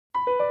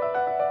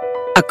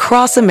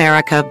Across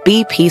America,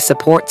 BP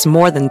supports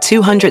more than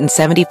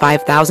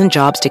 275,000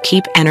 jobs to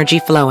keep energy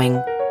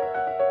flowing.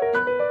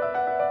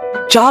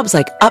 Jobs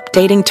like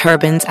updating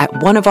turbines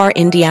at one of our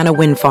Indiana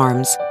wind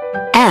farms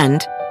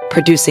and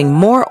producing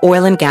more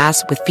oil and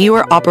gas with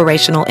fewer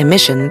operational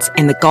emissions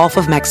in the Gulf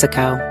of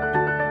Mexico.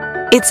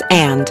 It's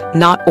and,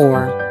 not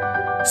or.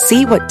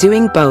 See what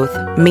doing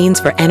both means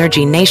for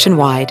energy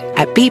nationwide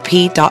at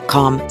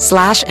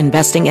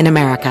bp.com/investing in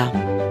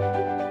America.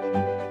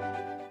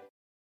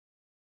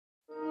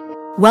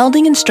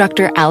 Welding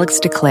instructor Alex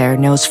DeClaire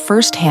knows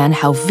firsthand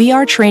how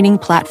VR training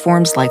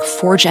platforms like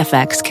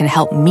ForgeFX can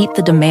help meet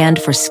the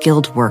demand for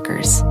skilled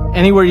workers.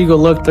 Anywhere you go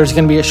look, there's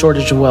going to be a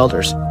shortage of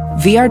welders.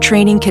 VR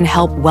training can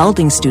help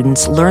welding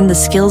students learn the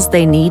skills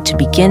they need to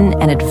begin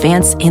and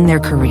advance in their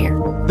career.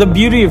 The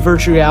beauty of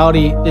virtual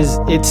reality is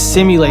it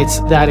simulates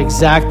that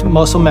exact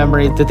muscle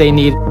memory that they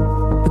need.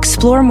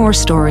 Explore more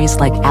stories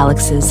like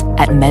Alex's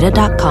at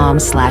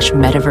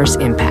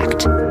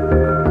meta.com/metaverseimpact.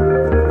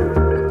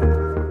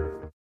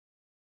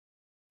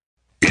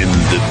 In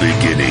the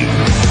beginning,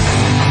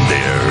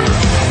 there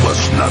was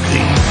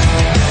nothing.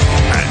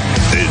 And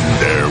then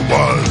there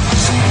was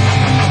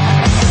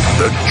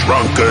the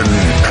Drunken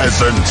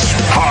Peasants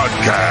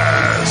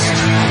Podcast.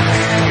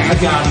 I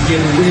gotta get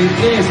with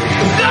this.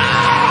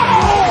 No!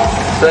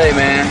 Say,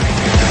 man,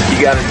 you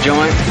got a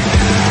joint?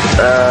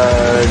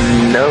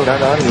 No,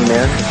 not on you,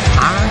 man.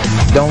 I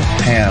don't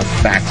have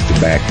facts to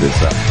back this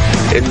up.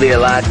 It'd be a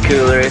lot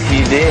cooler if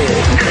you did.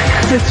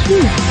 That's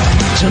true.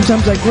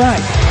 Sometimes I cry.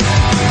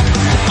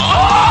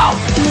 Oh!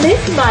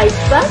 Lick my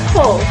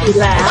butthole, he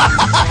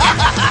laughed.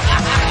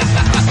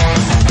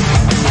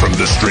 From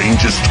the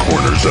strangest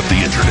corners of the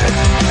internet,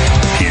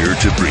 here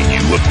to bring you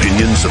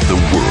opinions of the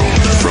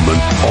world from an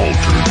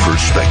altered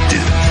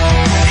perspective.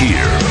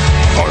 Here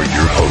are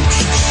your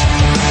hosts,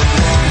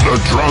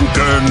 the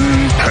Drunken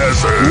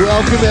Peasants.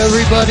 Welcome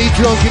everybody,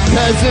 Drunken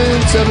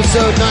Peasants,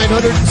 episode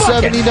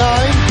 979.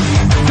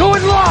 Do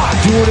it live!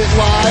 Doing it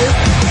live.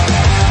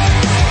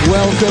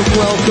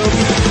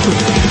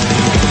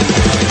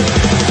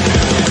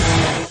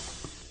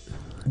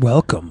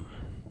 Welcome.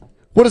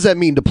 What does that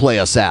mean to play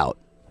us out?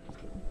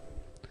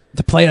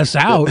 To play us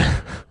out?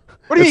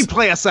 What do you mean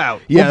play us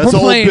out? Yeah, we're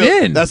playing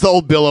in. That's the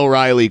old Bill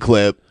O'Reilly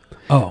clip.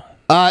 Oh.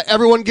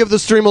 Everyone give the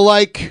stream a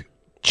like.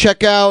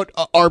 Check out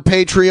our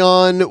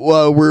Patreon.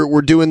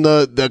 We're doing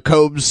the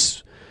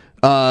Cobes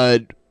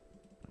poot.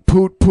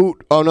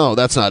 Oh no,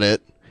 that's not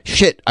it.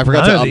 Shit, I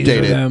forgot to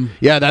update it.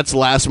 Yeah, that's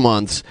last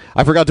month's.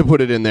 I forgot to put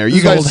it in there.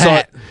 You guys saw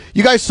it.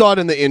 You guys saw it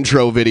in the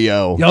intro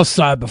video. Y'all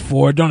saw it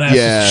before. Don't ask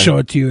us to show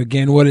it to you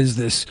again. What is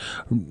this?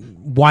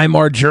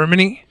 Weimar,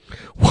 Germany?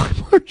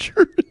 Weimar,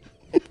 Germany.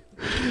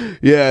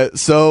 Yeah,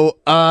 so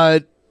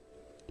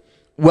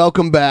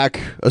welcome back,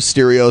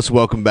 Asterios.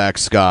 Welcome back,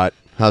 Scott.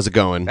 How's it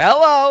going?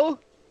 Hello.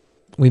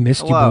 We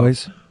missed you,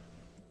 boys.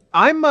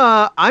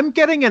 I'm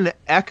getting an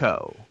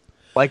echo.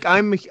 Like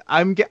I'm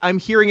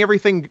hearing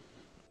everything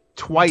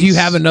twice. Do you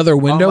have another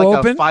window on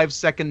open? A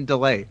 5-second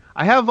delay.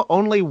 I have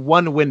only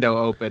one window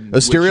open.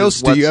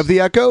 Asterios, do you have the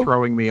echo?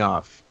 Throwing me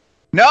off.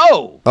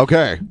 No.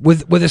 Okay.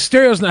 With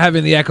Asterios not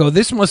having the echo,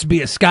 this must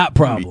be a Scott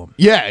problem.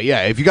 Yeah.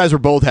 If you guys were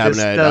both having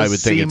it, I would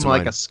think it's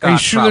like mine. a Scott Are you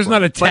sure problem. there's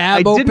not a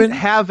tab I open? didn't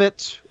have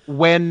it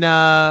when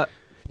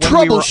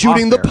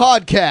troubleshooting the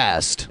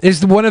podcast.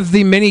 Is one of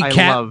the many I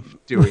cat? love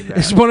doing that.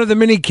 Is one of the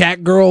many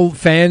cat girl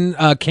fan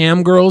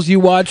cam girls you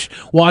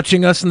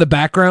watching us in the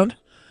background?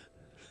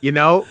 You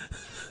know,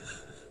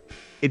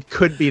 it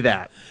could be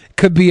that.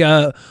 Could be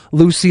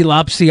Lucy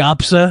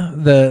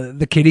Lopsiopsa,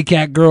 the kitty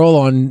cat girl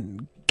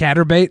on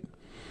Catterbait.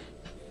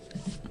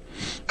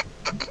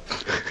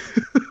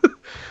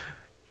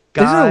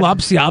 Isn't a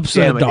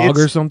Lopsiopsa a dog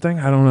or something?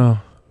 I don't know.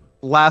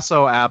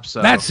 Lasso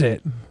Apso. That's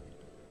it.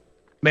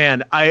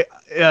 Man,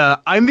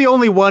 I'm the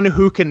only one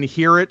who can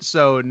hear it,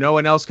 so no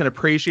one else can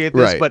appreciate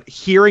this. Right. But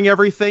hearing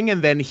everything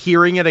and then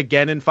hearing it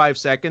again in 5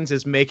 seconds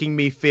is making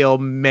me feel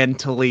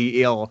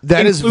mentally ill.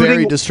 That is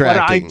very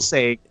distracting. What I'm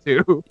saying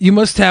too. You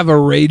must have a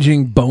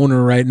raging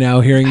boner right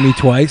now hearing me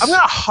twice. I'm gonna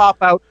hop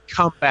out,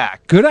 come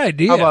back. Good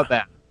idea. How about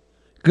that?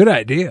 Good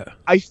idea.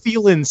 I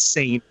feel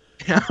insane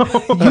now.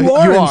 You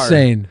are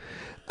insane.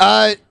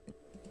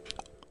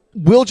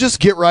 We'll just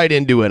get right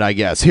into it, I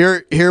guess.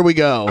 Here we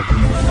go.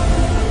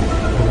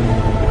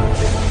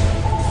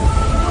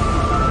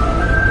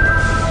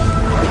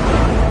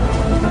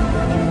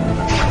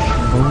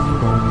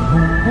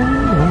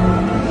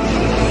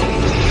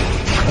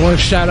 I want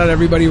to shout out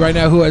everybody right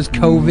now who has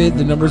COVID.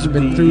 The numbers have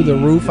been through the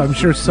roof. I'm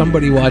sure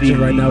somebody watching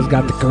right now has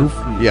got the coof.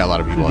 Yeah, a lot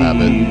of people have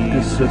it.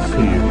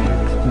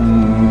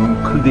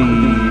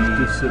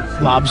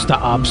 Lobster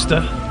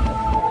obsta.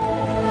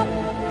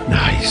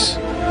 Nice.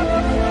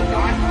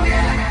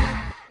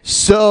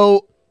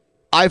 So,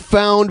 I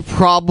found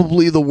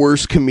probably the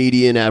worst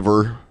comedian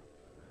ever.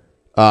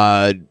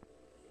 More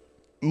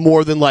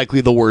than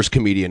likely the worst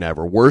comedian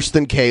ever. Worse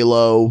than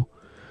Kalo.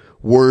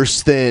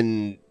 Worse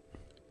than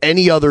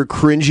any other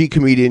cringy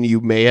comedian you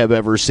may have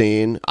ever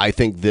seen. I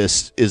think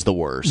this is the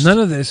worst. None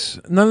of this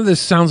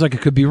sounds like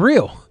it could be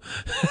real.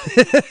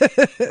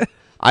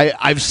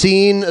 I've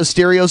seen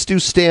Asterios do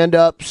stand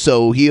up,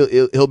 so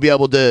he'll be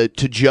able to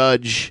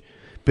judge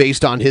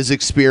based on his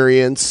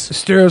experience.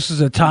 Asterios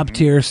is a top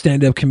tier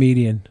stand up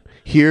comedian.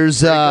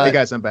 Here's hey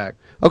guys, I'm back.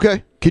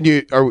 Okay,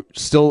 are we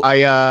still?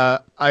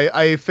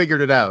 I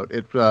figured it out.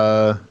 It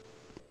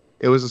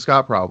was a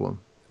Scott problem.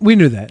 We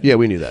knew that. Yeah,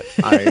 we knew that.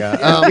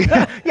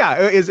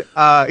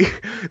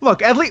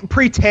 Look, at least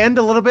pretend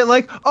a little bit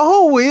like,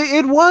 oh,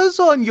 it was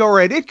on your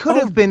end. It could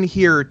have been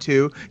here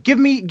too. Give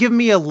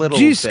me a little.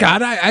 Gee,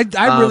 Scott,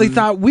 I really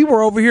thought we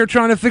were over here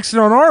trying to fix it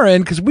on our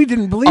end because we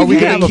didn't believe we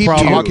you have gonna a keep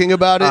problem. talking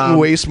about it and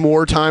waste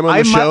more time on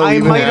the show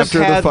even after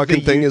the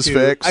fucking thing is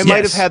fixed? I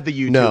might have had the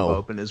YouTube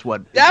open. That's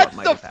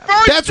the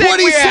first thing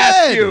we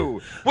asked you.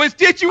 Was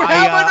did you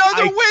have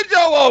another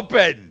window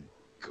open?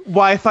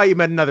 Well, I thought you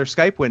meant another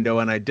Skype window,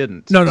 and I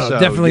didn't. No,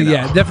 definitely,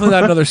 definitely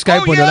not another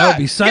Skype window. That would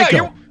be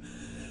psycho.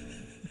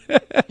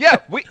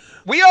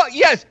 We all,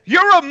 yes,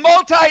 you're a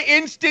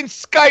multi-instant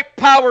Skype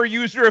power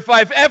user if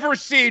I've ever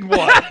seen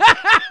one.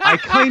 I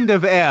kind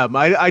of am.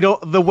 I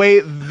don't, the way,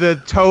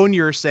 the tone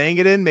you're saying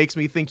it in makes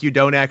me think you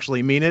don't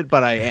actually mean it,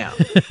 but I am.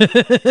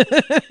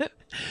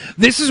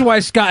 This is why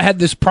Scott had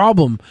this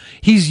problem.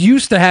 He's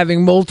used to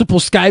having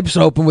multiple Skypes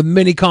open with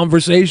many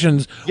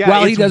conversations. Yeah,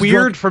 while it's he does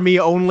weird for me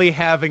only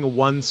having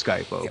one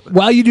Skype open.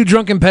 While you do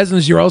Drunken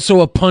Peasants, you're also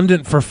a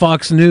pundit for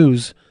Fox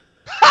News.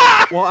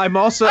 Well, I'm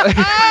also...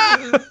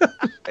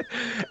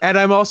 and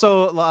I'm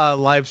also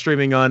live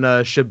streaming on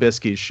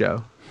Shabisky's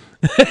show.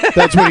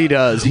 That's what he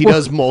does. He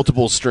does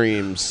multiple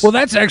streams. Well,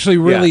 that's actually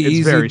really it's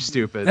easy. Very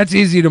stupid. That's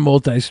easy to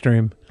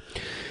multi-stream.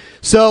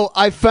 So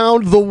I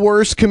found the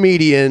worst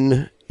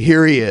comedian.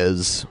 Here he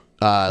is.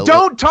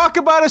 Don't talk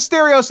about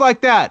Asterios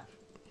like that.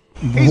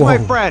 He's my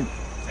friend.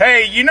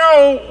 Hey, you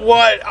know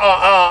what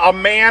a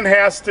man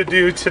has to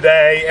do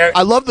today?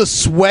 I love the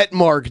sweat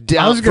mark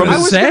down from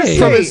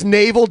his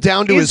navel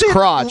down to his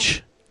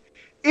crotch.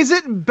 Is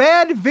it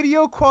bad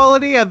video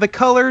quality and the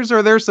colors,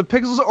 or there's some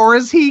pixels, or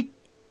is he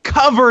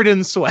covered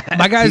in sweat?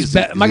 My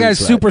guy's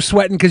super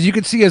sweating because you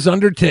can see his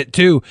undertit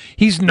too.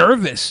 He's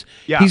nervous.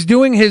 Yeah. He's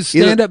doing his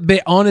stand-up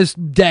bit on his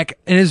deck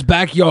in his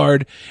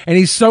backyard, and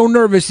he's so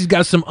nervous. He's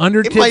got some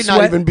undertit. It might sweat.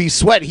 not even be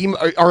sweat.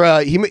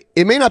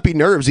 It may not be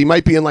nerves. He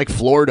might be in like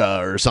Florida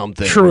or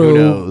something. True. Who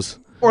knows?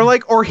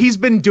 Or he's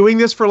been doing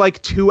this for like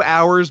 2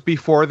 hours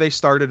before they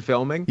started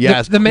filming.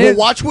 Yes. The man, well,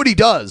 watch what he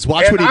does.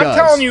 Watch what he does. I'm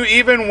telling you,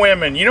 even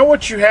women, you know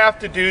what you have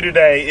to do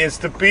today is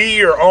to be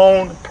your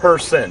own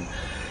person.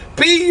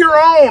 Be your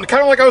own,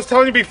 kind of like I was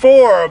telling you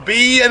before.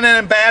 Be an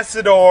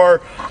ambassador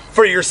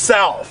for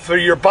yourself, for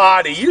your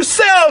body.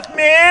 Yourself,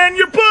 man,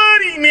 your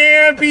body,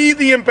 man. Be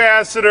the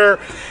ambassador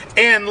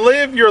and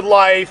live your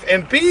life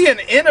and be an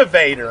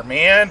innovator,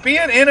 man. Be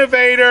an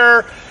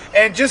innovator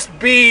and just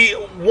be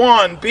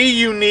one, be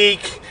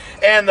unique.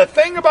 And the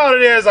thing about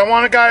it is, I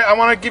want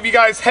to give you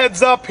guys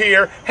heads up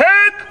here.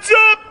 Heads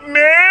up,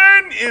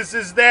 man,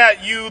 is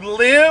that you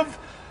live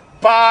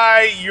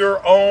by your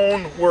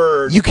own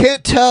words. You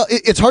can't tell.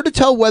 It's hard to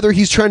tell whether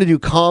he's trying to do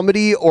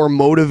comedy or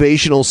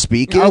motivational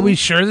speaking. Are we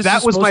sure this is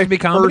supposed to be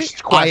comedy?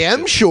 First question. I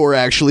am sure,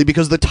 actually,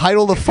 because the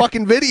title of the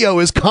fucking video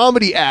is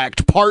Comedy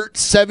Act Part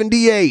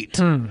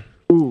 78.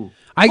 Ooh.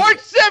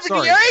 Part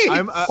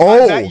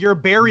 78. You're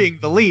burying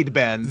the lead,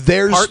 Ben.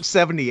 There's Part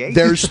 78.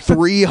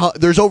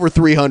 There's over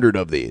 300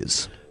 of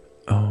these.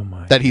 Oh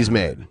my! That he's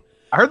made.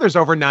 I heard there's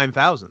over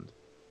 9,000.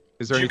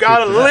 Is there? You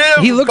gotta live.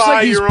 He looks by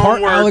like he's your part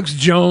own word. Alex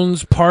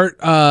Jones, part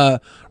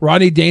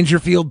Rodney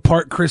Dangerfield,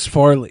 part Chris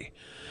Farley,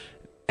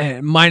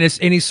 and minus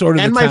any sort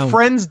of. And the my talent.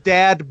 friend's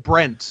dad,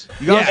 Brent.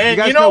 You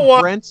guys know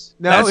what? Brent?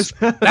 No,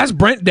 that's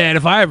Brent Dad.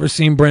 If I ever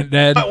seen Brent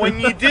Dad. But when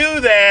you do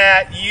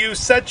that, you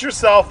set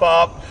yourself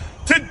up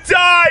to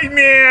die,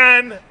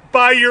 man,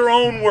 by your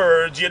own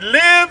words. You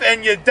live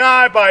and you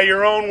die by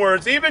your own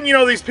words. Even,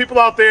 these people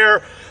out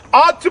there,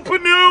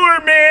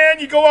 entrepreneur, man,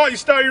 you go out, you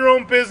start your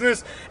own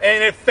business,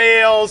 and it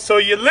fails. So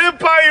you live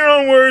by your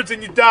own words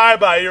and you die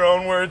by your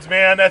own words,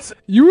 man.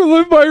 You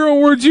live by your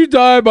own words, you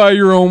die by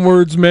your own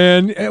words,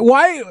 man.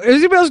 Why is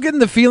anybody else getting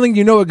the feeling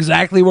you know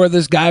exactly where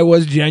this guy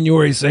was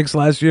January 6th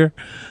last year?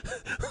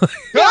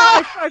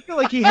 I feel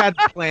like he had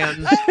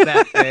plans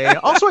that day.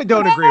 Also, I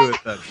don't agree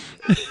with them.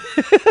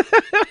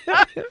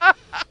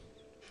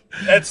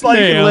 It's like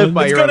you can live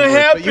by it's your gonna own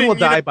words, happen. but you will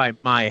die by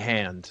my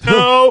hand.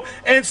 No,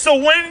 and so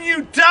when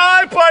you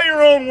die by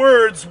your own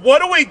words,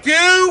 what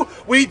do?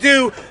 We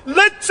do,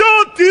 let's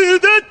all do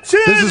the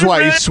turn. This is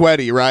why he's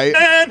sweaty, right?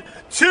 And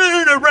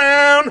turn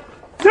around.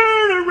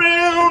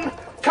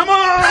 Come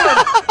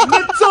on,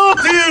 let's all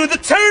do the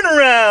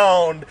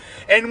turnaround.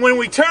 And when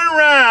we turn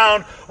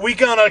around, we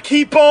gonna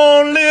keep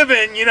on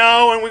living,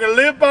 and we're gonna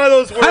live by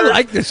those words. I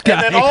like this guy.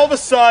 And then all of a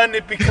sudden,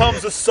 it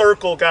becomes a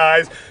circle,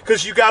 guys,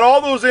 because you got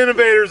all those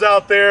innovators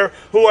out there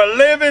who are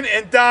living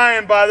and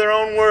dying by their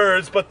own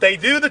words, but they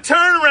do the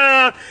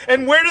turnaround,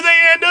 and where do they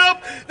end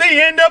up?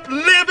 They end up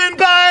living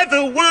by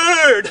the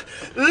word.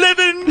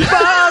 Living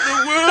by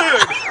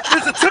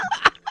the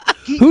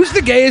word. Who's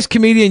the gayest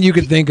comedian you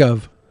could think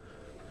of?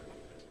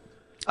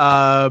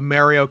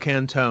 Mario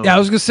Cantone. Yeah, I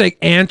was gonna say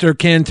Ant or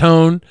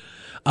Cantone.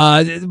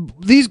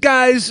 These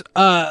guys,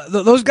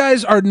 those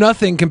guys are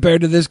nothing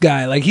compared to this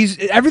guy. Like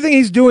everything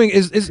he's doing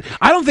is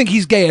I don't think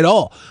he's gay at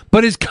all,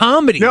 but his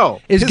comedy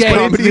is gay.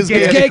 Comedy is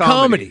gay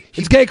comedy.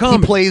 It's gay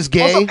comedy. He plays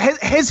gay. Also,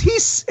 has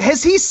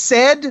he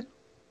said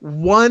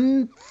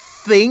one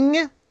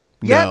thing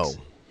yet?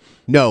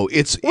 No,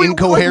 it's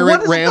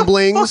incoherent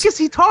rambling. What the fuck is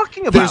he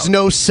talking about? There's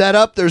no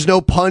setup. There's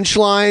no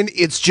punchline.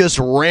 It's just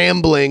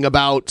rambling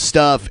about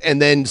stuff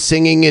and then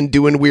singing and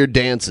doing weird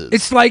dances.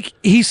 It's like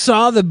he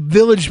saw the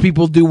Village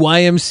People do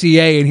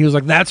YMCA and he was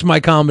like, "That's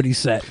my comedy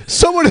set."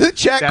 Someone in the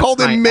chat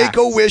called him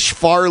Make-A-Wish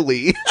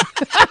Farley.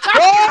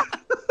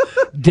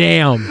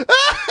 Damn.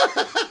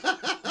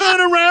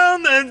 Run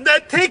around and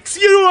that takes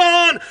you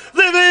on,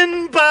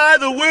 living by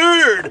the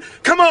word.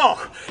 Come on,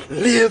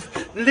 live.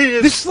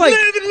 This is like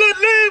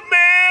live,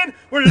 man.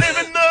 We're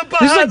living by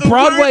this is like the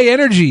Broadway word.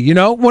 energy, you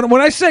know. When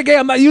I say gay,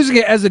 I'm not using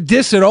it as a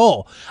diss at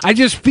all. I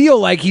just feel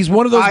like he's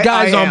one of those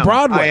guys on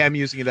Broadway. I am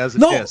using it as a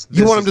diss.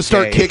 You want him to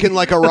start kicking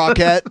like a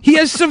rocket? He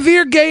has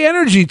severe gay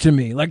energy to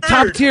me, like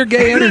top tier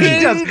gay energy.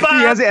 He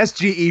has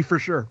SGE for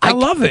sure. I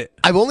love it.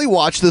 I've only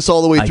watched this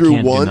all the way through I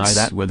can't once.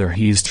 deny that whether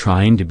he's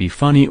trying to be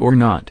funny or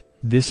not.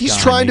 He's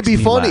trying to be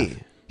funny.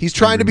 He's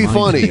trying to be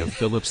funny. Of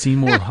Philip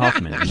Seymour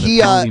Hoffman in the He,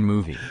 comedy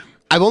movie.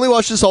 I've only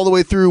watched this all the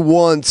way through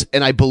once,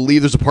 and I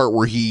believe there's a part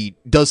where he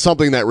does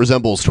something that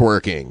resembles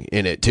twerking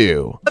in it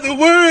too. The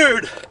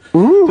word.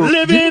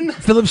 Living.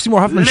 Philip Seymour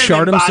Hoffman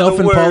shard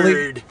himself in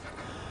Pauly.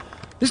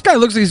 This guy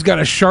looks like he's got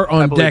a shirt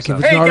on deck if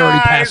it's not already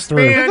passed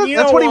through. Man,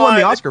 That's what he won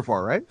the Oscar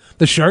for, right?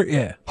 The shirt,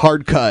 yeah.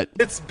 Hard cut.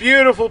 It's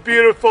beautiful,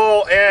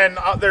 beautiful, and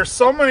there's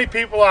so many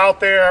people out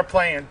there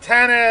playing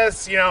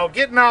tennis,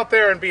 getting out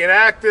there and being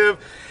active.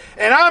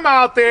 And I'm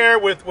out there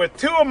with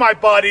two of my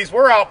buddies.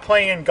 We're out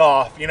playing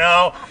golf,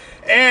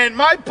 And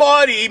my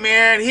buddy,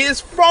 man,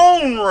 his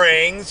phone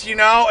rings,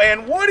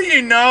 and what do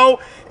you know?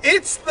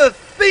 It's the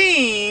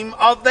theme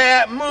of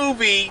that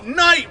movie,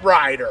 Knight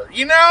Rider,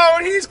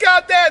 and he's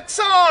got that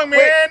song,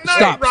 man.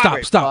 Knight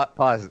Rider. Stop.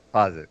 Pause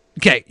it.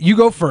 Okay, you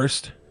go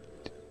first.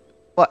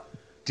 What?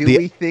 Do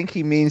we think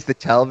he means the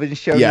television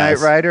show Yes.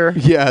 Knight Rider?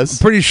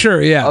 Yes. Pretty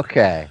sure, yeah.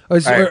 Okay.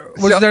 Was there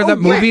that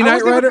movie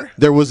Knight Rider?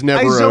 There was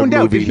never a movie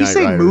out. Did he Knight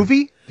say Rider.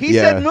 movie? He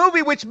said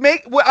movie, which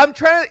I'm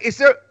trying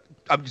to.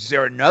 Is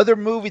there another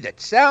movie that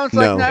sounds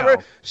like Knight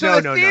Rider? So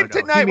the theme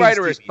to Knight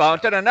Rider is no. All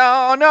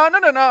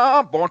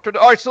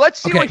right, so let's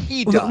see what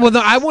he does. Well,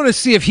 I want to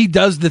see if he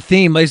does the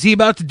theme. Is he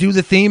about to do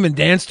the theme and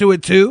dance to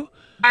it too?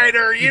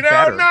 Rider,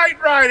 Knight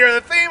Rider,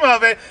 the theme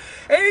of it.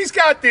 And he's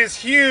got this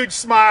huge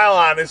smile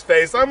on his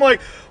face. I'm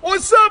like,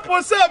 what's up?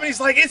 And he's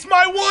like, it's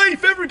my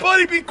wife.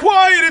 Everybody be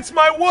quiet. It's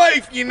my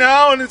wife,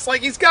 And it's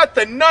like he's got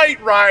the Knight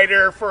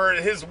Rider for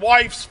his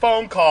wife's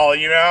phone call,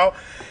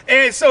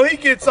 And so he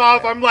gets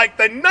off. I'm like,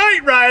 the Knight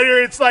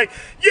Rider. It's like,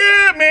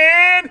 yeah,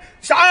 man.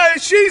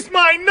 She's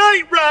my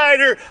Knight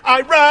Rider.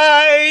 I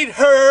ride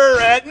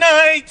her at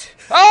night.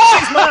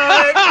 She's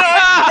my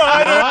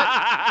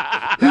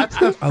Knight Rider. That's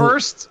the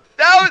first.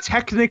 That was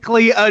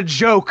technically a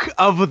joke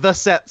of the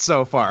set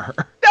so far.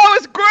 That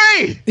was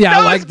great. Yeah,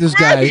 I like this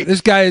guy.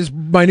 This guy is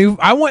my new.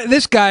 I want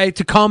this guy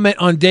to comment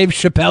on Dave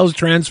Chappelle's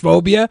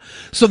transphobia,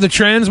 so the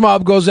trans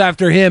mob goes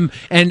after him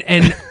and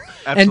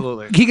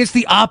Absolutely. And he gets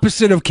the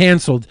opposite of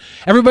canceled.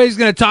 Everybody's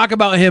going to talk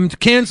about him to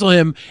cancel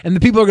him, and the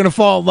people are going to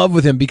fall in love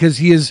with him because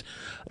he is.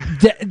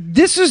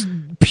 This is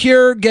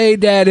pure gay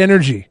dad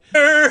energy.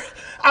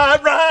 I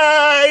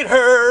ride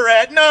her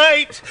at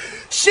night.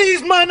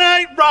 She's my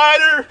Knight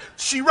Rider.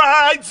 She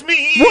rides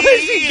me. What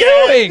is he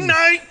doing? At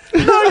night.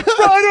 Knight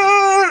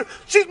Rider.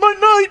 She's my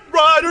Knight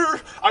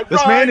Rider.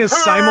 This man is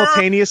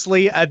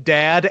simultaneously a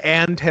dad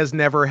and has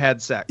never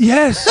had sex.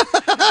 Yes.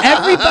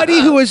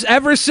 Everybody who has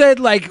ever said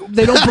like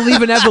they don't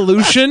believe in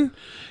evolution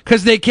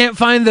because they can't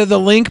find the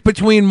link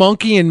between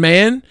monkey and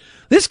man.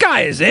 This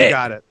guy is it.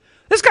 Got it.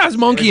 This guy's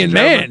monkey and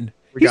man.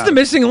 He's the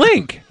missing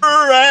link.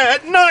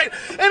 At night,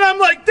 and I'm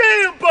like,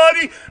 damn,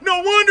 buddy,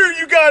 no wonder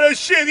you got a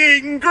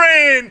shit-eating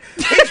grin.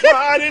 He's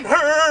riding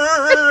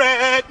her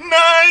at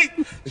night.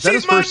 Is that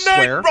She's his my first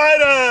Knight swear?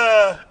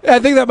 Rider. I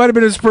think that might have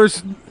been his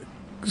first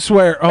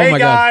swear. Oh Hey my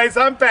god. guys,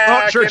 I'm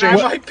back. Oh, sure, and I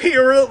James. might be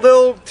a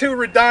little too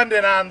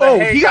redundant on the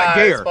hey he got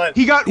guys, gayer. but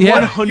He got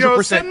Yeah.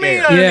 100% send me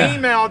gayer. an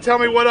email and tell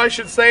me what I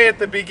should say at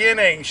the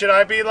beginning. Should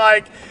I be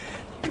like,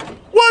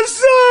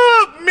 what's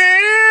up, man?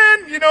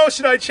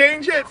 Should I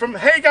change it from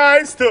hey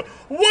guys to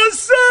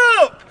what's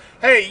up?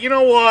 Hey, you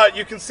know what?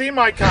 You can see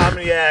my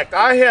comedy act.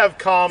 I have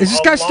come Is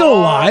this guy still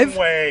alive?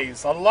 A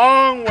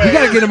long way. You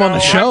got to get him on the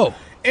show.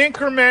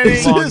 Incrementing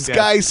Is this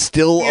guy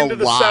still into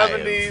the alive?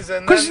 70s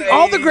and Because then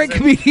all the 80s great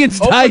and comedians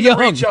die hoping to young.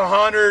 reach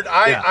 100.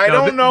 I No,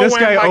 don't know this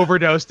when guy my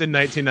overdosed in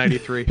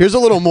 1993. Here's a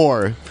little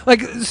more.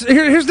 Like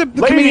here's the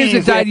comedians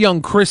that died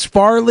young: Chris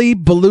Farley,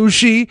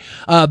 Belushi,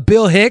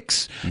 Bill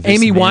Hicks,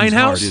 Amy Man's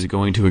Winehouse. heart is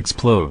going to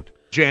explode.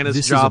 Janis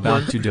This Joplin.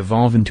 is about to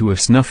devolve into a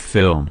snuff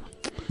film.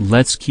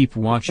 Let's keep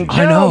watching.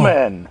 I know.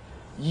 Gentlemen,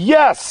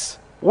 yes,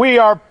 we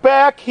are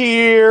back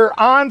here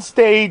on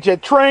stage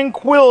at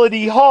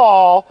Tranquility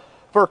Hall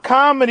for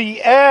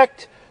Comedy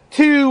Act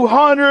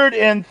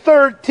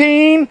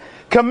 213.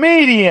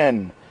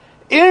 comedian,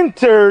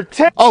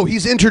 Oh,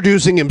 he's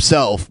introducing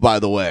himself, by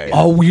the way.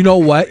 Oh, you know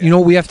what? You know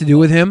what we have to do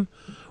with him?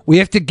 We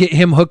have to get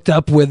him hooked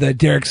up with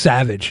Derek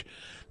Savage.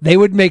 They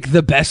would make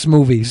the best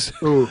movies.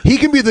 He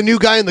can be the new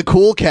guy in the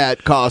Cool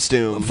Cat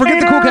costume.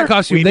 Forget the Cool Cat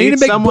costume. We They need need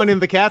to make someone in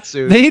the cat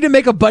suit. They need to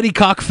make a buddy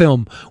cock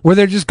film where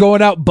they're just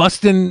going out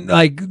busting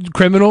like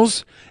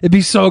criminals. It'd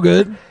be so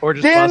good. Or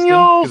just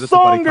Daniel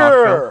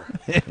Songer.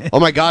 Oh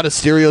my God,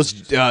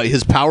 Asterios,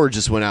 his power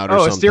just went out or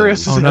Oh, something.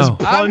 Asterios Oh, no. has I'm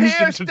plunged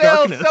here into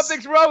still. darkness.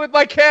 Something's wrong with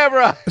my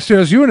camera.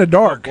 Serious, you in the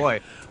dark. Oh,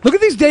 boy. Look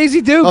at these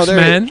Daisy Dukes, there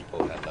man.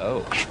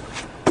 Oh.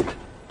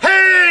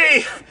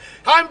 Hey,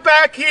 I'm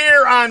back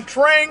here on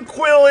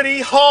Tranquility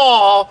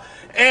Hall,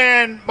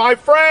 and my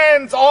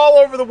friends all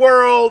over the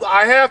world,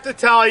 I have to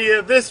tell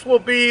you, this will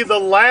be the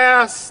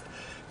last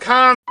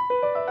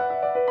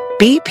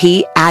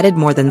BP added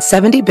more than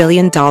 $70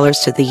 billion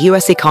to the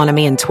U.S.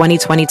 economy in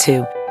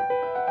 2022.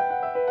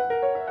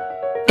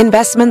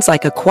 Investments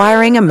like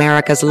acquiring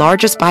America's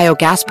largest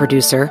biogas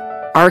producer,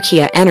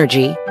 Archaea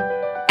Energy,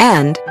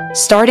 and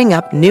starting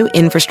up new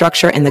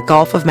infrastructure in the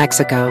Gulf of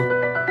Mexico.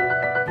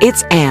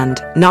 It's and,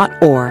 not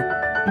or.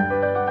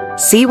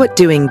 See what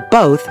doing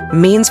both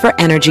means for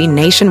energy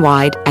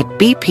nationwide at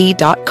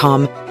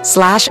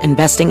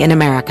bp.com/investing in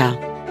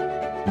America.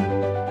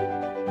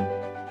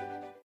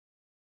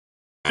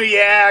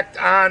 React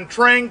on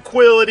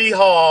Tranquility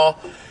Hall.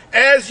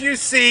 As you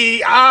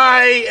see,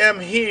 I am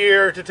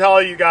here to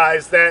tell you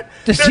guys that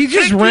Does he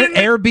just rent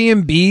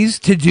Airbnbs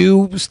to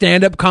do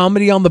stand-up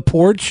comedy on the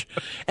porch,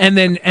 and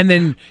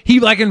then he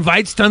like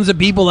invites tons of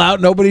people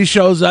out? Nobody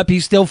shows up. He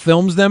still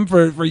films them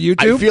for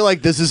YouTube. I feel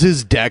like this is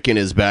his deck in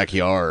his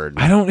backyard.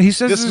 I don't. He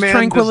says This man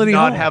Tranquility does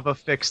not Hall. have a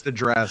fixed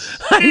address.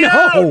 I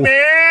know. No,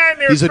 man,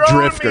 they're He's a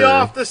throwing drifter. me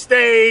off the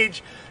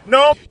stage.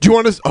 No. Do you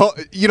want to? Oh,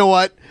 you know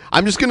what?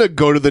 I'm just gonna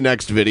go to the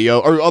next video,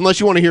 or unless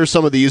you want to hear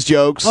some of these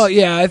jokes. Oh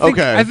yeah,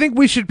 I think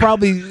we should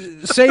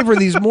probably savor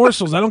these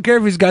morsels. I don't care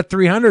if he's got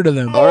 300 of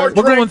them. Or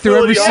We're going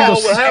through every Tranquility single.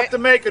 Hall. We'll have to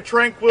make a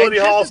Tranquility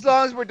And Hall. just as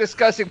long as we're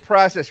discussing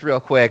process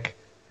real quick,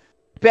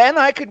 Ben,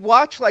 I could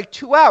watch like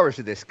 2 hours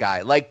of this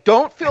guy. Like,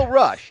 don't feel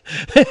rushed.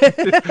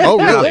 Oh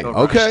really?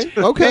 Okay.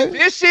 Okay.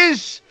 This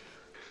is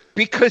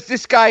because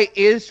this guy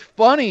is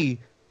funny,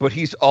 but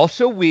he's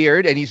also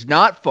weird, and he's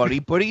not funny,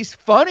 but he's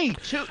funny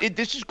too.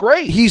 This is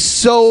great. He's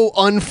so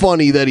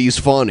unfunny that he's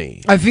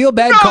funny. I feel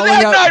bad No, calling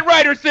that out. Knight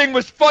Rider thing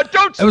was fun.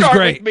 Don't It was start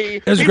great. with me.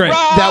 It was He great.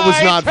 That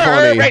was not rides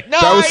her funny. at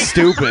That was night.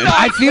 stupid.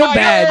 I feel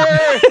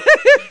bad.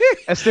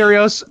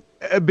 Asterios,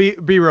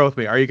 be real with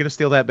me. Are you going to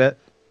steal that bit?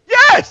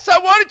 Yes, I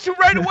wanted to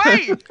right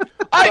away.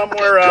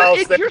 Somewhere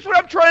else. Here's what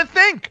I'm trying to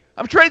think.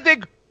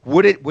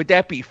 Would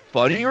that be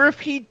funnier if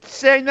he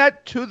sang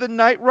that to the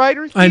Knight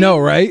Rider theme? I know,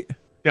 right?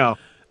 No.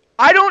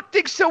 I don't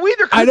think so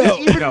either. I Because know.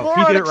 it's even No, more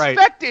he did it right.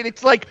 unexpected.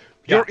 It's like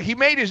Yeah. he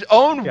made his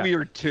own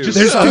weird tune.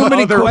 There's too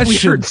many Other weird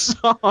questions.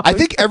 songs. I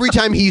think every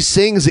time he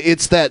sings,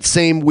 it's that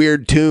same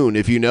weird tune.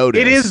 If you notice,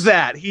 It is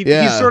that. He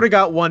sort of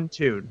got one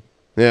tune.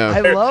 Yeah, I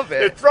love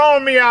They're it.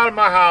 throwing me out of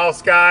my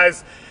house,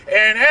 guys.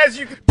 And as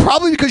you can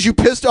probably because you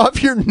pissed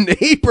off your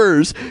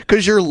neighbors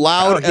because you're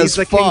loud He's as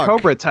the fuck. King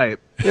Cobra type.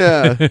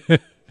 Yeah.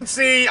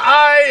 see,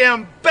 I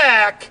am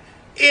back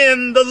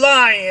in the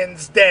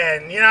lion's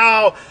den. You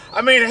know,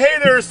 I mean, hey,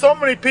 there's so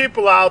many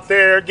people out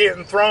there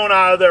getting thrown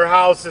out of their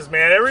houses,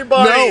 man.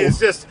 Everybody is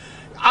just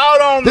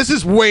out on This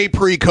is way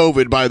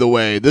pre-COVID, by the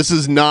way. This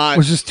is not.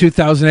 Was this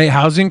 2008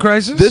 housing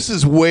crisis? This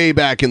is way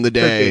back in the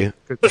day.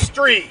 the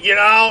street, you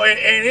know,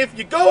 and if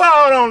you go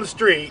out on the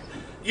street,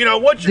 you know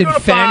what you're Did going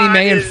to Fannie find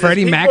Mae and is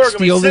Freddie people Mac are gonna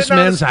be steal this sitting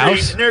on the man's street,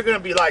 house? And they're going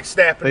to be like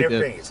snapping They their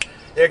did. fingers.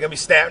 They're going to be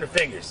snapping their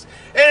fingers.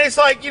 And it's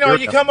like, you know, Here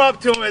it you comes. come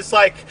up to them, it's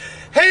like,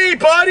 hey,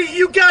 buddy,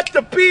 you got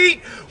the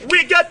beat.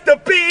 We got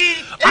the beat.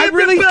 I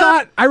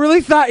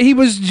really thought he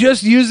was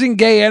just using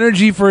gay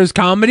energy for his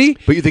comedy.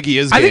 But you think he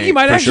is gay? I think he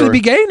might for actually sure. be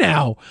gay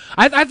now.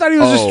 I thought he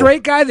was a Oh.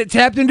 straight guy that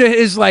tapped into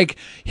his like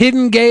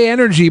hidden gay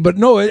energy, but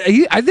no,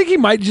 I think he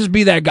might just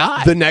be that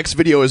guy. The next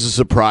video is a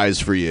surprise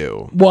for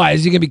you. Why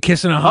is he gonna be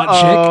kissing a hot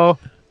Uh-oh.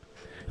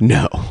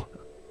 No. chick?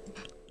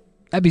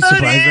 That'd be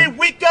surprising. Buddy,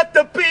 we got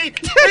the beat.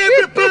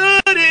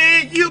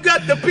 Everybody, you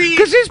got the beat.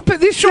 Because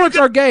these shorts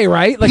are gay,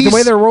 right? Like the He's-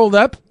 way they're rolled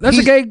up. That's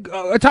a gay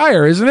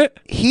attire, isn't it?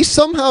 He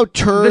somehow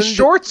turned. The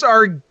shorts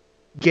are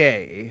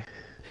gay.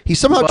 He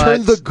somehow but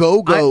turned the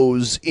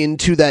Go-Go's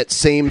into that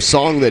same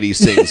song that he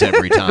sings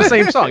every time. The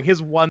same song,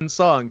 his one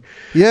song.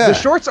 Yeah. The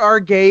shorts are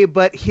gay,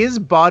 but his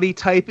body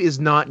type is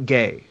not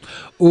gay.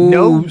 Ooh,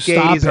 No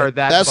stop gays it. are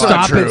that. That's body.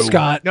 not Stop it, true.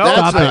 Scott. No,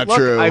 That's I- not look,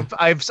 true.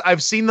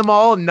 I've seen them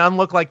all, and none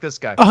look like this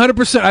guy.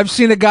 100%. I've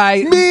seen a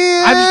guy.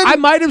 Man! I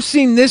might have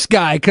seen this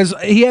guy because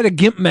he had a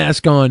gimp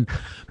mask on.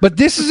 But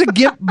this is a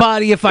gimp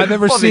body if I've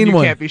ever Well, then seen you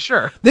one. can't be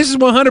sure. This is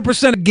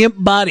 100% a gimp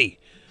body.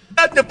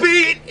 Got the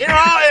beat, you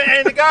know,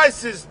 and the guy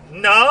says,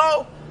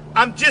 no,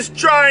 I'm just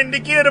trying to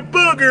get a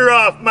booger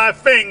off my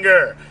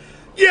finger.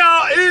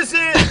 Yeah,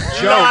 isn't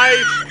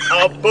life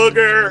a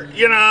booger?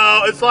 You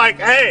know, it's like,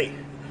 hey,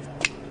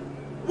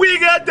 we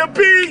got the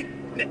beat.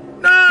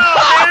 No,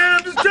 man,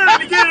 I'm just trying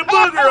to get a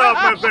booger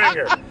off my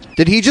finger.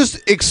 Did he just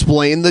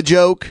explain the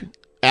joke?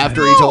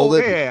 After he told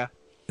it? Yeah.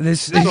 It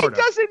doesn't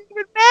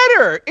even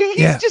matter.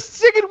 He's just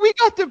singing "We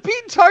Got the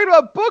Beat" and talking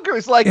about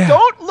boogers. Like,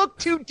 don't look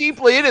too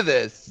deeply into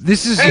this.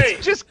 This is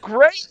it's just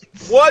great.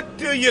 What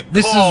do you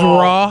This is call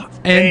raw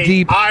and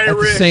deep at the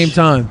Irish same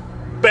time.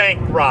 bank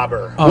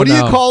robber? Oh, what do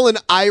you no. call an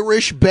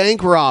Irish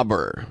bank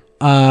robber?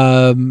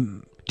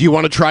 Do you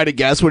want to try to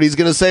guess what he's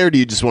going to say, or do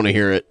you just want to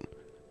hear it?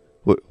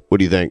 What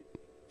do you think?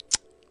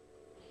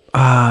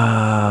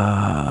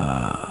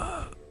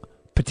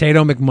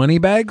 Potato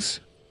McMoneybags?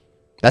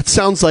 That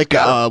sounds like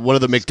one of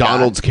the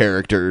McDonald's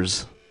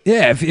characters.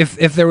 Yeah,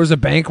 if there was a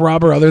bank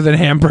robber other than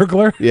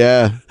Hamburglar.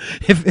 Yeah.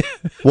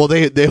 Well,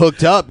 they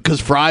hooked up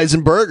because fries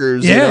and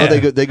burgers, Yeah.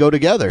 they go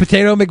together.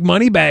 Potato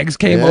McMoneybags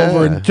came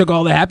over and took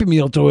all the Happy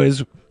Meal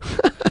toys.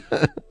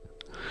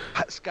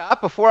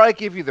 Scott, before I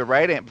give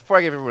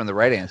everyone the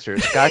right answer,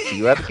 Scott, do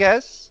you have a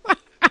guess?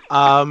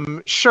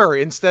 Sure.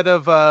 Instead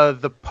of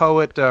the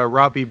poet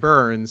Robbie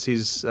Burns,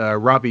 he's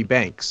Robbie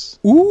Banks.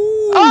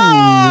 Ooh, look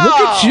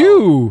at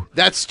you.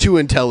 That's too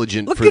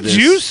intelligent Look for at this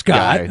you,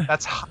 Scott. guy.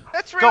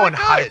 That's really going good.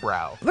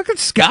 highbrow. Look at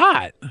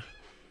Scott.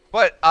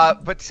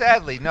 But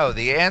sadly, no.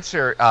 The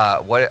answer,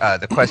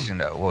 the question,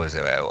 what was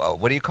it?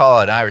 What do you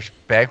call an Irish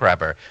bank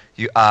robber?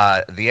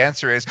 The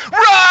answer is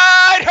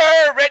ride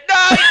her at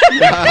night,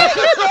 ride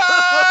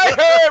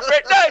her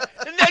at night,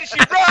 and then she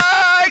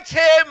rides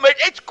him.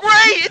 It's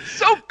great. It's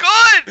so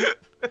good.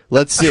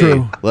 Let's see.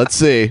 True. Let's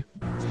see.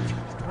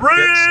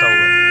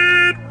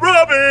 Red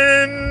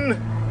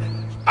Robin.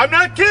 I'm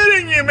not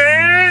kidding you,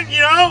 man. You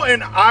know,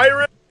 an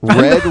Irish.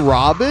 Red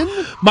Robin?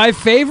 My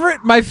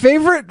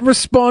favorite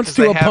response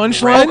to a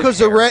punchline. Because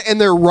they're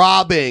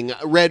robbing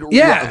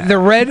the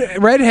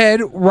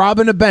redhead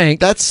robbing a bank.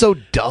 That's so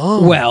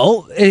dumb.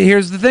 Well,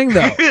 here's the thing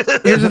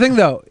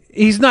though.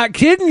 He's not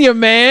kidding you,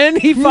 man.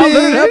 He followed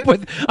it up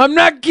with, "I'm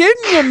not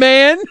kidding you,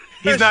 man."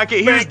 He's not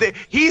kidding.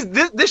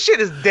 This shit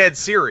is dead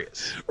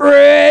serious.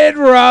 Red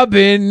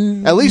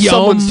Robin. At least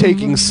someone's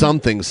taking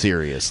something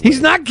seriously.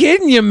 He's not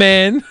kidding you,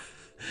 man.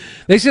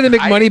 They say the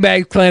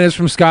McMoneybags clan is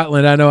from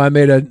Scotland. I know I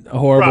made a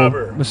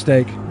horrible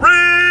mistake.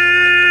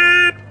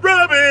 Red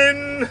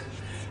Robin.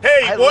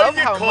 Hey, I what love do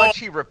you how call? much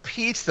he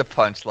repeats the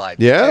punchline.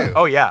 Yeah. too.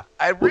 Oh yeah.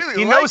 I really.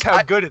 He like knows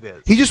how good it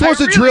is. He just wants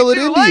to drill it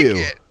into you.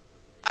 It.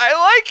 I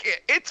like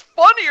it. It's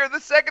funnier the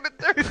second and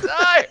third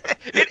time.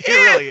 It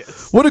really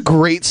is. What a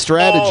great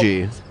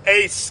strategy.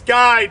 A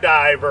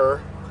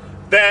skydiver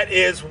that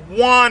is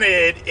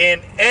wanted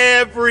in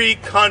every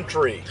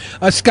country.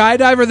 A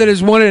skydiver that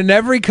is wanted in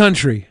every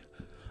country.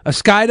 A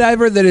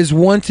skydiver that is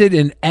wanted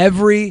in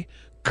every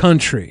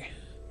country.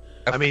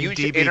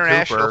 DB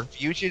international Cooper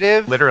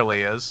fugitive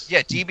literally is.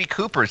 Yeah, DB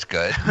Cooper's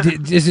good.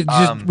 Is it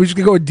just we're just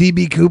gonna go with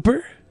DB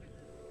Cooper?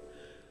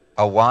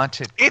 A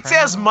wanted. It's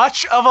criminal? as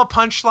much of a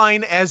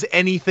punchline as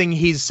anything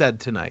he's said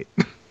tonight.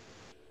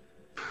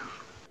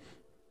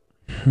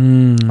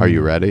 Are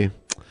you ready?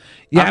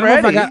 Yeah, I'm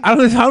I don't know ready. I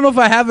don't know if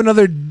I have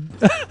another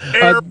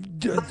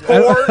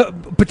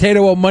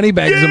potato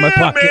moneybags in my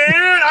pocket.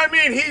 Man, I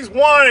mean, he's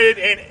wanted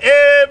in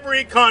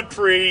every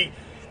country,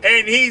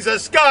 and he's a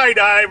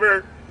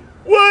skydiver.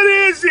 What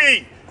is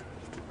he?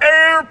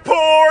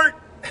 Airport.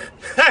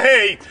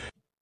 Hey.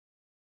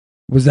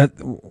 Was that?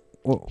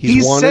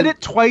 He said it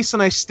twice,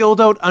 and I still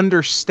don't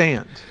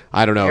understand.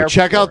 I don't know. Airport.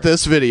 Check out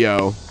this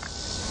video.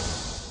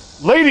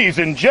 Ladies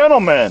and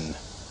gentlemen, New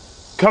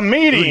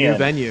comedian,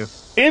 venue.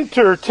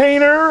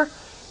 entertainer,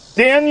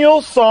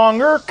 Daniel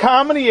Songer,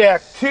 Comedy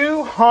Act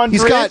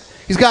 200.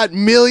 He's got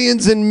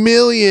millions and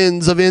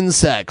millions of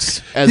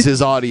insects as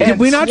his audience. Did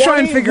we not try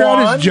and figure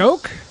out his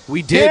joke?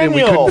 We did, and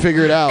we couldn't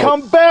figure it out.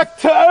 Come back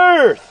to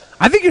Earth.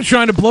 I think you're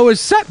trying to blow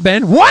his set,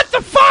 Ben. What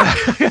the fuck?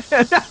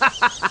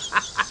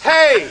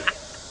 Hey,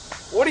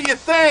 what do you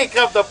think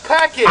of the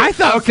package? I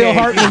thought Phil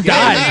Hartman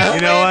died.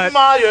 You know what?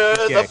 Admire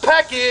Okay. the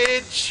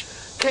package.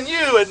 Can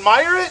you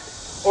admire it,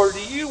 or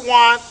do you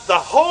want the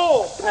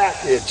whole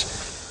package?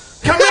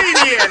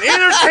 Comedian,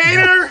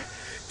 entertainer,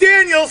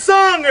 Daniel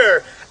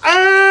Songer.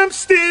 I'm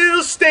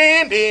still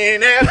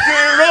standing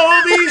after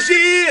all these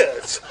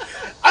years.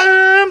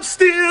 I'm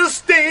still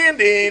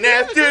standing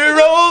after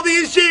all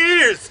these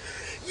years.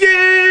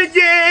 Yeah,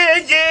 yeah,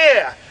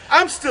 yeah.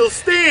 I'm still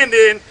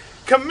standing.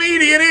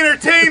 Comedian,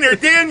 entertainer,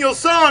 Daniel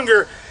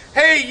Songer.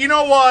 Hey, you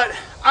know what?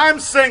 I'm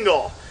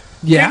single.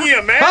 Yeah. Can you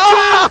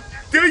imagine?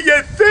 Do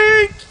you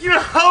think? You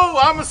know,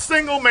 I'm a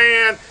single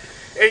man.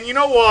 And you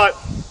know what?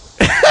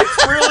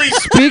 It's really...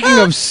 Speaking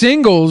of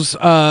singles,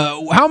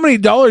 how many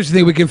dollars do you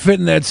think we can fit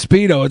in that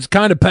Speedo? It's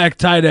kind of packed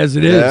tight as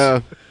it is.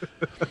 Yeah.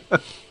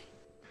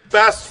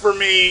 best for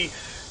me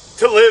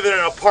to live in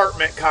an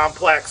apartment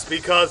complex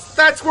because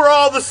that's where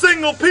all the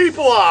single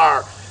people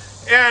are.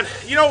 And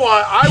you know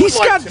what? He's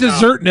got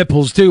dessert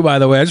nipples too, by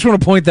the way. I just want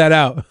to point that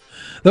out.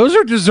 Those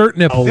are dessert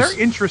nipples. They're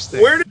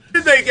interesting. Where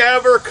did they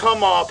ever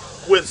come up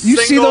with You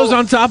see those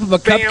on top of a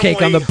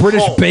cupcake on the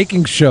British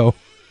baking show.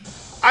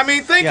 I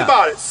mean, think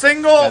about it.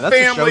 Single that's a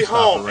family showstopper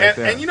home. right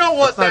there. And you know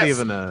what? That's not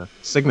even a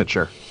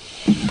signature.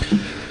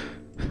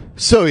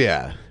 So,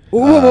 yeah.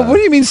 What do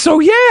you mean? So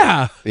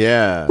yeah.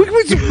 Yeah. We're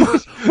in the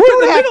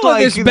middle of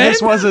this, Ben.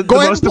 This wasn't Go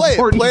the ahead most and play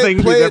important it.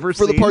 thing Play we've it ever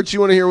for seen. the parts you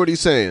want to hear what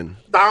he's saying.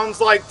 Sounds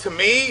like to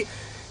me,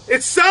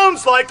 it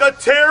sounds like a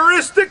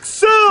terroristic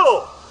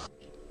cell.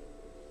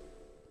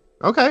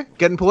 Okay,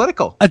 getting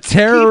political. A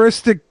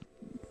terroristic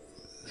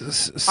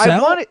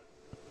cell?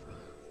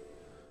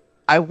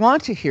 I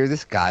want to hear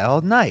this guy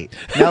all night.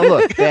 Now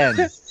look,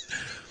 Ben.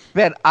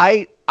 Ben,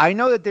 I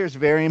know that there's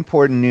very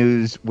important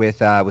news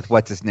with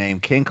what's his name,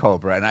 King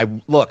Cobra, and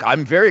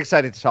I'm very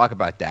excited to talk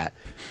about that.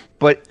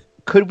 But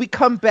could we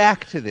come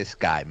back to this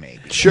guy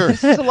maybe? Sure.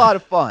 This is a lot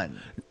of fun.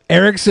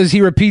 Eric says he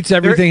repeats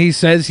everything he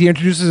says. He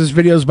introduces his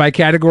videos by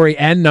category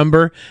and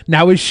number.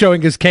 Now he's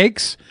showing his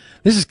cakes.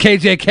 This is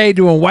KJK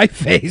doing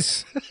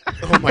whiteface.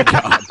 Oh my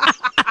God.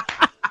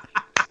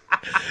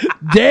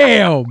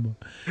 Damn.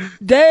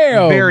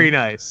 Very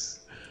nice.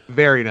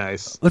 Very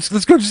nice. Let's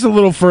go just a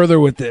little further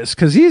with this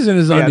because he's in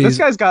his undies. Yeah, this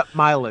guy's got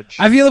mileage.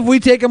 I feel if we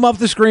take him off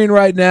the screen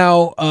right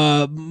now,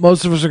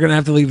 most of us are going to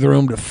have to leave the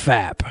room to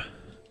fap.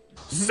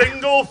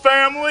 Single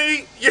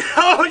family, you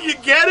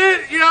get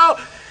it,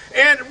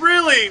 And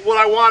really, what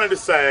I wanted to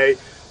say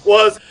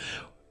was,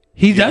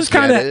 he does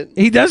kind of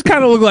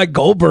look like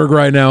Goldberg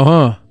right now,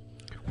 huh?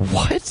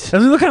 What?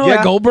 Doesn't he look kind of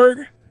like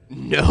Goldberg?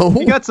 No.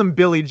 He got some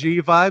Billy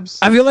G vibes.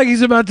 I feel like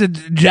he's about to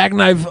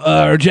jackknife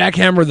or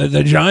jackhammer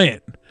the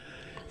giant.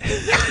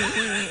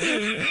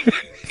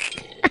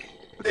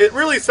 it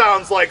really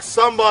sounds like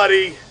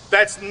somebody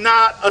that's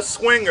not a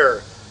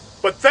swinger.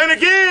 But then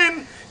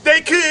again,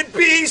 they could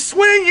be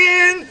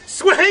swinging,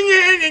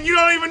 and you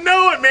don't even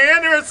know it,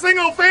 man. They're a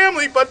single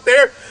family, but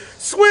they're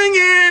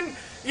swinging,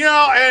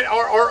 and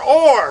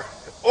or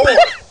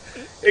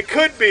it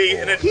could be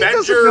an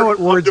adventure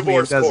of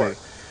divorce court.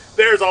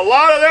 There's a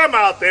lot of them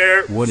out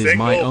there. What is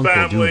my uncle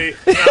family.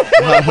 doing?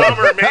 What a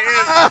bummer,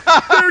 man.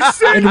 They're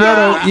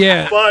single.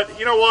 Yeah. But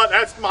you know what?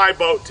 That's my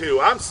boat too.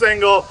 I'm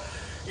single.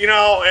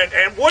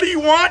 And what do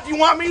you want? You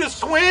want me to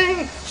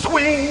swing?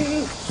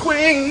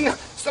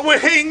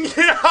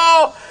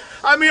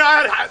 I mean,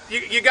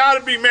 you got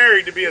to be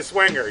married to be a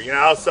swinger,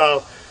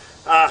 So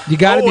you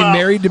got to be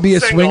married to be a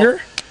swinger.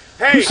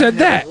 Hey, who said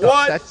that?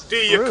 What do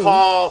you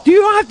call? Do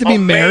you don't have to be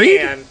married?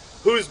 Man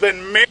who's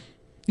been married?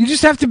 You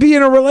just have to be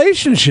in a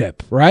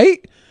relationship,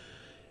 right?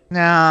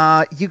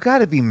 Nah, you got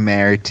to be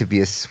married to be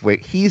a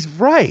swinger. He's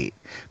right.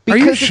 Are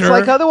Because you it's sure?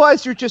 like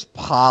otherwise you're just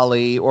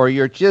poly or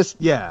you're just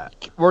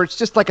or it's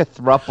just like a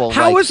throuple.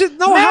 How is it?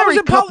 No, how is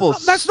it?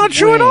 That's not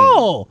true at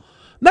all.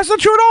 That's not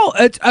true at all.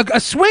 A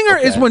swinger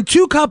is when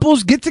two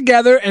couples get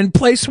together and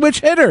play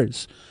switch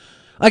hitters.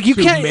 Like you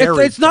can't.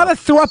 It's not a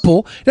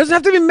throuple. It doesn't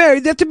have to be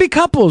married. They have to be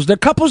couples. They're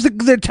couples.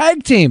 They're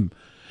tag team.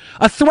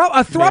 A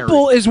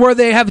throuple is where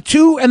they have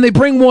two and they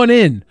bring one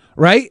in.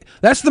 Right.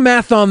 That's the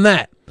math on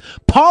that.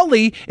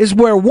 Poly is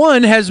where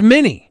one has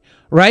many.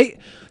 Right.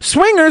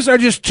 Swingers are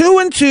just 2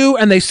 and 2,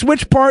 and they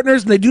switch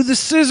partners, and they do the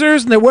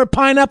scissors, and they wear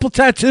pineapple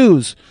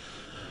tattoos.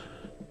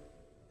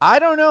 I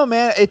don't know,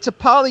 man. It's a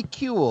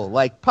polycule.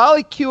 Like,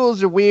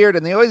 polycules are weird,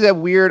 and they always have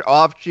weird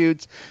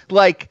offshoots.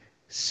 Like,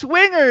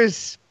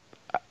 swingers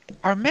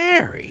are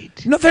married.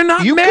 No, they're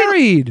not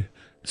married.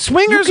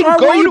 Swingers are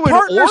where you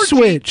partner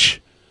switch.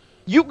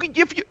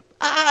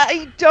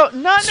 I don't,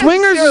 not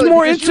Swingers is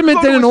more intimate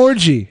than an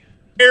orgy.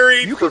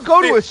 You could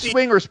go to a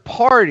swingers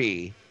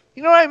party.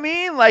 You know what I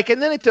mean? Like,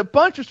 and then it's a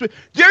bunch of swingers.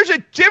 There's a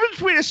difference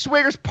between a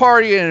swingers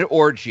party and an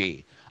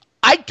orgy.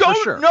 I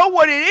don't know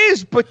what it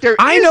is, but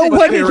I know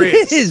what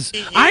it is.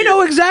 I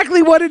know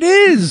exactly what it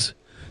is.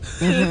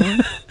 We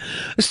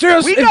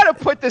got to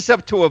put this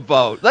up to a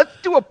vote. Let's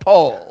do a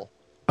poll.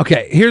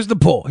 Okay, here's the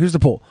poll.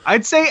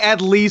 I'd say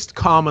at least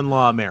common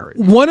law marriage.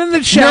 One in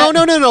the chat.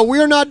 No.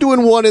 We're not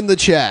doing one in the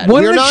chat.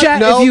 One in the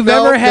chat if you've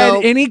ever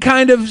had any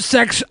kind of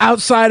sex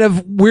outside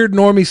of weird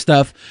normie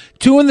stuff.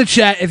 2 in the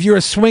chat if you're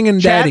a swinging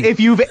daddy. If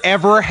you've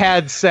ever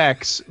had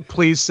sex,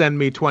 please send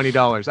me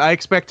 $20. I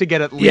expect to get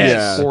at least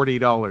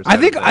 $40. I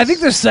think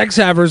the sex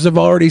havers have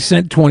already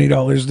sent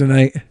 $20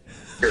 tonight.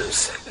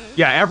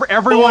 Yeah,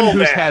 everyone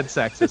who's had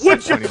sex has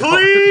Would sent you $20.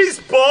 please,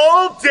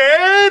 Ball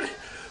Dad?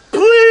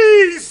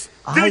 Please.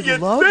 Do you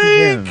love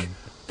think, him.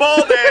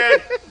 Ball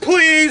Dad?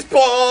 Please,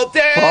 Ball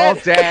Dad. Ball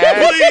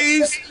Dad.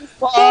 Please,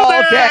 Ball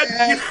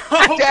Dad.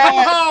 Come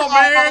on,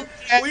 man.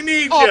 We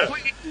need you.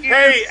 Please.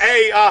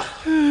 Hey,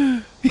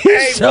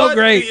 so what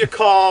great. do you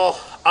call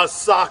a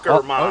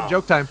soccer mom? Oh,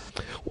 joke time.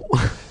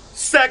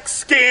 Sex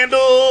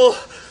scandal,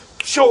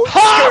 short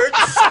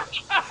skirts,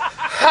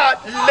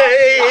 hot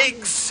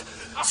legs,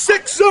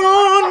 6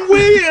 on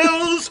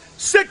wheels,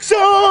 6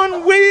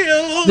 on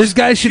wheels. This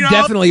guy should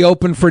definitely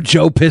open for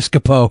Joe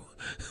Piscopo.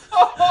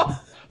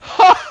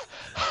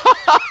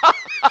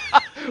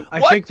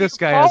 I think this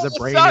guy has a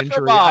brain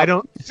injury. I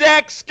don't.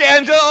 Sex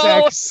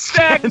scandal.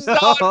 Sex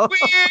on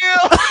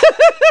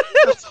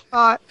wheels.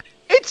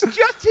 It's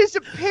just his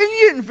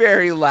opinion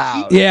very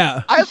loud.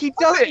 Yeah. He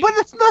does, but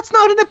that's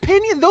not an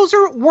opinion. Those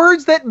are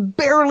words that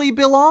barely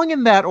belong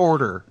in that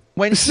order.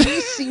 When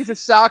he sees a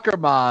soccer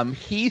mom,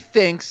 he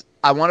thinks,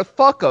 I want to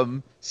fuck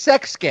him.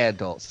 Sex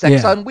scandal.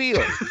 Sex on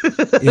wheels.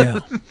 Yeah.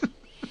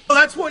 Well,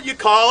 that's what you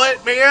call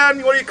it,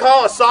 man. What do you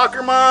call a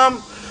soccer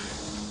mom?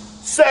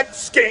 Sex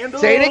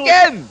scandal. Say it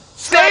again.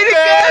 Say it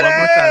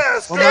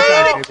again. Say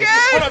it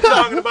again. What I'm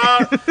talking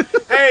about.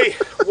 Hey,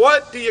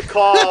 what do you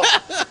call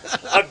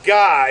a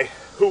guy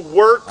who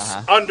works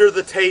under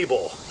the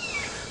table?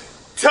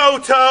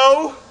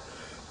 Toto.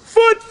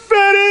 Foot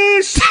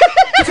fetish.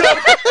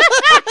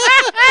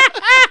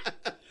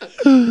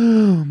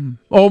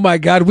 Oh my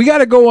God, we got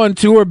to go on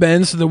tour,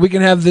 Ben, so that we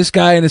can have this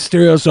guy and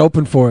Asterios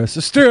open for us.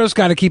 Asterios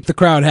got to keep the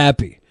crowd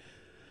happy.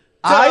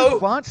 I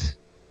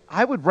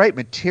would write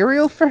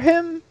material for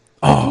him.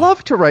 I'd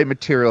love to write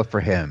material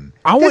for him.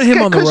 I want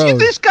him on the road.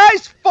 This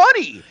guy's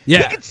funny.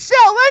 Yeah. He can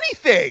sell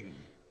anything.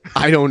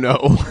 I don't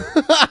know.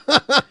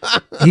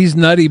 He's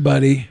nutty,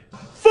 buddy.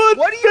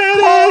 What do you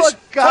call a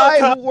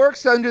guy who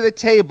works under the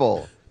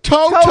table?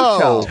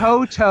 Toto.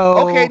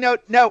 Okay, no.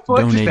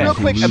 Just real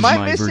quick, am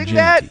I missing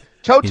that?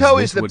 Toto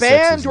is the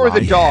band or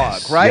the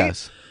dog, right?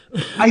 Yes.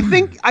 I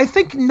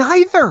think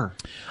neither.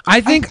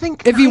 I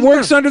think if he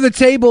works under the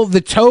table,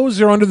 the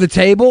toes are under the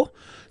table.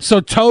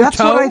 So toe. That's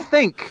what I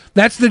think.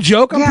 That's the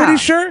joke. I'm pretty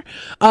sure.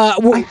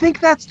 I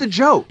think that's the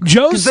joke.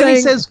 Joe's then saying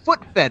he says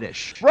foot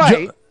fetish.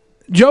 Right.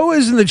 Joe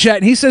is in the chat,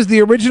 and he says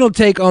the original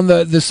take on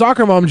the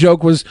soccer mom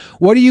joke was,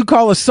 "What do you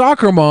call a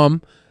soccer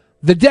mom?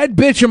 The dead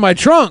bitch in my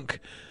trunk."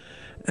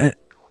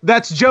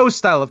 That's Joe's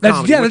style of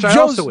comedy, which I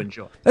also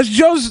enjoy.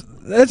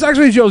 That's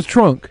actually Joe's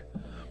trunk.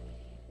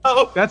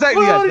 Oh, that's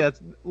actually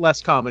that's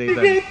less comedy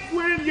than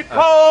when you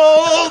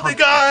call the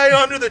guy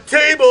under the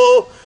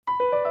table.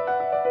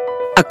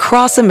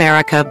 Across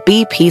America,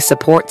 BP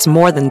supports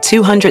more than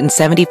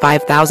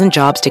 275,000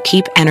 jobs to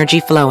keep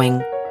energy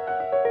flowing.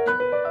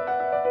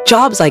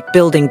 Jobs like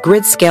building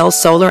grid-scale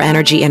solar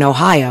energy in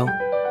Ohio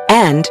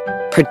and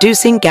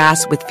producing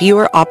gas with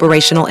fewer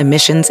operational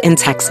emissions in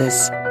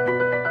Texas.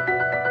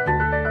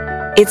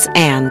 It's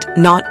and,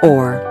 not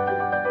or.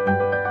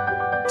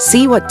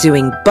 See what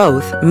doing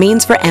both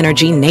means for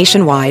energy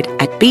nationwide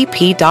at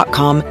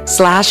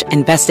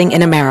bp.com/investing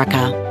in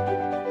America.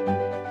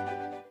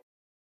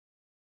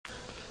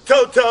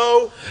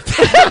 Toto.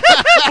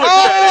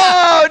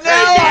 Oh,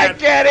 now I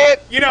get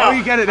it. You know,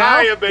 you get it now?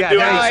 I have been doing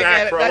this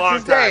act for a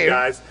long time,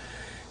 guys.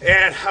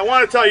 And I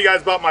want to tell you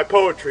guys about my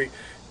poetry.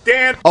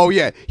 Dan. Oh,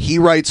 yeah. He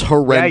writes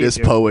horrendous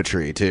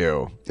poetry,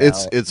 too.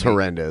 It's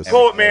horrendous.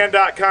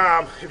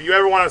 Poetman.com, if you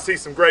ever want to see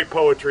some great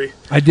poetry.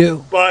 I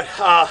do. But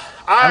I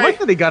like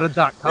that he got a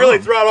 .com. Really,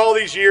 throughout all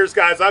these years,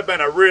 guys, I've been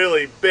a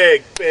really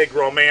big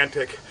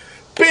romantic.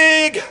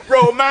 Big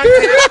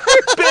romantic.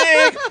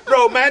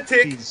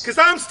 Because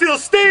I'm still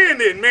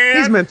standing, man.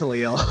 He's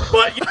mentally ill.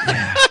 But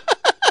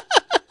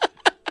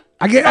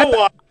I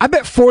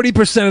bet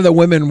 40% of the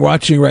women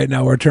watching right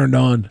now are turned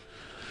on.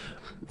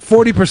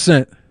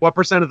 40%. What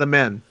percent of the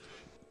men?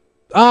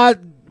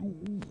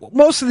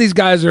 Most of these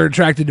guys are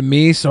attracted to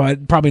me, so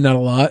probably not a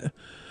lot.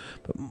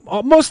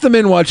 But most of the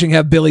men watching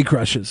have Billy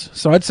crushes,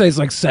 so I'd say it's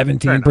like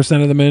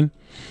 17% of the men.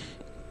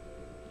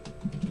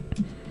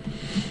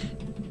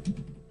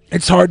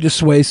 It's hard to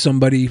sway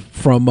somebody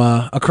from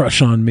a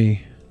crush on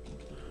me.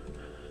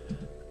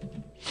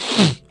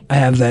 I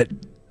have that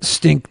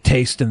stink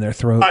taste in their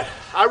throat.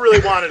 I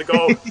really wanted to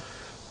go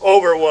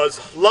over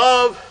was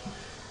love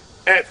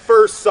at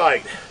first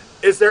sight.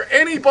 Is there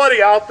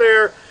anybody out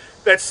there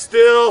that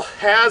still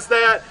has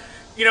that,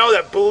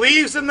 that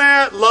believes in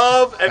that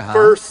love at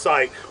first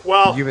sight?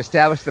 Well, you've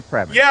established the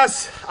premise.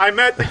 Yes, I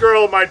met the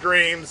girl of my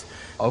dreams.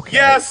 Okay.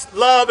 Yes,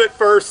 love at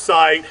first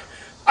sight.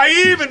 I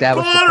even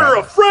bought her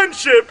a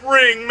friendship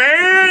ring,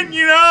 man,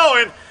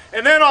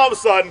 and then all of a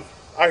sudden,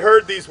 I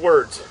heard these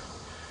words.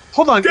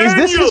 Hold on, is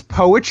this his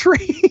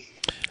poetry?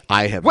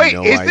 I have no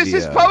idea. Wait, is this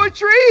his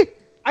poetry?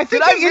 I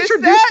think I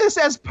introduced this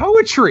as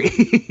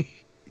poetry.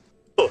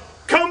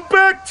 Come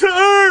back to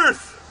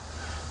Earth!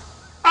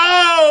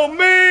 Oh,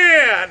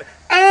 man!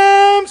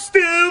 I'm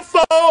still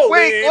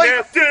falling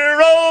after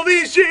all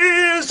these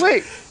years!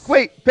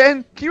 Wait,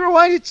 Ben, can you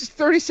rewind it just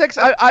 30 seconds?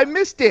 I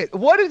missed it.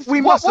 We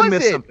must have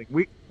missed something.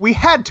 We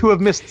had to have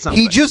missed something.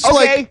 He just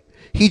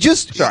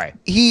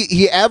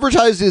he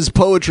advertised his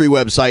poetry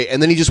website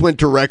and then he just went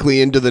directly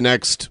into the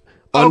next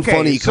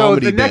unfunny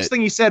comedy the next bit.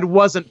 thing he said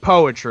wasn't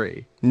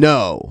poetry.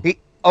 No.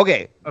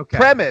 Okay.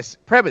 Premise.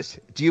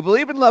 Do you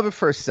believe in love at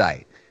first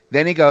sight?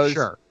 Then he goes,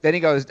 sure. Then he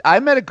goes, I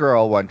met a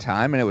girl one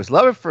time and it was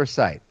love at first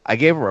sight. I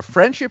gave her a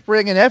friendship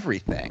ring and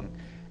everything.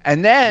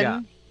 And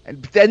then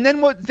and then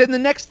what? Then the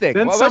next thing.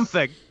 Then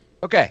something.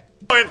 Okay.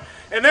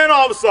 And then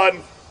all of a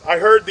sudden, I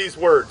heard these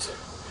words.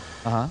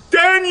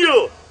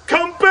 Daniel,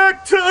 come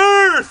back to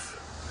Earth.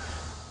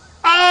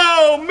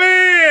 Oh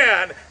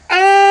man,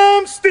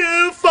 I'm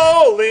still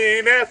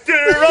falling after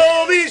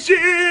all these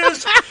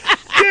years.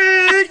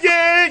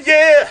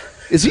 Yeah.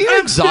 Is he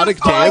an exotic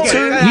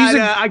dancer?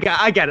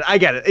 I get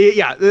it.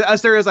 Yeah,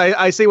 Asterios,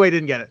 I see why he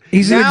didn't get it.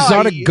 He's an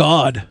exotic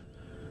god.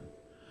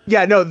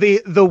 Yeah, no,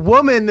 the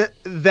woman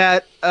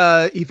that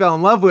he fell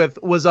in love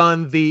with was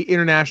on the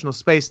International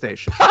Space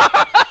Station.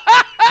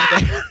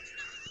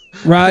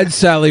 Ride,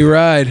 Sally,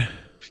 ride.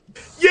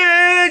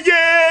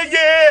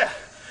 Yeah.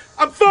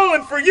 I'm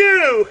falling for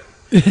you.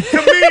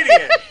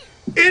 comedian,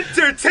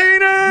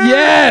 entertainer.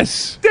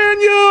 Yes,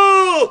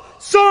 Daniel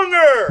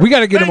Songer. We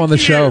got to get him on the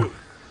show.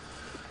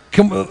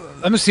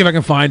 Let me see if I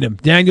can find him.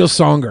 Daniel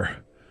Songer.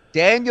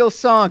 Daniel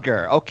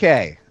Songer.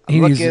 Okay. He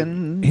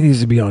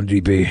needs to be on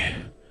GP.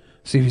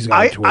 See if he's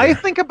got a Twitter. I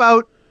think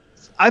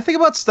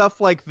about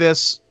stuff like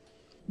this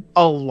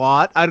a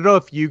lot. I don't know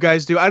if you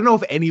guys do. I don't know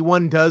if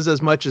anyone does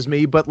as much as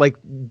me, but like,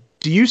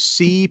 do you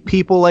see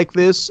people like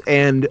this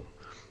and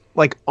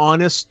like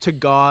honest to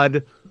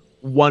God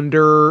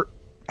wonder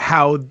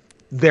how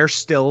they're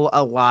still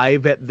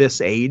alive at this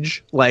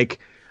age? Like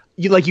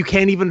you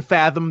can't even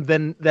fathom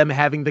them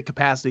having the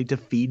capacity to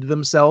feed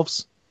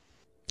themselves.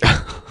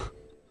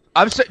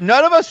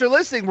 None of us are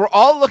listening. We're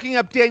all looking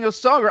up Daniel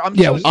Songer. I'm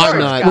sorry, I'm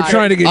not. We're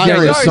trying to get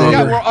Daniel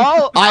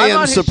Songer. I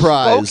am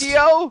surprised.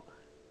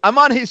 I'm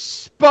on his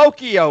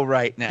Spokio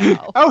right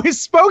now. Oh, his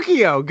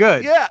Spokio.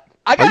 Good. Yeah.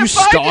 Are you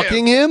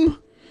stalking him?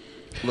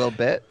 A little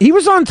bit. He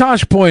was on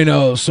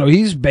Tosh.0, so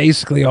he's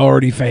basically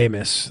already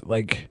famous.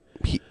 Like,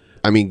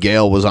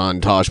 Gail was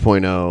on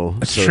Tosh.0.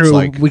 That's so true. It's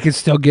like, we could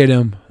still get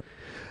him.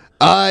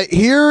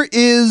 Here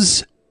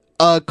is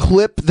a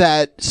clip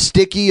that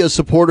Sticky, a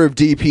supporter of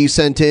DP,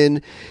 sent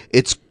in.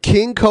 It's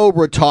King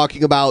Cobra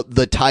talking about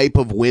the type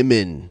of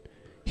women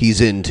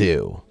he's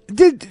into.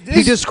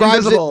 He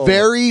describes it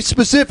very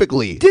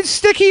specifically. Did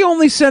Sticky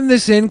only send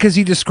this in because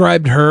he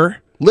described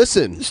her?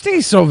 Listen.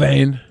 Sticky's so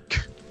vain.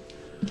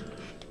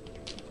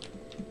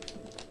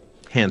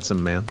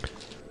 Handsome man.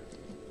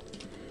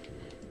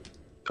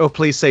 Oh,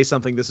 please say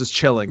something. This is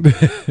chilling.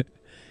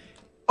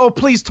 Oh,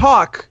 please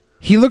talk.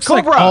 He looks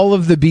Cobra. like all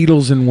of the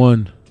Beatles in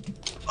one.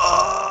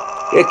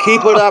 Yeah,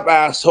 keep it up,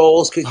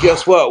 assholes, because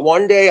guess what?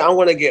 One day I'm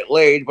going to get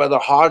laid by the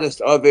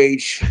hottest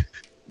of-age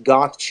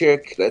goth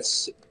chick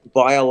that's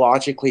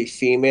biologically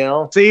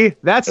female. See?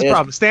 That's the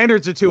problem.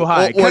 Standards are too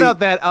high. Well, Cut out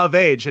that of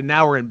age, and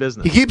now we're in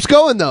business. He keeps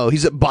going, though.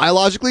 He's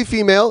biologically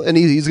female, and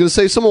he's going to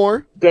say some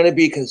more. Going to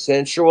be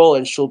consensual,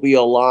 and she'll be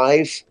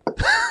alive.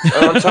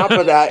 And on top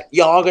of that,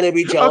 y'all going to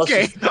be jealous.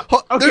 Okay.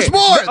 There's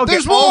more. Okay,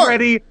 There's more.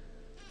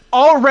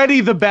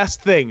 Already the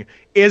best thing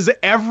is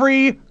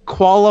every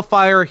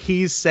qualifier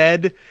he's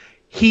said,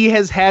 he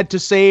has had to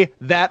say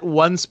that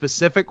one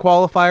specific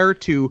qualifier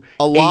to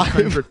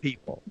 800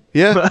 people.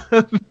 Yeah.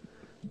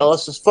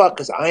 Jealous as fuck,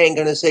 because I ain't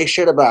going to say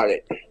shit about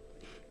it.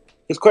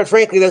 Because quite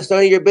frankly, that's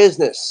none of your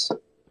business.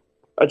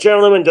 A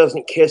gentleman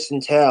doesn't kiss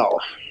and tell.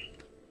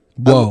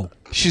 Whoa.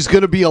 She's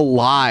going to be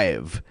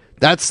alive.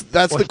 That's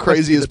the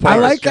craziest part. I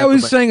like how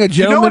he's saying a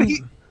gentleman.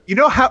 You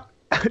know how...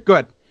 Go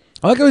ahead.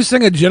 I like how he's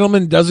saying a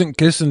gentleman doesn't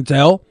kiss and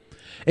tell,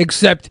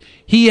 except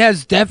he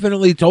has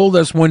definitely told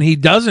us when he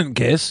doesn't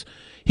kiss.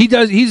 He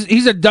does.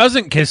 He's a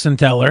doesn't kiss and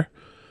teller.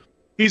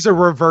 He's a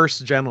reverse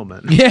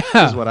gentleman. Yeah,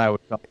 is what I would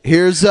call it.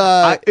 Here's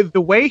the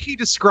way he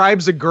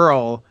describes a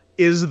girl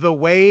is the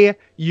way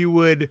you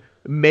would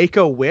make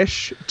a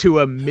wish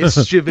to a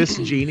mischievous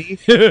genie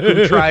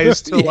who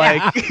tries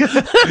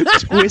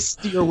to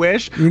twist your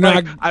wish.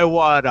 I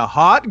want a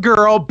hot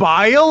girl,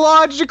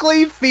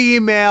 biologically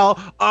female,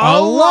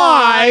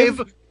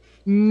 alive,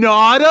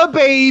 not a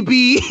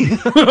baby.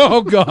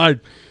 Oh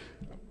God.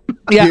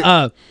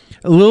 Yeah.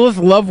 Lilith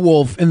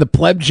Lovewolf in the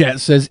pleb chat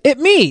says, "It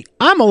me.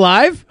 I'm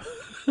alive."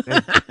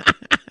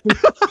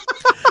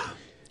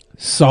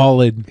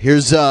 Solid.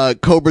 Here's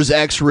Cobra's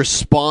ex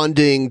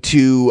responding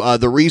to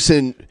the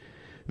recent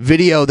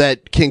video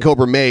that King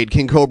Cobra made.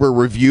 King Cobra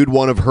reviewed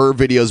one of her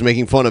videos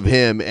making fun of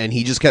him, and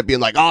he just kept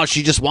being like, "Oh,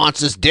 she just wants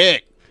his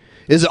dick."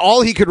 Is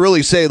all he could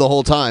really say the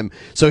whole time.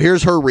 So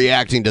here's her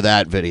reacting to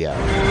that video.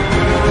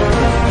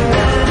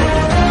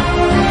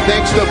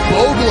 Thanks to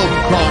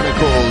Boglum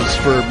Chronicles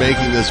for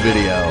making this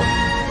video.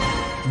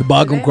 The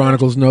Boglum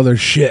Chronicles know their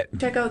shit.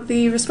 Check out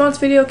the response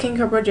video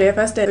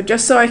KingCobraJFS did. But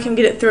just so I can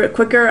get it through it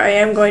quicker, I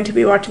am going to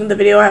be watching the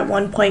video at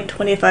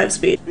 1.25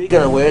 speed. Speaking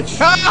of which...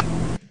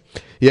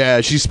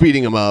 Yeah, she's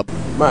speeding him up.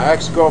 My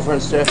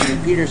ex-girlfriend Stephanie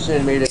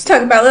Peterson made it... Let's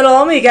talk about little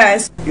old me,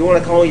 guys. You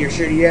want to call me your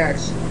shitty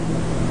ex?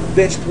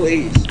 Bitch,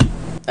 please.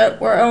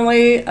 We're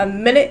only a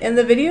minute in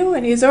the video,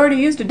 and he's already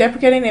used a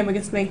deprecating name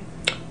against me.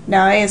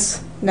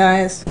 Nice.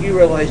 Nice. You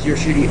realize your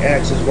shitty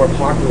ex is more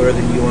popular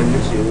than you on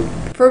YouTube.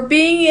 For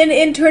being an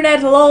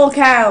internet lol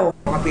cow.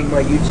 Copying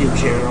my YouTube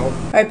channel.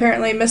 I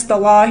apparently missed the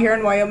law here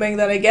in Wyoming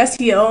that I guess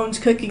he owns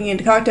cooking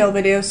and cocktail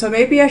videos, so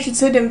maybe I should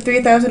send him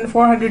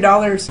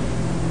 $3,400.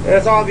 And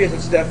it's obvious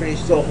that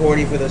Stephanie's still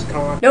horny for this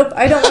con. Nope,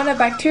 I don't want a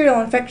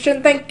bacterial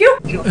infection, thank you.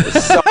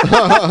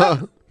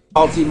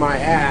 Salty my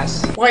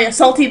ass. Why, a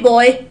salty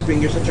boy?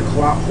 Being you're such a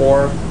clot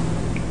whore.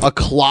 A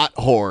clot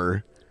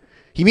whore.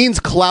 He means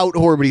clout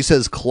whore, but he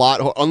says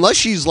clot whore. Unless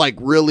she's like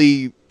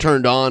really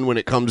turned on when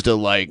it comes to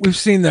like... We've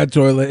seen that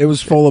toilet. It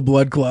was full of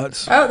blood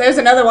clots. Oh, there's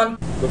another one.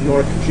 If you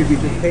want to contribute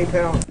to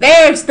PayPal.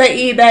 There's the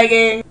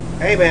e-begging.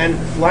 Hey man,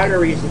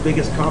 flattery is the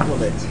biggest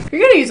compliment. If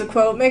you're gonna use a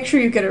quote, make sure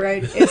you get it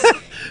right. It's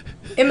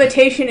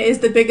imitation is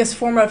the biggest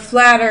form of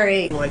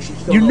flattery.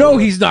 You know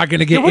he's not going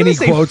to get any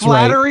quotes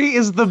right. Flattery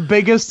is the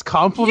biggest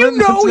compliment. You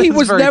know he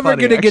was never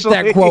going to get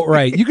that quote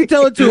right. You could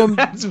tell it to him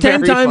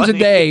 10 times a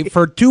day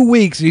for 2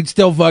 weeks, he'd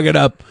still fuck it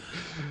up.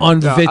 on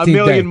the 15th A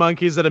million day.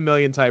 monkeys and a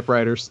million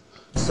typewriters.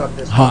 Suck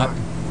this Hot. cock.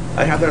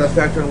 I have that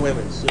effect on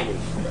women. Sue me.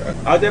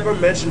 I'll never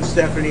mention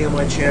Stephanie on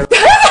my channel.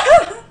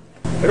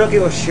 I don't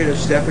give a shit if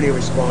Stephanie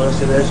responds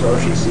to this or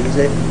if she sees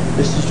it.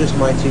 This is just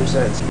my 2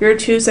 cents. Your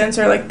 2 cents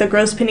are like the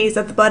gross pennies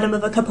at the bottom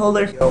of a cup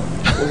holder.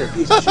 When your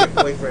piece of shit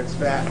boyfriend's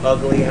fat,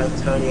 ugly,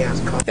 has tiny ass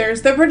cock.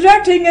 There's the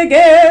projecting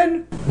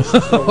again.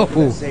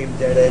 The same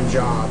dead end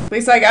job. At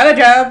least I got a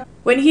job.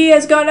 When he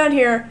has gone on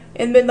here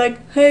and been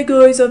like, hey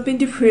guys, I've been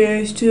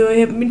depressed, I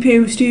haven't been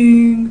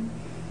posting.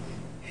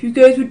 If you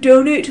guys would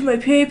donate to my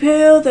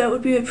PayPal, that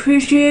would be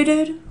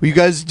appreciated. Will you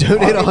guys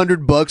donate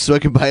 $100 so I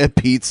can buy a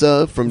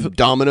pizza from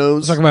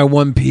Domino's? Talking about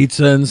one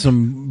pizza and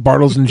some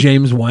Bartles and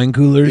James wine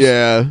coolers.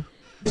 Yeah.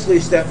 Obviously,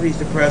 Stephanie's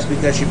depressed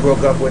because she broke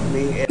up with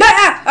me.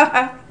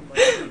 And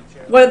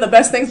One of the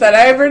best things that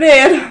I ever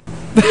did.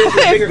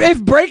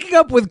 If breaking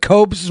up with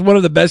Copes is one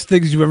of the best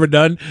things you've ever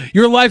done,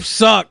 your life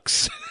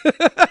sucks.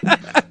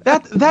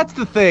 That's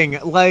the thing.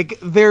 Like,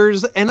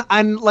 there's, and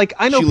I'm like,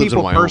 I know She lives in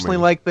people Wyoming. personally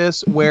like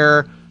this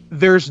where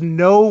there's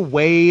no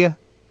way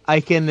I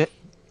can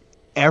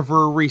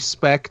ever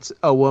respect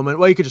a woman.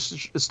 Well, you could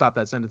just stop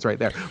that sentence right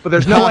there. But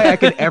there's no way I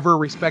can ever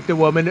respect a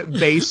woman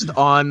based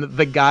on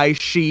the guy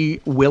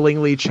she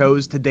willingly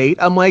chose to date.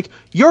 I'm like,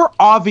 you're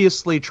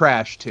obviously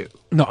trash too.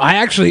 No,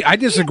 I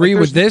disagree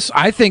with this.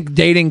 I think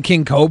dating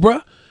King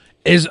Cobra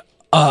is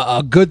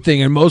a good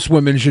thing, and most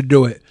women should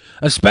do it,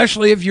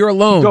 especially if you're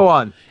alone. Go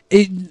on.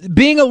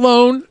 Being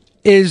alone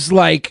is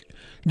like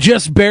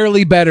just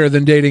barely better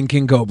than dating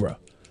King Cobra.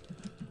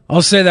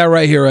 I'll say that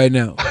right here, right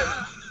now.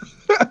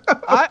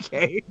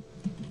 Okay.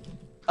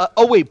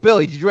 Oh wait,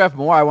 Billy, did you have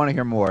more? I want to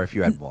hear more if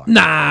you had more.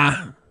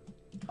 Nah.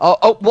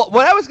 Oh, well,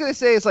 what I was going to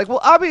say is, like, well,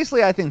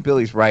 obviously I think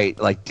Billy's right.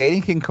 Like,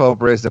 dating King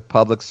Cobra is a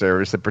public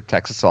service that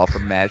protects us all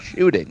from mass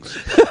shootings.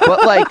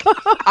 But, like,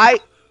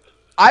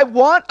 I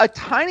want a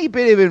tiny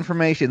bit of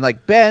information.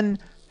 Like, Ben,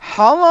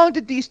 how long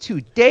did these two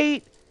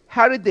date?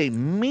 How did they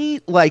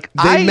meet? Like,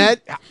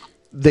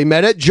 They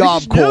met at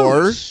Job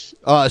Corps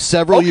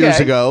several years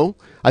ago.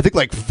 I think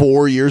like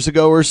 4 years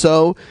ago or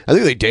so. I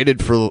think they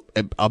dated for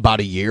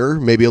about a year,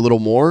 maybe a little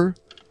more.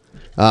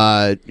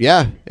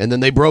 Yeah, and then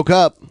they broke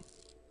up.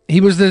 He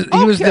was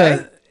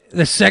the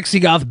sexy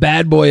goth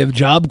bad boy of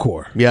Job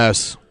Corps.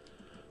 Yes.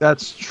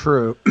 That's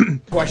true.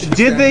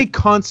 Did they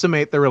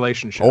consummate the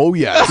relationship? Oh,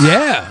 yes.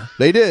 Yeah.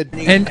 They did.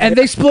 And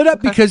they split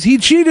up because he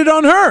cheated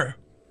on her.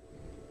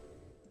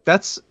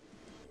 That's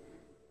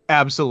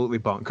absolutely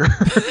bonkers.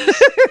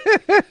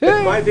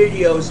 If my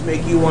videos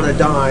make you want to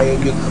die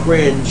and you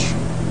cringe,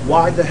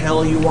 why the hell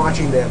are you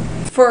watching them?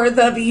 For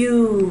the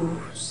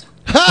views.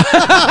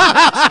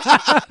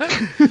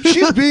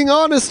 She's being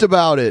honest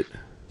about it.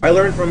 I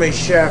learned from a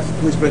chef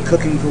who's been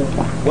cooking for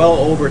well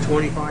over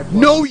 25 years.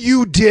 No,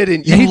 you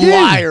didn't, you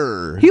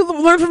liar. He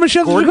learned from a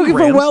chef who's been Gordon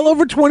cooking for well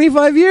over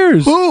 25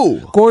 years. Who?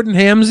 Gordon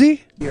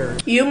Ramsay.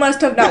 You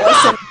must have not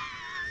listened.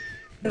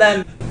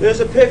 Then There's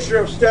a picture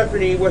of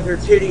Stephanie with her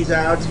titties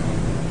out.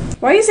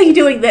 why is he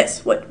doing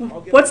this?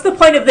 What's the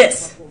point of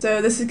this?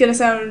 So this is gonna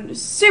sound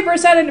super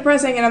sad and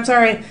depressing, and I'm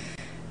sorry,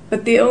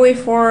 but the only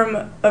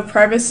form of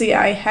privacy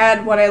I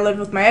had when I lived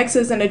with my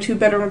exes in a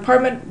 2-bedroom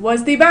apartment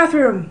was the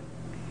bathroom.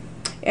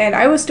 And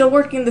I was still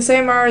working the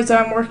same hours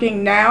I'm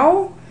working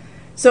now.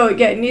 So,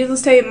 yeah,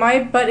 needless to say,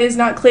 my butt is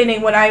not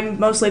cleaning when I'm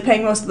mostly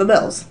paying most of the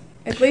bills.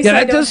 At least Yeah,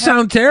 that does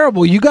sound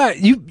terrible.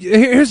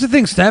 Here's the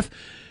thing, Steph.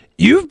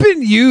 You've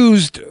been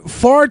used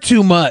far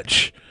too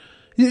much.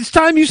 It's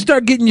time you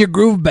start getting your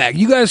groove back.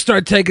 You got to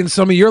start taking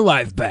some of your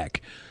life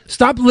back.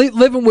 Stop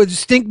living with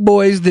stink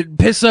boys that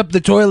piss up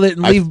the toilet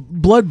and leave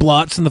blood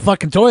blots in the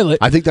fucking toilet.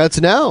 I think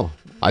that's now.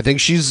 I think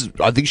she's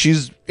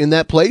in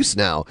that place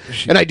now.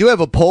 And I do have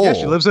a poll. Yeah,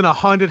 she lives in a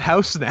haunted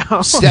house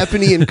now.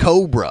 Stephanie and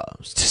Cobra.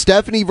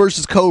 Stephanie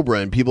versus Cobra,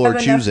 and people are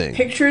have enough choosing.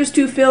 pictures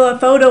to fill a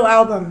photo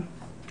album.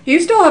 You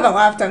still haven't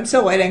left. I'm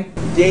still waiting.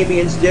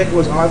 Damien's dick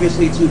was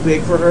obviously too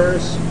big for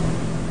hers.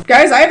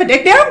 Guys, I have a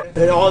dick now?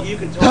 And all of you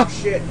can talk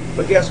shit,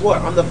 but guess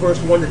what? I'm the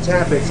first one to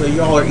tap it, so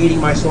y'all are eating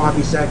my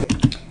sloppy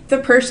second. The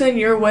person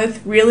you're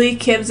with really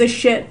gives a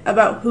shit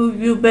about who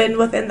you've been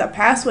with in the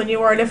past when you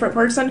were a different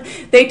person.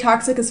 They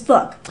toxic as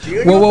fuck.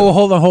 Whoa,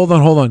 hold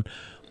on.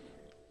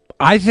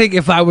 I think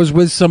if I was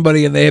with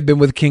somebody and they had been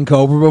with King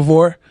Cobra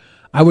before,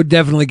 I would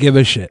definitely give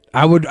a shit.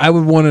 I would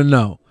want to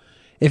know.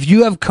 If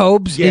you have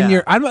Cobes in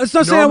your... It's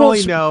not saying I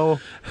won't... no,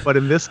 but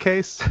in this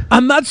case...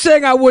 I'm not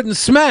saying I wouldn't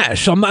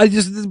smash.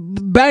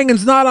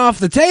 Banging's not off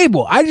the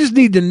table. I just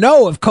need to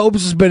know if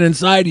Cobes has been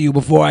inside of you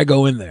before I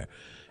go in there.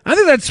 I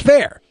think that's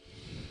fair.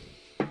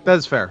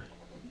 That's fair.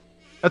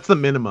 That's the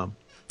minimum.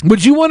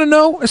 Would you want to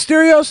know,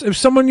 Asterios, if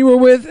someone you were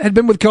with had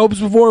been with Cobes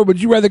before, or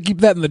would you rather keep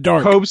that in the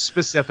dark? Cobes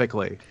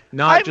specifically,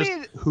 not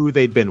who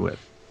they'd been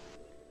with.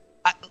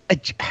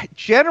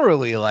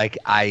 Generally, like,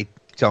 I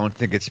don't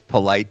think it's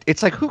polite.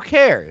 It's like, who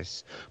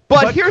cares?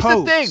 But here's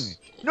the thing.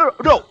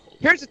 No.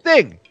 Here's the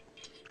thing.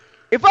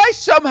 If I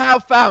somehow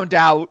found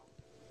out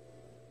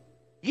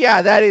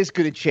yeah, that is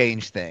going to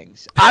change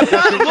things. I'm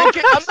not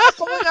looking. I'm not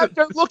going out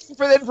there looking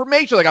for the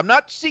information. Like I'm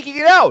not seeking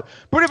it out.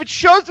 But if it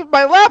shows up in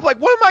my lap, like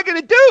what am I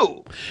going to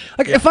do?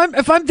 Like if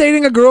I'm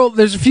dating a girl,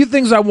 there's a few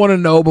things I want to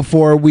know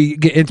before we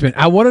get intimate.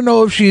 I want to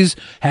know if she's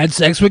had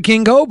sex with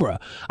King Cobra.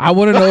 I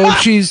want to know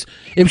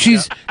if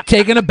she's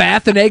taken a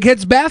bath in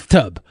Egghead's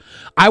bathtub.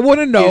 I want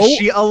to know, is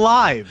she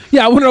alive?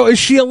 Yeah, I want to know, is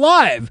she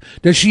alive?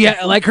 Does she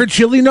like her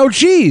chili no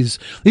cheese?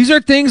 These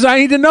are things I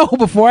need to know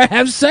before I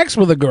have sex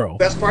with a girl.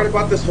 Best part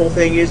about this whole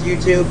thing is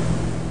YouTube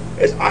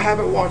is I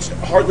haven't watched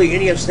hardly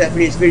any of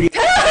Stephanie's videos.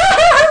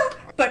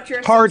 But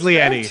you're hardly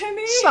any.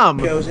 Some,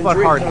 but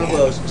hardly.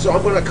 Combos, so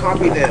I'm going to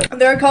copy them.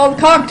 They're called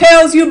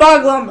cocktails, you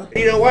boglum.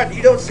 You know what?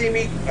 You don't see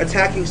me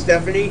attacking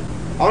Stephanie.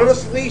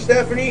 Honestly,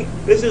 Stephanie,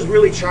 this is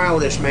really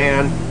childish,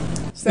 man.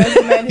 Says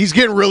the man He's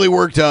getting really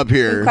worked up who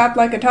here. clapped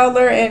like a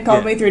toddler and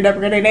called me 3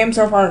 deprecating names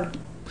so far.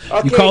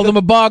 Okay, You called him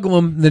a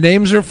boglum. The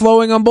names are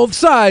flowing on both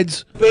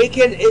sides.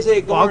 Bacon is a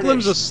garnish.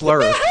 Boglum's a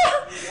slur. You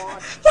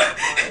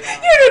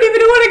don't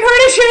even know what a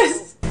garnish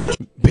is.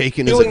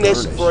 Bacon is Doing a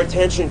this garnish. for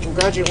attention.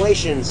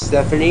 Congratulations,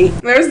 Stephanie.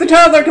 There's the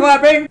toddler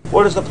clapping.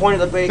 What is the point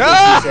of the bacon,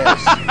 she says.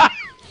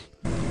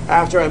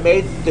 After I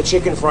made the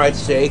chicken fried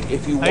steak,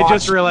 if you watch... I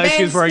just realized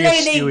she's wearing a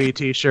Mansplaining. Stewie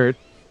t-shirt.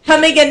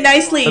 Coming in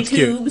nicely, That's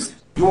cute. tubes.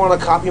 You want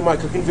to copy my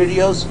cooking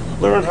videos?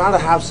 Learn how to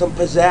have some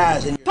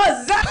pizzazz in your...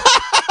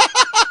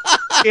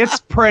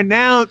 It's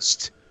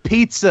pronounced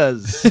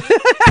pizzas.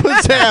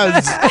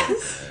 Pizzazz.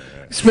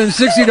 Spend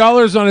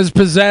 $60 on his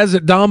pizzazz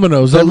at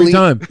Domino's every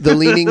time. The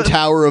Leaning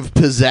Tower of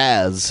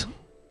Pizzazz.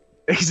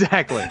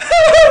 Exactly.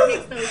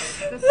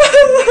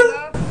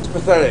 It's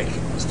pathetic,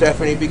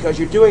 Stephanie, because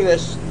you're doing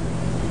this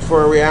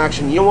for a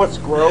reaction. You know what's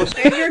gross?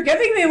 And you're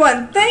giving me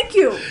one. Thank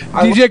you.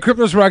 DJ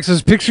Cryptos Rock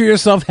says, picture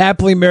yourself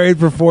happily married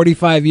for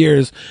 45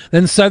 years.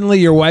 Then suddenly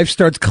your wife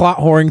starts clot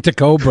whoring to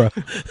Cobra.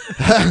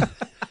 I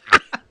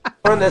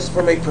learned this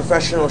from a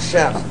professional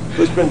chef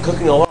who's been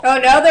cooking a lot. Oh,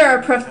 now they're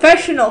a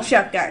professional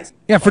chef, guys.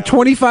 Yeah, for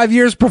 25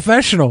 years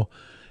professional.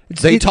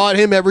 They taught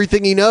him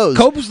everything he knows.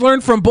 Cobb's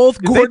learned from both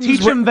Did Gordon's... they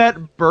teach him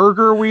that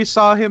burger we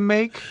saw him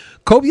make?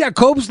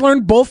 Cobb's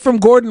learned both from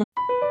Gordon.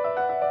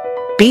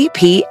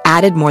 BP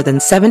added more than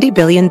 $70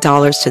 billion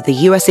to the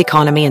U.S.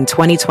 economy in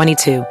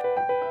 2022.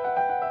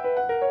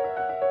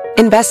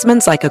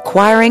 Investments like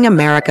acquiring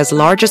America's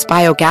largest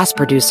biogas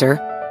producer,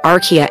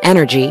 Archaea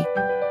Energy,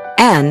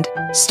 and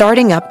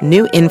starting up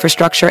new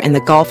infrastructure in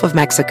the Gulf of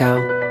Mexico.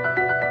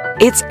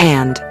 It's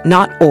and,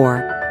 not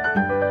or.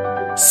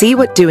 See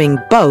what doing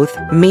both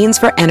means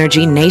for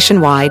energy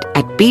nationwide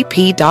at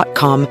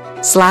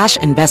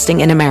bp.com/investing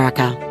in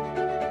America.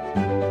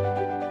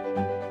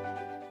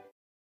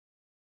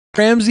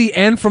 Ramsey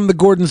and from the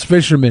Gordon's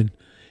Fisherman.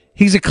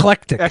 He's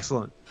eclectic.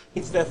 Excellent.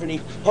 Stephanie,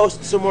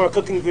 post some more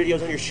cooking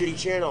videos on your shitty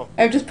channel.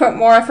 I've just put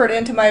more effort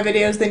into my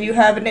videos than you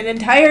have in an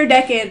entire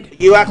decade.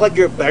 You act like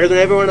you're better than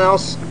everyone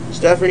else,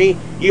 Stephanie.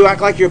 You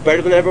act like you're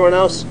better than everyone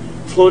else,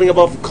 floating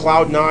above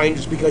cloud 9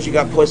 just because you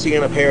got pussy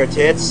and a pair of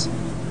tits.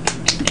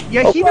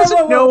 Yeah, he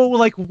doesn't know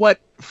like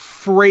what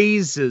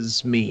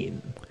phrases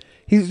mean.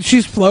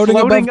 She's floating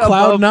above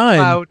cloud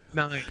 9.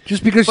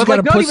 Just because she's got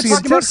a not pussy.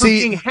 even talking about her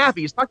being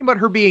happy. He's talking about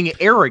her being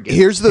arrogant.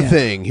 Here's the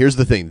thing.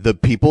 The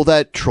people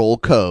that troll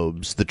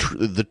Cobes,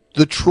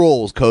 the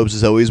trolls Cobes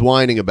is always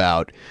whining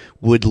about,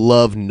 would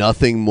love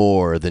nothing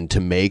more than to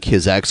make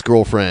his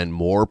ex-girlfriend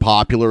more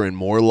popular and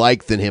more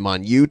liked than him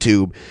on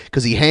YouTube,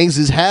 because he hangs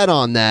his hat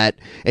on that.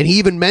 And he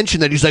even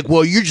mentioned that. He's like,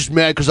 well, you're just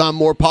mad because I'm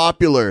more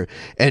popular.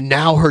 And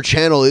now her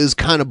channel is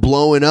kind of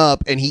blowing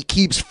up, and he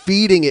keeps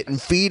feeding it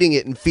and feeding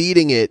it and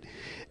feeding it.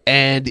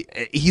 And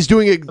he's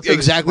doing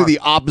exactly the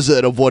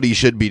opposite of what he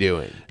should be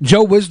doing.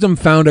 Joe Wisdom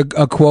found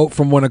a quote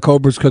from one of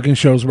Cobra's cooking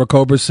shows where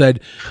Cobra said,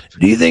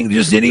 "Do you think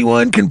just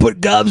anyone can put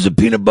gobs of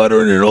peanut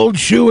butter in an old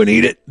shoe and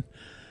eat it?"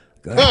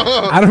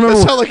 I don't remember.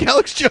 That sounds like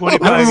Alex Jones. I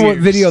don't remember what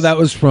video that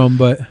was from,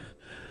 but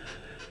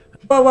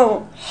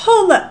Whoa,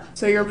 hold up.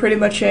 So you're pretty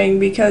much saying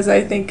because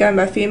I think I'm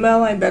a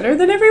female, I'm better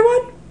than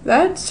everyone?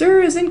 That,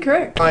 sir, is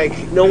incorrect.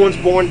 Like, no one's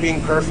born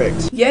being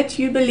perfect. Yet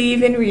you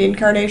believe in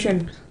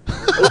reincarnation.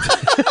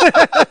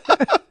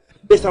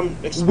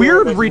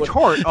 Weird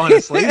retort,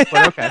 honestly,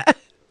 but okay.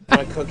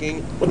 My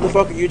cooking. What the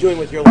fuck are you doing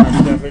with your life,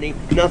 Stephanie?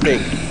 Nothing.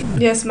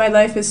 Yes, my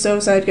life is so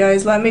sad,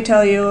 guys. Let me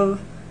tell you,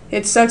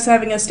 it sucks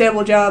having a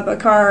stable job, a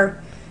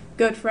car,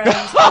 good friends,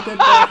 a good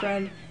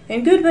boyfriend,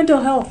 and good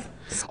mental health.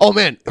 Oh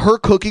man, her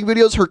cooking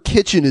videos, her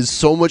kitchen is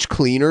so much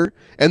cleaner,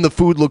 and the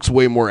food looks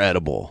way more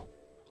edible.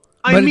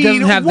 I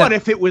mean, what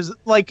if it was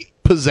like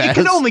pizzazz? It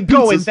can only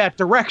go in that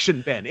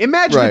direction, Ben.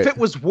 Imagine if it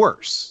was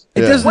worse.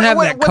 It doesn't have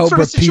that What sort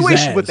Cobra of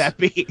situation pizzazz. would that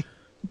be?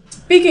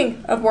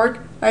 Speaking of work,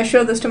 I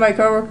showed this to my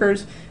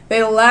coworkers.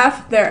 They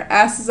laughed their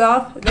asses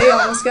off. They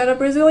almost got a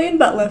Brazilian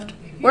butt lift.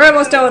 We're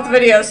almost done with the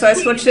video, so I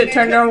switched it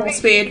to normal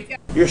speed.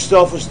 Your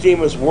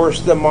self-esteem is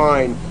worse than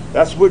mine.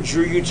 That's what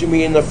drew you to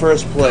me in the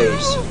first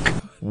place.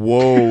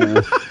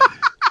 Whoa.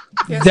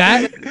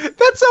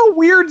 That's a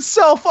weird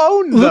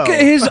self-own, though. Look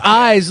at his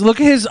eyes. Look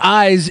at his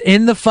eyes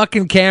in the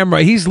fucking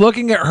camera. He's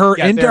looking at her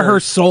into her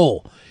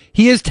soul.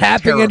 He is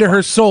tapping into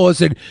her soul and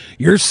said,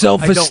 "Your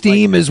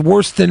self-esteem is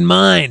worse than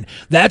mine.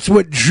 That's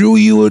what drew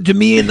you to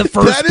me in the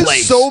first place." That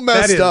is so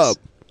messed up.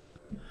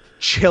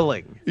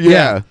 Chilling.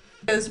 Yeah.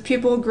 As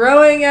people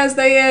growing as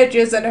they age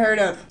isn't heard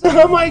of.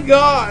 Oh my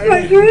god.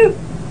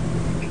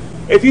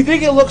 If you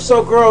think it looks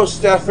so gross,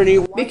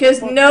 Stephanie.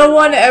 Because no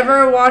one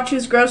ever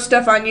watches gross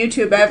stuff on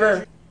YouTube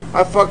ever.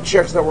 I fucked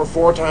chicks that were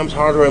 4 times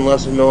harder and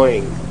less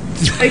annoying.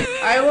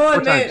 I will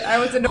admit, I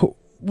was annoyed.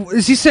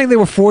 Is he saying they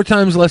were 4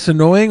 times less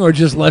annoying, or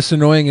just less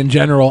annoying in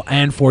general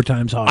and 4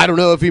 times hotter? I don't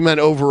know if he meant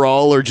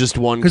overall or just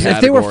one. Because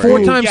if they were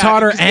 4 times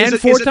hotter and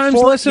 4 times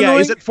less annoying,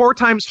 is it 4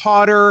 times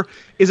hotter?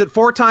 Is it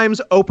 4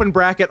 times open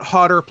bracket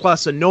hotter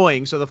plus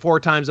annoying? So the 4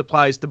 times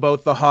applies to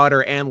both the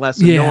hotter and less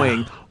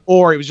annoying,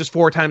 or it was just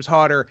 4 times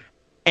hotter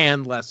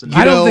and less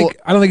annoying.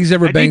 I don't think he's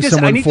ever banged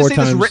someone 4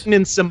 times. This written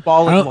in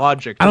symbolic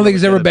logic. I don't think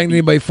he's ever banged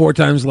anybody 4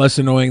 times less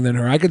annoying than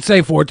her. I could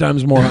say 4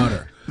 times more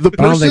hotter. I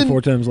don't think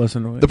 4 times less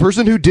annoying. The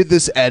person who did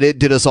this edit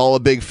did us all a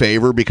big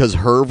favor because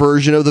her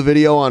version of the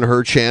video on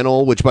her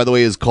channel, which by the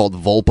way is called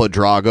Volpa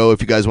Drago,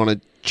 if you guys want to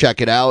check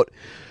it out,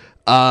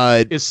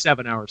 is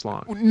 7 hours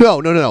long.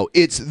 No.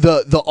 It's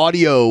the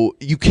audio.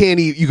 You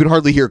can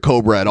hardly hear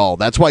Cobra at all.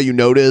 That's why you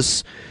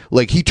notice,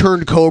 like, he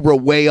turned Cobra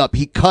way up.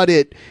 He cut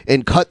it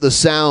and cut the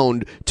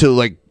sound to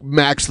like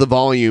max the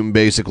volume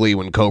basically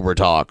when Cobra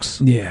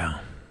talks. Yeah.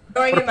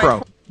 Annoying in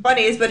my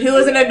 20s, but who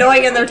isn't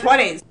annoying in their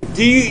 20s?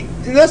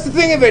 That's the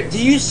thing of it.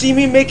 Do you see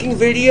me making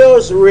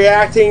videos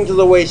reacting to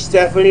the way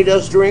Stephanie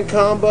does drink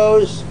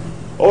combos?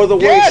 Or the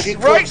way she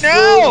cooks right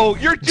now.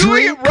 food? You're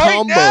doing it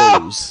right now.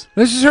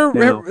 This is her.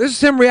 This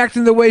is him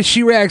reacting the way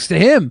she reacts to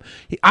him.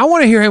 I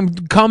want to hear him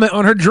comment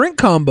on her drink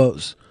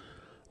combos.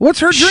 What's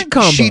her drink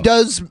combo? She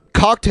does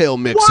cocktail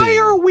mixing. Why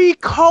are we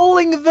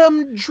calling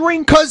them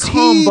drink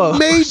combos?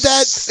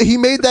 Because he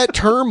made that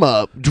term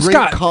up. Drink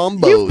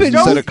combos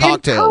instead of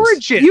cocktails.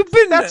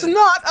 That's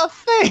not a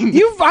thing.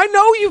 I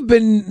know you've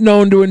been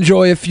known to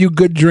enjoy a few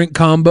good drink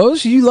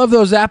combos. You love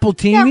those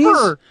appleteenies.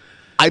 Never.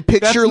 I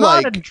picture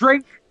That's not a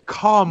drink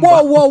combo.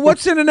 Whoa!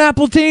 What's in an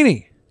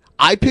appletini?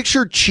 I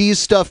picture cheese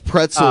stuffed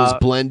pretzels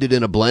blended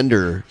in a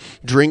blender.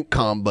 Drink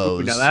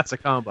combos. Now that's a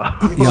combo.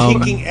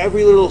 Taking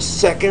every little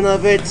second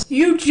of it.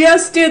 You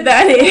just did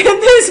that in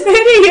this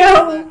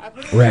video.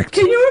 Wrecked.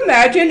 Can you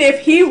imagine if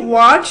he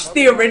watched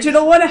the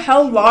original one,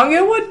 how long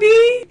it would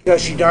be?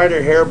 Because she dyed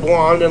her hair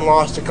blonde and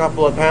lost a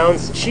couple of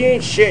pounds. She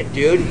ain't shit,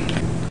 dude.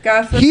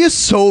 He is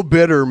so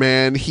bitter,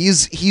 man.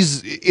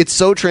 It's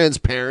so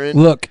transparent.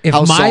 Look, if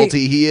how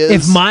salty he is.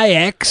 If my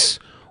ex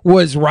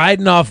was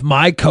riding off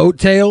my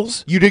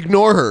coattails, you'd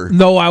ignore her.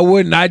 No, I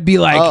wouldn't. I'd be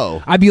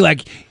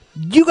like,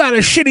 you got a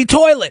shitty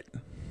toilet.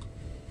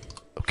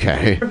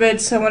 Okay.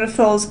 Forbid someone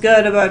feels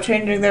good about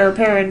changing their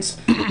appearance.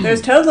 There's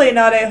totally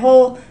not a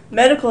whole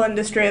medical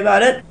industry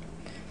about it.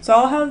 So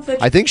I'll have the.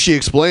 I think she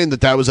explained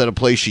that was at a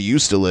place she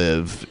used to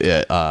live.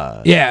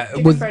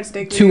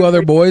 With 2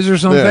 other boys or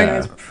something.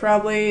 Yeah.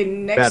 Probably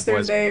next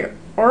Thursday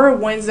or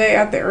Wednesday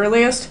at the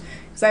earliest,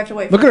 because I have to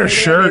wait. Look for at her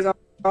 30 shirt. days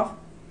off.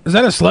 Is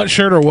that a slut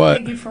shirt or what?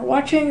 Thank you for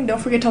watching. Don't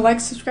forget to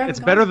like, subscribe. It's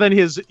better than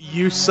his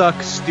 "You Suck"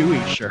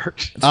 Stewie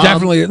shirt. It's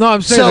definitely no.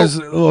 I'm saying there's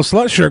a little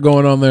slut shirt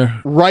going on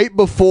there. Right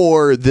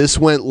before this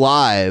went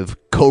live,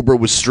 Cobra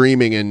was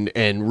streaming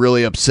and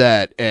really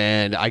upset,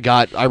 and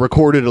I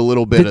recorded a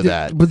little bit of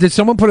that. But did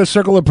someone put a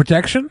circle of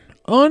protection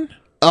on?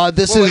 Who's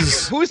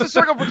the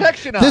circle of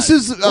protection on? This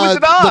is who's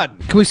it on?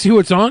 Can we see who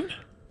it's on?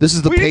 This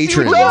is the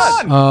patrons.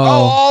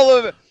 All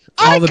of it.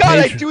 I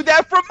gotta do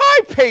that for my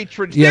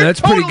patrons. Yeah, They're that's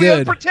totally pretty good.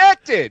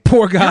 Unprotected.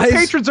 Poor guys. Your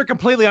patrons are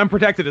completely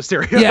unprotected,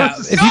 Asterios. Yeah,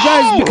 if you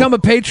guys become a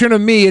patron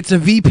of me, it's a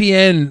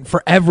VPN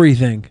for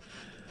everything.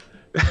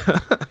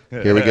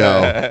 Here we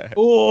go.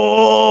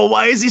 Oh,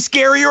 why is he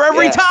scarier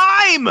every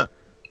time?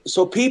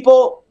 So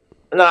people,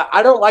 and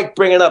I don't like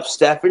bringing up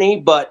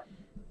Stephanie, but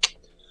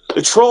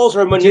the trolls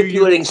are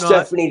manipulating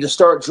Stephanie to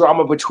start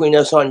drama between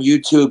us on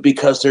YouTube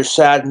because they're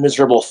sad,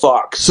 miserable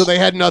fucks. So they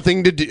had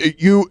nothing to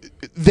do.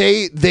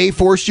 They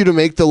forced you to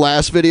make the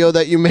last video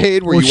that you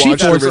made where she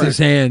watched forced his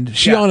hand.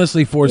 She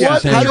honestly forced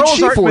his hand. How did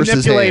she force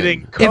his hand?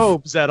 Manipulating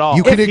Cobes at all.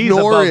 You can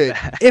ignore it.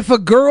 If a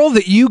girl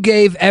that you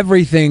gave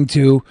everything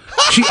to,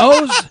 she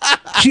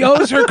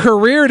owes her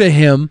career to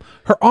him,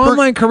 her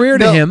online career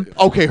to him.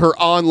 Okay, her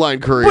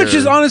online career, which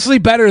is honestly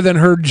better than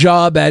her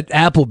job at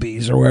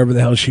Applebee's or wherever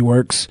the hell she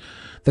works.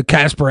 The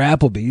Casper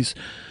Applebee's,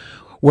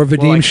 where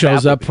Vadim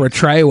shows up for a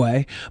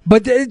treyway.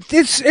 But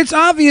it's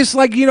obvious,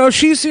 like,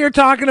 she's here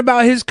talking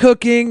about his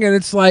cooking, and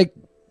it's like,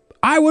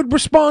 I would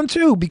respond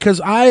too,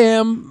 because I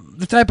am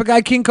the type of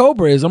guy King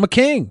Cobra is. I'm a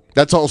king.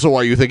 That's also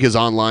why you think his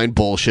online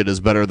bullshit is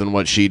better than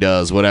what she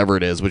does, whatever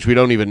it is, which we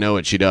don't even know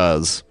what she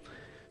does.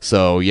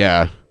 So,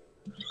 yeah.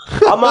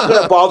 I'm not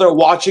going to bother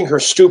watching her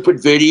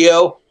stupid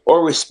video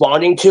or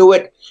responding to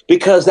it,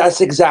 because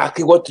that's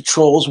exactly what the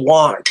trolls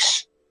want.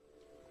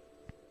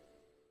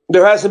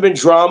 There hasn't been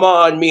drama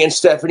on me and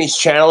Stephanie's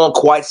channel in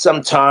quite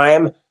some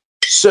time.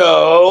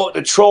 So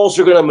the trolls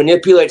are going to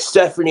manipulate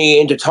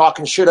Stephanie into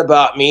talking shit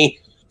about me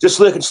just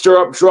so they can stir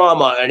up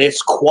drama, and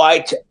it's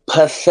quite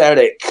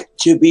pathetic,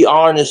 to be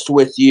honest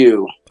with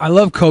you. I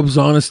love Cobb's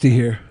honesty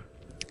here.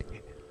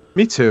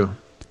 Me too.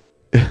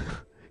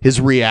 His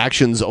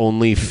reactions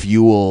only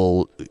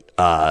fuel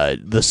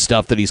the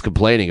stuff that he's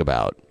complaining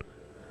about.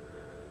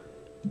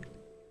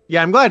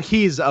 Yeah, I'm glad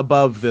he's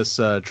above this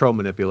troll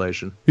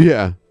manipulation.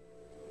 Yeah.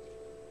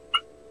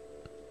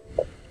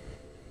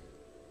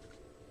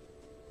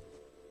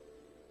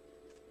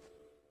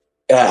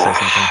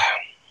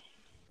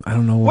 I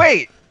don't know.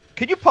 Wait,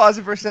 can you pause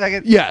it for a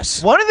second?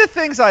 Yes. One of the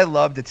things I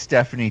loved that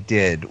Stephanie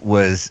did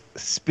was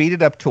speed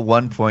it up to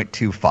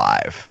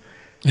 1.25.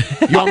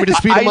 You want me to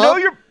speed I him know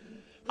up?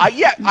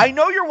 I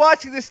know you're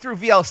watching this through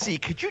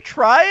VLC. Could you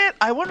try it?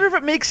 I wonder if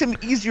it makes him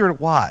easier to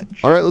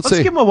watch. All right, let's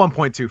see. give him a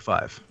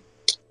 1.25.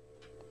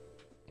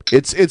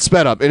 It's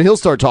sped up, and he'll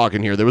start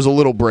talking here. There was a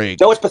little break.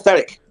 No, it's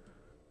pathetic.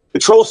 The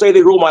trolls say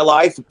they rule my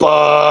life,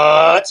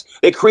 but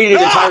they created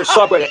an entire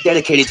subreddit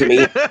dedicated to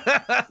me.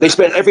 They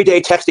spend every day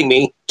texting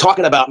me,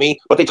 talking about me,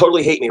 but they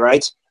totally hate me,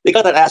 right? They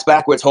got that ass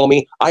backwards,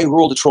 homie. I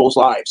rule the trolls'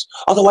 lives.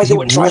 Otherwise, they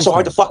wouldn't try so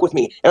hard to fuck with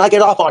me, and I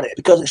get off on it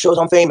because it shows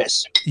I'm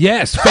famous.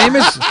 Yes,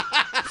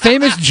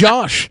 famous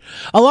Josh.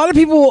 A lot of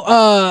people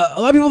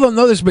don't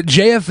know this, but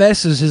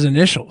JFS is his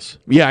initials.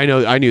 Yeah, I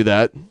know. I knew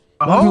that.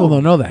 A lot of people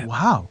don't know that.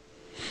 Wow.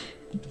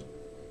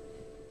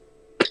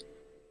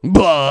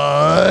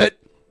 But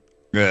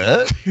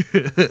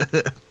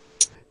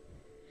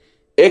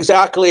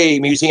Exactly,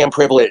 museum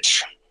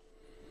privilege.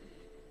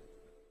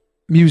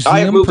 I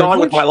have moved on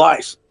with my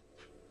life.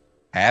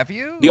 Have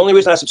you? The only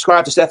reason I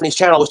subscribed to Stephanie's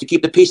channel was to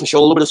keep the peace and show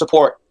a little bit of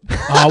support.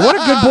 Oh, what a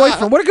good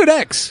boyfriend. What a good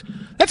ex.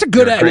 That's a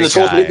good ex. And then the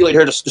trolls manipulate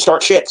her to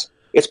start shit.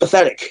 It's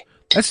pathetic.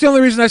 That's the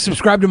only reason I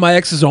subscribe to my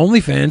ex's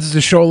OnlyFans is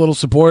to show a little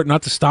support,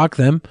 not to stalk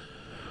them.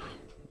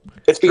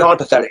 It's beyond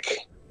pathetic.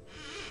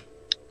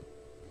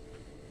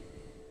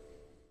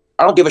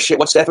 I don't give a shit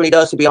what Stephanie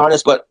does, to be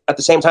honest, but at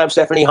the same time,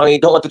 Stephanie, honey,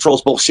 don't let the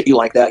trolls bullshit you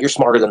like that. You're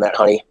smarter than that,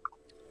 honey.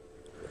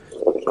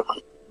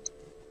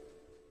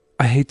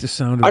 I hate the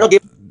sound I of don't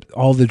give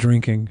all the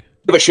drinking.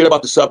 a shit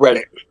about the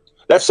subreddit.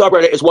 That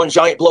subreddit is one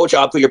giant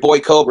blowjob for your boy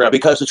Cobra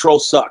because the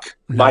trolls suck.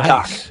 My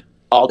cock.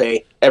 All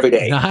day, every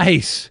day.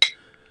 Nice.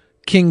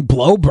 King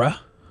Blowbra.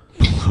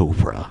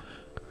 Blowbra.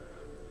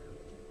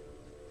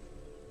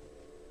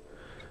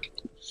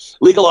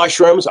 Legalize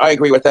shrooms, I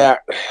agree with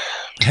that.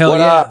 Hell what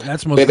yeah, up?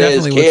 that's most Babies,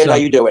 definitely kid, what's up. how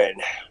you doing?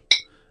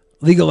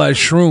 Legalize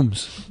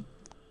shrooms.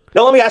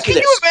 Now let me ask you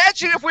Can this. you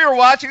imagine if we were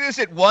watching this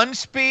at one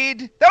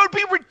speed? That would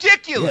be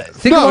ridiculous.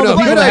 Think of all the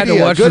people that had to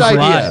watch Good this idea.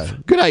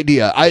 live. Good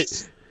idea.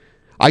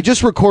 I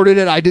just recorded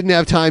it. I didn't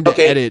have time to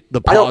edit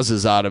the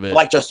pauses out of it.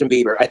 Like Justin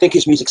Bieber. I think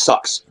his music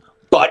sucks.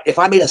 But if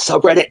I made a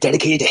subreddit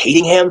dedicated to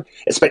hating him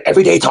and spent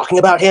every day talking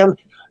about him,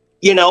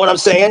 you know what I'm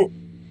saying?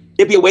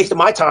 It'd be a waste of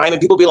my time,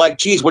 and people would be like,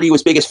 geez, what are you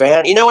his biggest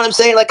fan? You know what I'm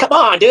saying? Like, come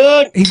on,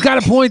 dude. He's got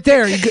a point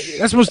there.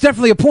 That's most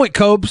definitely a point,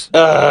 Cobes.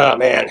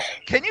 Man.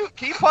 Can you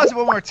pause it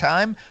one more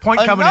time? Point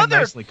coming in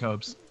nicely,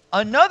 Cobes.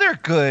 Another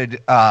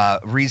good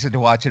reason to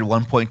watch it at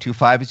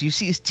 1.25 is you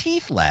see his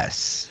teeth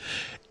less.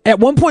 At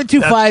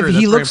 1.25, That's true. he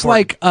That's looks very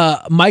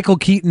like Michael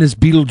Keaton as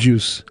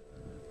Beetlejuice.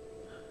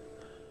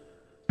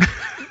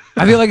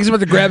 I feel like he's about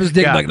to grab his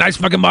dick and be like, nice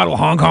fucking model,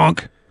 honk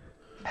honk.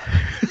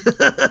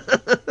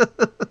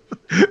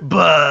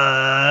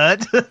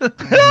 But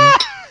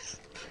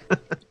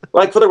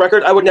like, for the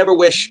record, I would never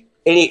wish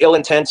any ill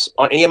intents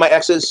on any of my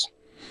exes.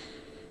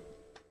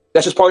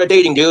 That's just part of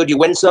dating, dude. You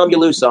win some, you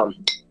lose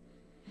some.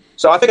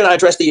 So I figured I'd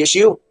address the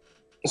issue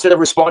instead of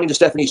responding to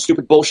Stephanie's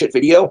stupid bullshit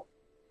video,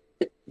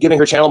 giving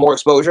her channel more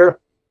exposure.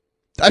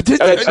 I did.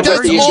 That's What the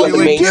are issue you at the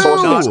doing main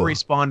source. not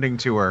responding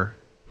to her?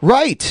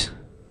 Right.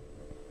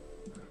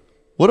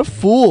 What a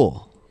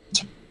fool.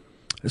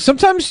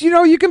 Sometimes,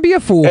 you can be a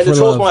fool And for the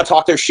trolls love. want to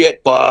talk their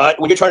shit, but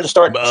when you're trying to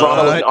start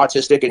drama with an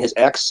autistic and his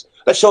ex,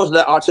 that shows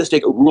that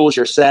autistic rules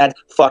your sad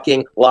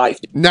fucking life.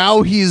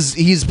 Now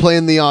he's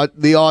playing the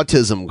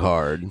autism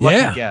card.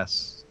 Yeah.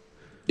 Yes.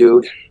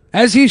 Dude.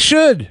 As he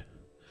should.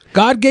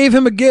 God gave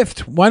him a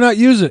gift. Why not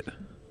use it?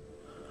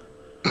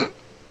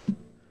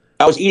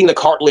 I was eating the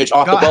cartilage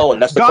off the bone.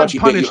 That's the God crunchy bit you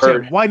punished him.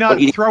 heard. Why not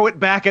throw it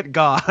back at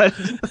God?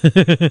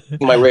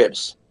 My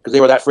ribs, because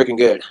they were that freaking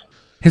good.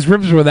 His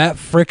ribs were that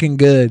freaking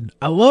good.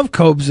 I love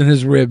Cobes and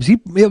his ribs. I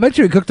bet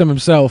you he cooked them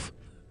himself.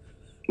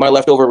 My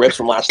leftover ribs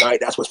from last night,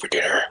 that's what's for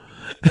dinner.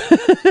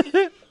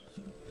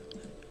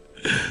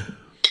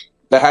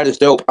 That hat is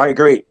dope. I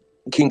agree.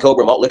 King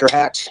Cobra malt liquor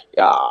hat.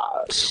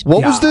 Yes.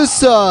 What was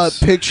this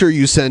picture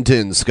you sent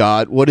in,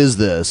 Scott? What is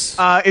this?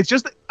 It's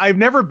just I've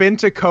never been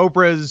to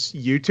Cobra's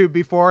YouTube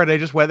before, and I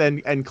just went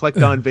and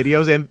clicked on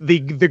videos, and the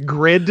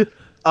grid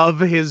of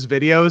his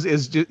videos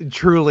is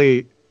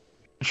truly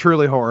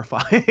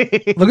horrifying.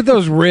 Look at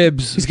those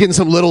ribs. He's getting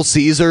some Little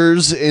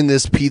Caesars in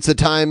this Pizza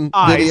Time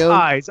video.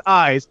 Eyes,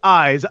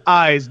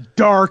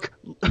 dark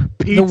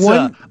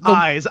pizza,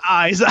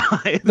 eyes.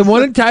 The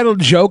one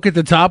entitled Joke at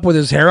the top with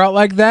his hair out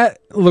like that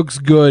looks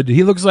good.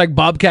 He looks like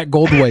Bobcat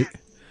Goldthwait.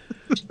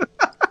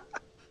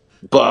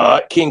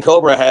 But King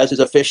Cobra has his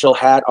official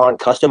hat on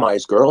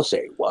customized girl.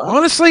 Say what?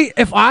 Honestly,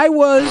 if I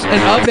was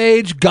an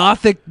of-age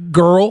gothic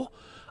girl,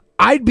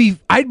 I'd be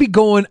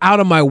going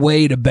out of my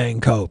way to bang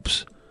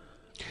Copes.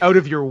 Out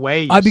of your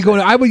way. I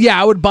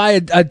would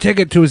buy a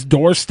ticket to his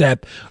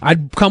doorstep.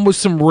 I'd come with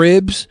some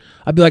ribs.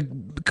 I'd be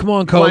like, come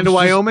on, Copes. Flying to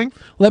Wyoming?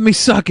 Let me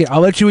suck it.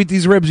 I'll let you eat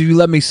these ribs if you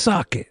let me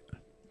suck it.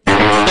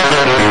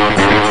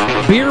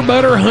 Beer,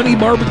 butter, honey,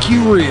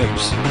 barbecue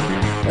ribs.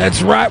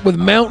 That's right, with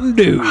Mountain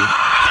Dew.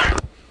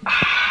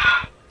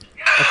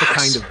 That's the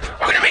kind of...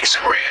 We're going to make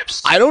some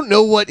ribs. I don't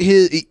know what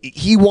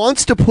he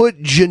wants to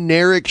put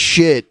generic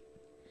shit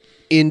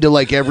into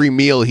like every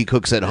meal he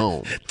cooks at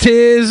home.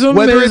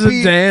 Tism is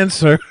a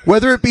dancer.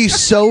 Whether it be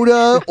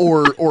soda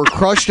or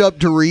crushed up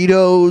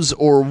Doritos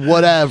or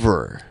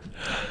whatever.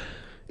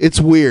 It's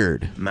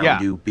weird. Mountain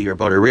Dew beer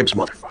butter ribs,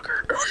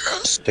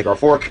 motherfucker. Take our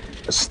fork.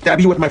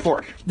 Stab you with my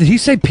fork. Did he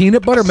say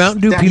peanut butter,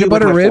 Mountain Dew, peanut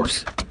butter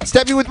ribs?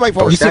 Stab you with my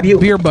fork. He said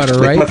beer butter,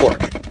 with right? my fork.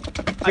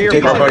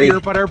 Take our beer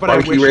butter, but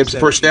barbecue ribs.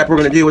 First step we're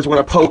going to do is we're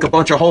going to poke a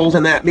bunch of holes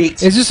in that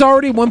meat. Is this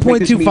already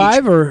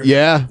 1.25 or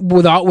yeah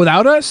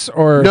without us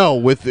or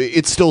no?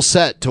 It's still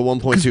set to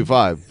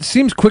 1.25.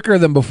 Seems quicker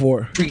than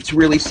before. Treats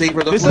really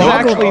savor the This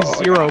flavor. is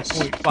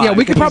actually 0.5. Yeah,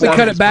 we could probably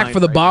cut it back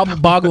for the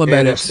Boglum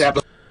edits. Stab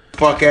the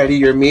fuck out of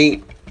your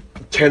meat.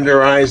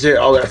 Tenderize it.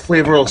 All that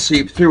flavor will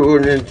seep through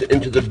and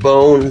into the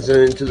bones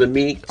and into the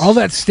meat. All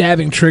that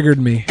stabbing triggered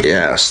me.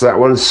 Yes, that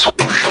one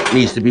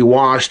needs to be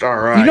washed. All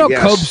right. You know,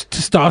 Cope's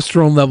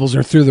testosterone levels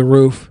are through the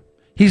roof.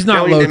 He's not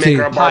now we low need to T.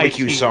 make our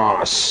barbecue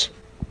sauce.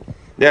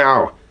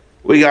 Now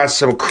we got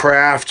some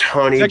Kraft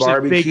honey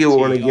barbecue. We're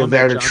going to give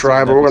that a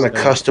try, but we're going to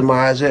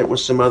customize it with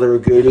some other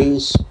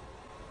goodies.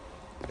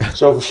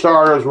 So for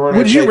starters, we're going to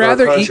Would you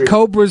rather eat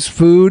Cobra's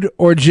food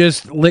or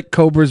just lick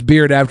Cobra's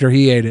beard after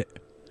he ate it?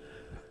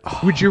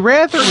 Would you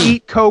rather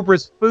eat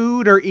Cobra's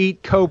food or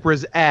eat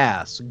Cobra's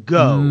ass?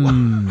 Go.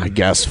 I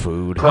guess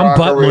food. I'm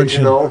butt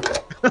munching. You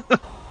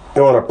want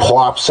to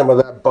plop some of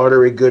that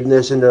buttery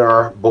goodness into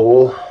our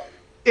bowl?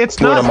 It's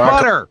not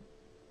butter.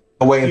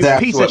 Away You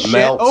that piece so of it shit.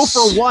 melts.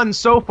 0 for 1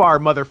 so far,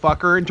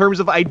 motherfucker, in terms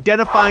of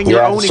identifying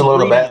your own just a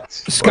little bit.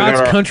 ingredients.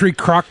 Scott's country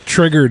croc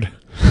triggered.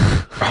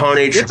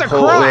 Honey It's a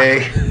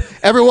Chipotle.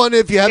 Everyone,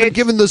 if you haven't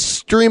given the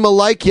stream a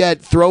like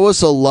yet, throw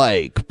us a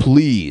like,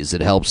 please.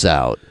 It helps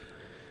out.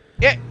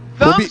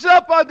 Thumbs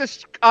up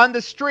on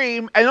the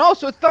stream, and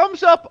also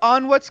thumbs up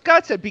on what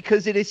Scott said,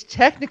 because it is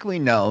technically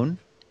known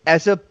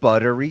as a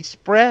buttery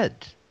spread.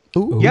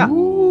 Ooh. Yeah.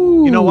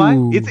 You know why?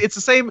 It's the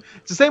same.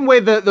 It's the same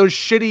way that those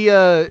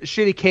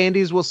shitty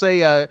candies will say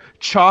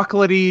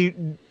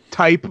chocolatey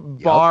type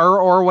bar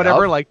or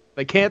whatever. Like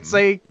they can't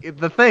say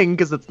the thing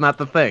because it's not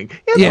the thing.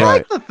 It's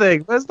like the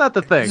thing, but it's not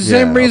the thing. It's the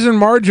same reason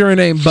margarine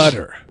ain't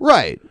butter.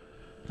 Right.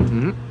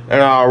 And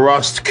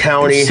Rust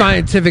County. It's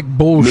scientific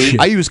bullshit.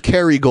 I use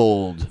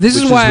Kerrygold, This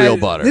which is why real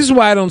butter. This is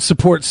why I don't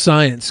support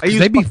science. 'Cause I use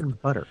they be fucking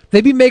butter.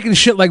 They be making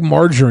shit like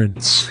margarine.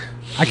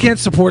 I can't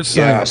support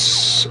Yes.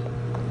 science.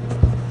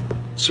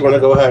 So we're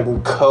going to go ahead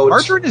and coat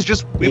Margarine is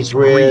just these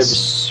whipped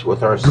ribs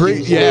with our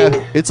seasoning.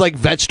 Yeah, it's like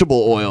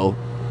vegetable oil.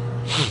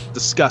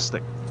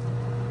 Disgusting.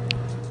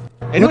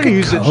 Anyone who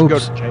uses it should go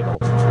to jail.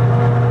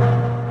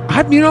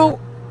 You know,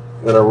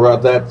 I'm going to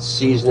rub that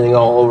seasoning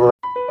all over.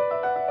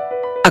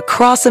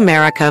 Across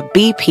America,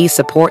 BP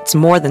supports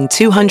more than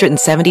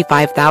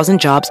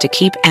 275,000 jobs to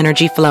keep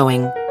energy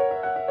flowing.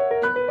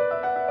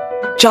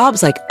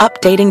 Jobs like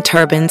updating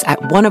turbines at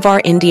one of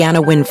our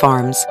Indiana wind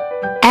farms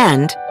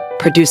and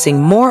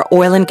producing more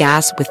oil and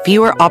gas with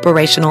fewer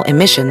operational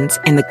emissions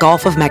in the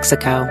Gulf of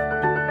Mexico.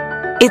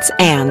 It's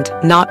and,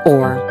 not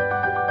or.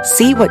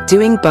 See what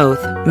doing both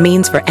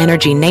means for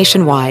energy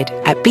nationwide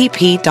at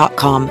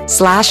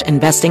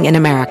bp.com/investing in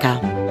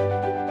America.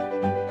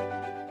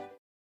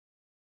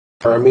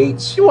 Our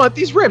meats. You want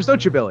these ribs,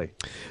 don't you, Billy?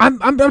 I'm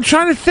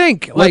trying to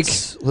think.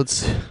 Let's.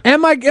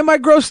 Am I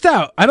grossed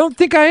out? I don't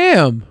think I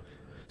am.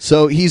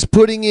 So he's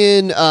putting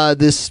in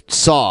this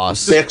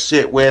sauce. Mix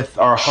it with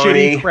our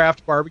honey. Shitty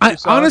Kraft barbecue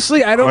sauce.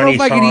 Honestly, I don't know Honey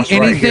if I could eat sauce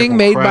right anything here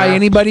made from by Kraft.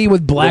 anybody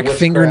with black With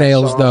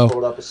fingernails, Kraft sauce,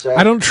 hold though. up a sec.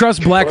 I don't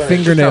trust black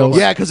fingernails.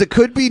 Yeah, because it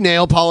could be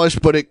nail polish,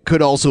 but it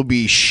could also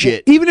be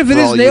shit. Even if it for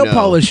is all nail you know.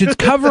 polish, it's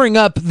covering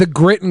up the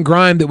grit and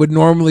grime that would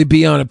normally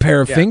be on a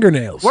pair of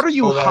fingernails. What are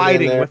you Hold on in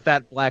hiding there. with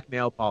that black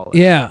nail polish?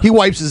 Yeah, He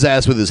wipes his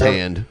ass with his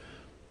hand.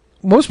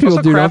 most people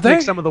Also, do, don't Kraft they?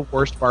 makes some of the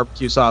worst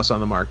barbecue sauce on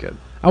the market.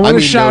 I want to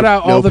mean, shout no-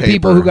 out no all the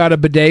people paper. who got a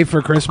bidet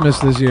for Christmas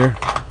this year.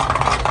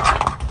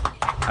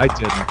 I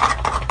didn't.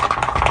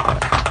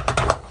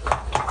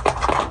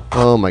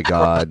 Oh my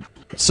god.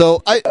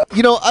 So I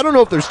don't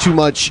know if there's too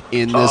much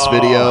in this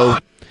video.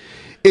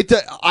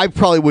 I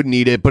probably wouldn't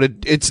eat it, but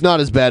it's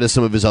not as bad as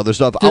some of his other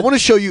stuff. I want to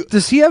show you.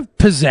 Does he have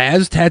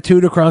pizzazz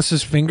tattooed across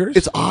his fingers?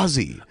 It's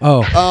Ozzy.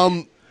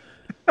 Oh,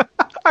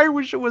 I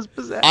wish it was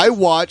possessed. I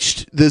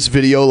watched this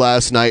video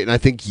last night, and I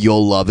think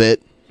you'll love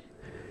it.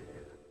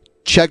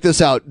 Check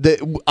this out.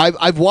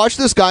 I've watched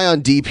this guy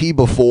on DP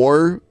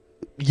before,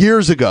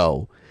 years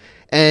ago,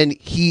 and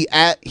he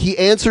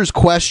answers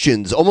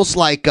questions almost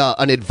like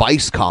an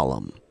advice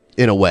column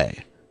in a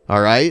way.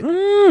 All right.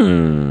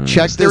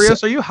 Check this.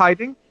 Asterios, are you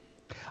hiding?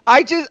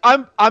 I'm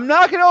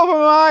not gonna open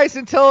my eyes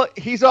until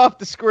he's off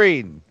the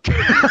screen.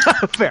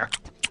 Fair.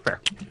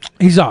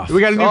 He's off. We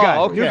got a new guy.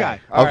 Okay. New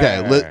guy.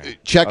 Okay,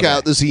 check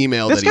out this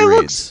email This that he guy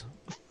reads.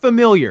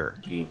 Familiar.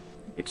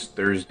 It's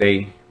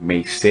Thursday,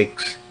 May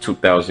 6,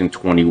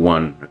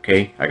 2021.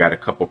 Okay, I got a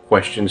couple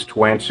questions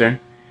to answer.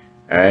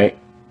 All right,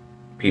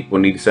 people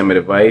need some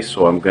advice,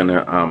 so I'm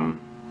gonna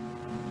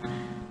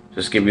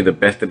just give you the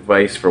best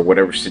advice for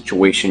whatever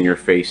situation you're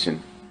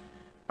facing.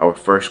 Our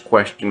first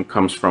question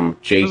comes from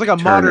Jake. It's like a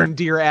Turner. modern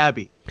Dear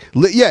Abby.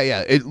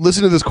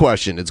 Listen to this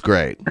question. It's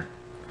great.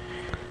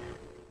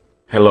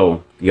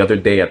 Hello. The other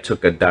day I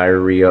took a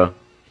diarrhea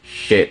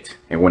shit,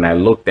 and when I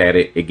looked at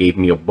it, it gave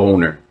me a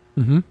boner.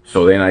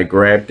 So then I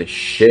grabbed the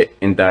shit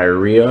and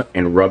diarrhea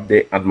and rubbed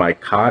it on my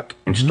cock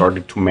and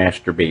started to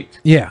masturbate.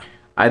 Yeah.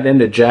 I then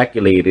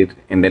ejaculated,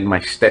 and then my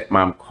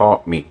stepmom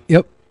caught me.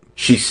 Yep.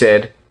 She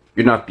said,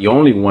 "You're not the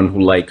only one who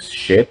likes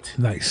shit."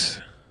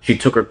 Nice. She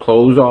took her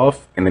clothes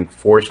off and then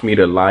forced me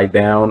to lie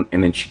down,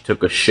 and then she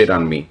took a shit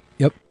on me.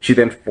 Yep. She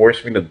then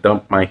forced me to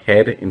dump my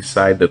head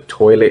inside the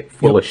toilet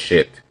full of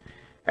shit.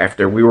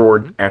 After we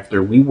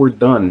were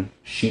done,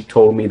 she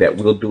told me that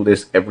we'll do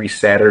this every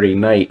Saturday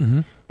night,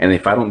 and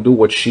if I don't do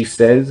what she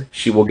says,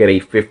 she will get a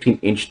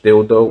 15-inch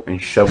dildo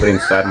and shove it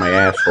inside my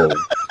asshole.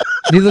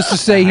 Needless to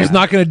say, he's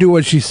not going to do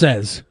what she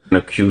says. And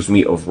accuse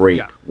me of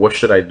rape. What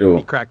should I do?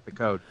 He cracked the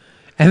code.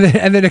 And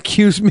then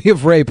accuse me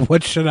of rape.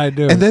 What should I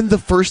do? And then the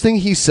first thing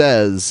he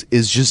says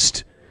is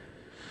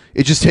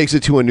it just takes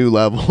it to a new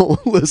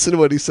level. Listen to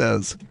what he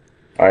says.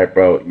 All right,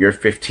 bro, you're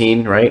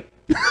 15, right?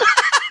 You're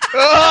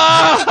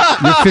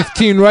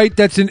 15, right?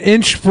 That's an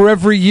inch for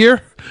every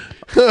year.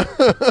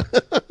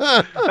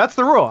 That's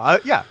the rule.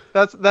 Yeah,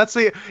 that's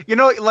the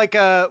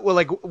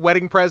like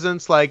wedding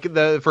presents, like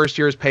the first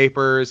year's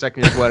paper,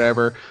 second year's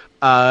whatever.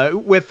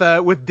 With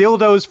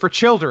dildos for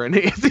children,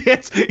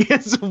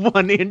 it's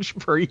 1 inch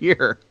per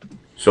year.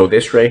 So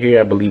this right here,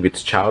 I believe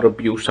it's child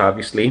abuse.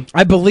 Obviously,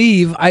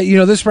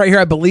 this right here,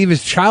 I believe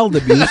is child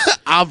abuse.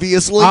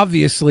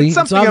 Obviously, it's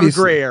something of a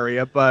gray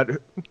area, but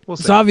we'll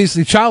see. It's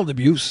obviously child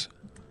abuse.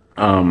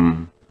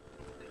 I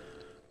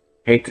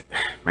hate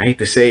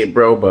to say it,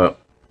 bro, but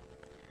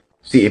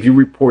see, if you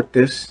report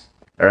this,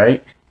 all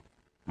right,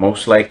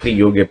 most likely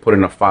you'll get put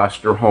in a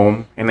foster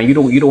home, and you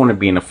don't want to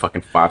be in a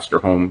fucking foster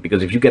home,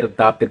 because if you get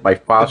adopted by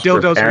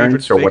foster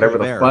parents or whatever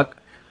the fuck,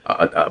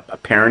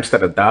 parents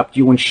that adopt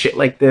you and shit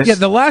like this. Yeah,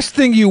 the last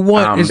thing you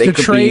want is to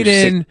trade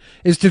in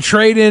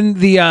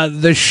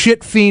the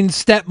shit fiend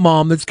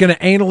stepmom that's going to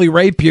anally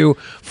rape you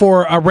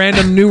for a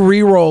random new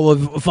reroll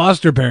of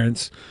foster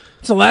parents.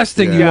 It's the last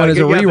thing you want is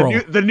a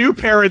reroll. The new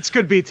parents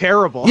could be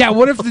terrible. Yeah,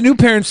 what if the new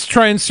parents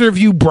try and serve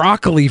you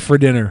broccoli for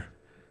dinner?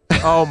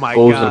 Oh my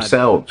god.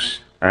 Themselves,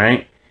 all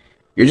right?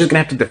 You're just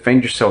going to have to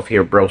defend yourself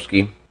here,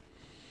 broski.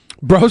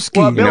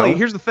 Well, Billy,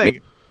 here's the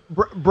thing.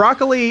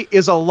 Broccoli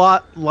is a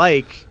lot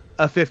like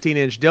a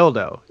 15-inch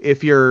dildo.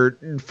 If you're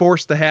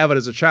forced to have it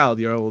as a child,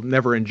 you'll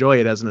never enjoy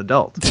it as an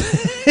adult.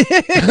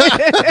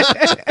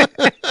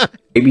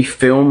 Maybe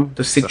film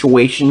the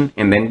situation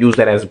and then use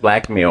that as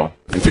blackmail.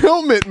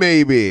 Film it,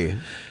 maybe.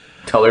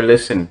 Tell her,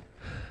 listen,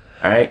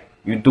 all right,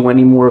 you do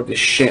any more of this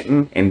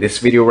shitting, and this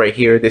video right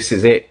here, this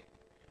is it.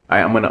 All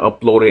right, I'm going to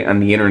upload it on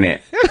the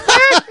internet.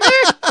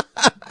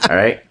 All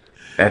right?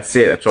 That's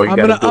it. That's all you got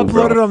to do, I'm going to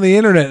upload it on the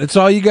internet. That's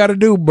all you got to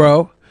do,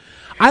 bro.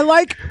 I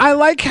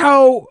like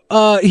how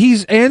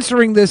he's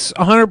answering this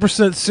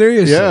 100%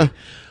 seriously. Yeah.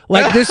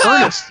 Like this,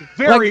 earnest,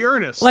 very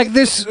earnest. Like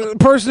this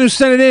person who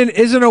sent it in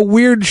isn't a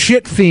weird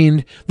shit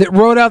fiend that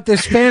wrote out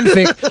this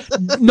fanfic.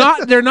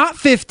 They're not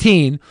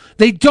 15.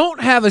 They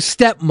don't have a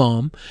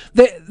stepmom.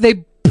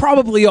 They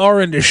probably are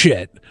into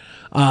shit.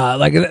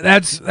 Like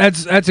that's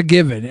a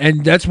given,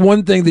 and that's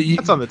one thing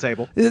that's on the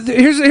table.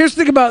 Here's the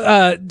thing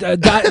about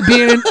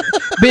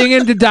being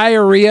into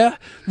diarrhea.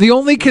 The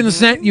only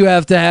consent you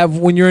have to have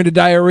when you're into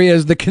diarrhea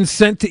is the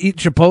consent to eat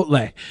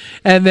Chipotle,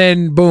 and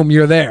then boom,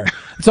 you're there.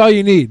 That's all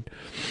you need.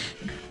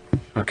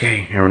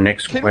 Okay, our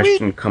next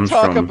question comes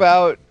from. from. Talk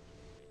about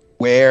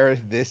where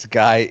this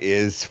guy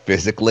is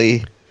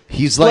physically.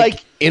 He's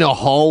like in a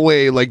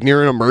hallway, like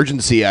near an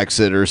emergency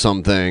exit or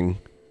something.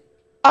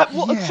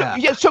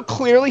 So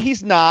clearly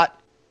he's not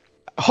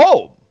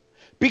home,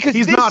 because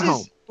he's not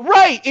home.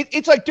 Right.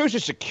 It's like there's a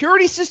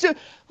security system.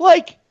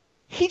 Like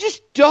he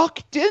just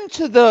ducked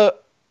into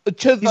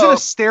he's in a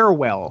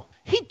stairwell.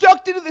 He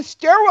ducked into the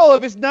stairwell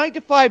of his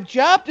 9-to-5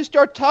 job to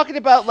start talking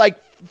about like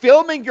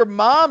filming your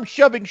mom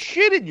shoving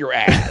shit in your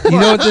ass. You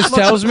know what this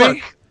tells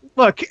me?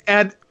 Look,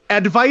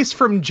 advice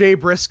from Jay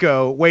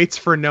Briscoe waits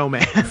for no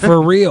man.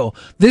 For real.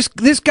 This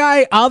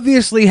guy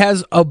obviously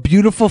has a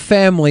beautiful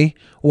family,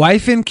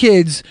 wife and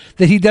kids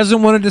that he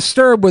doesn't want to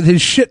disturb with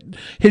his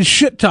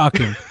shit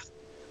talking.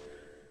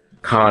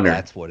 Connor.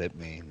 That's what it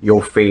means.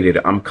 Yo, Faded,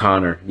 I'm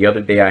Connor. The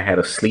other day I had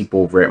a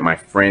sleepover at my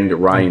friend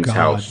Ryan's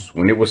house.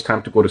 When it was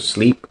time to go to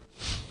sleep,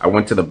 I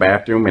went to the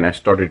bathroom and I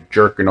started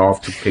jerking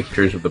off to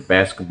pictures of the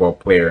basketball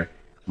player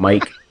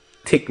Mike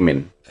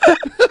Tickman.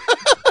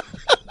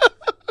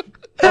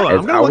 Hold on,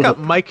 I'm going to look up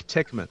Mike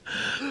Tickman.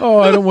 Oh,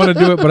 I don't want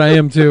to do it, but I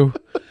am too.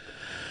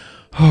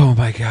 Oh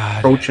my God.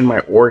 Approaching my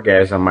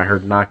orgasm, I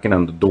heard knocking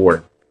on the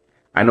door.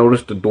 I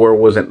noticed the door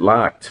wasn't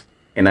locked,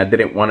 and I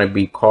didn't want to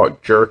be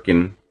caught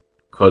jerking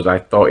because I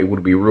thought it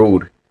would be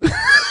rude.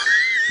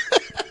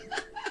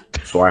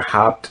 So I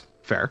hopped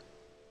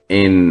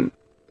in.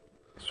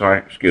 Sorry,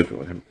 excuse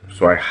me.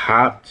 So I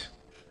hopped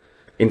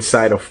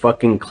inside a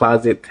fucking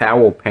closet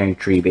towel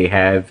pantry they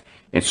have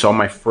and saw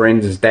my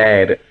friend's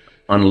dad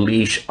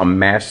unleash a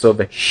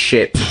massive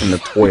shit in the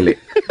toilet.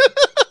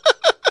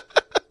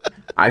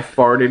 I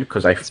farted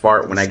because I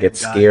fart when I get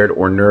scared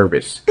or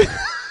nervous.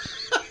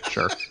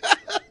 Sure.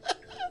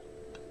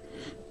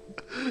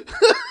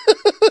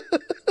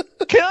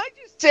 Can I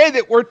just say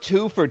that we're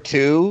 2 for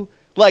 2?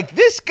 Like,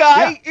 this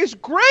guy is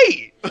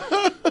great.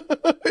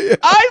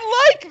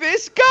 I like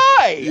this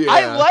guy. Yeah.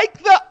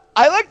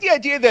 I like the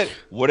idea that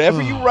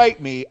whatever you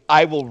write me,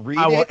 I will read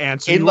it. I will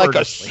answer in you like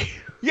earnestly.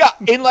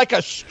 in like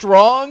a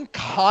strong,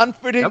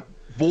 confident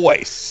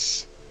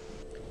voice.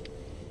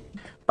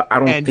 But I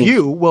don't and think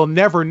you will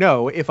never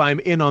know if I'm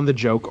in on the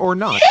joke or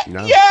not.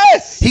 No.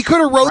 Yes! He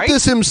could have wrote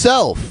this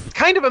himself.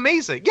 Kind of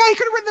amazing. Yeah, he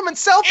could have written them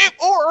himself,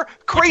 or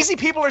crazy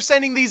people are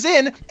sending these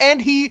in,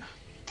 and he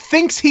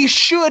thinks he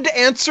should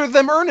answer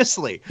them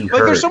earnestly. Like,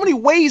 there's so many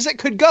ways it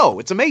could go.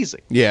 It's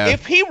amazing. Yeah.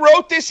 If he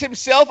wrote this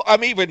himself,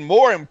 I'm even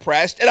more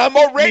impressed, and I'm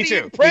already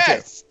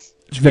impressed.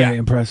 It's very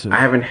impressive. I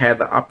haven't had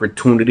the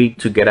opportunity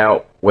to get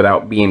out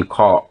without being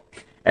caught,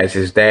 as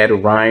his dad,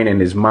 Ryan,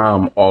 and his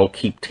mom all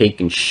keep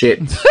taking shit,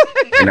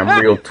 and I'm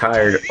real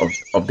tired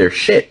of their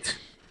shit.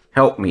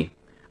 Help me.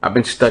 I've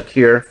been stuck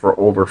here for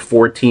over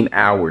 14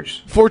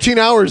 hours. 14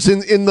 hours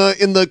in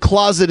the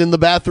closet in the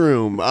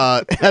bathroom,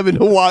 having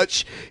to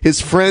watch his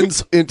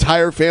friend's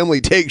entire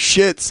family take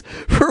shits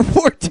for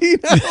 14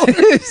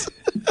 hours.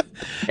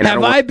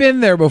 Have I been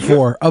there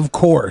before? Of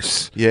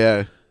course.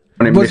 Yeah.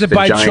 Was it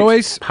by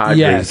choice? Padres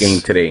Yes.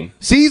 game today.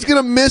 See, he's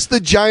gonna miss the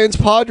Giants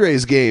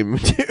Padres game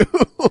too.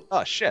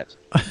 Oh shit!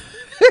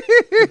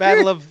 The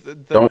Battle of the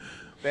Don't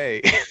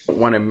Bay.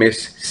 want to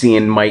miss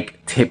seeing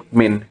Mike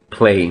Tippmann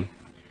play.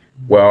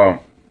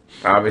 Well,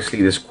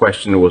 obviously this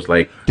question was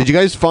like, did you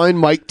guys find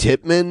Mike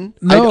Tippmann?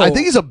 No. I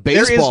think he's a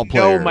baseball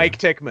player. player. No Mike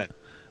Tickman.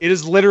 It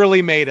is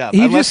literally made up.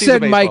 He unless just he's a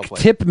said baseball Mike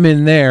player.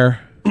 Tippmann there.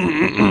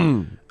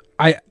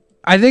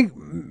 I think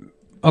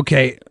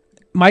okay.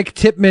 Mike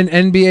Tippmann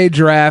NBA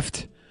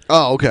draft.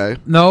 Oh, okay.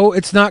 No,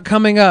 it's not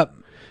coming up.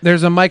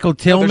 There's a Michael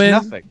Tillman.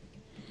 there's nothing.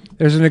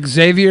 There's an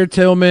Xavier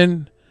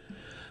Tillman.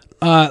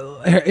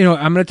 I'm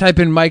gonna type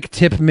in Mike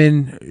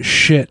Tippmann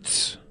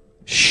shits.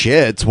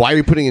 Shits? Why are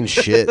you putting in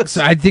shits?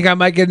 I think I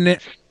might get in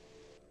it.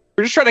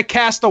 We're just trying to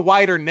cast a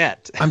wider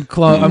net. I'm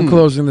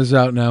closing this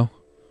out now.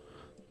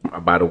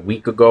 about a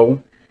week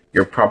ago.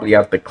 You're probably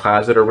out the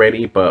closet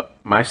already, but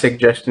my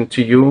suggestion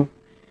to you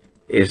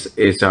is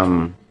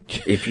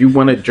if you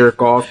want to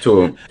jerk off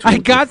to I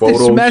got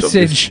this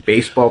message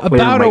baseball player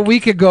about a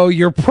week ago.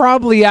 You're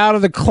probably out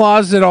of the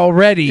closet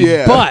already,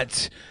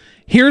 but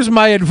here's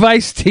my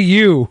advice to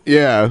you.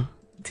 Yeah.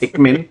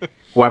 Tickman,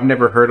 who I've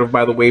never heard of,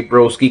 by the way,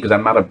 broski, because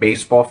I'm not a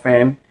baseball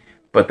fan.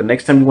 But the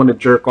next time you want to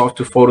jerk off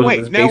to photos of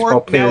this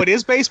baseball player... now it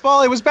is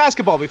baseball? It was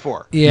basketball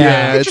before.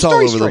 Yeah, it's all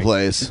over the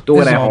place.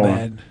 Do it at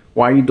home.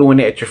 Why are you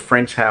doing it at your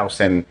friend's house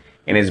and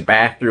in his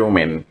bathroom,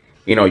 and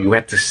you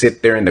had to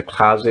sit there in the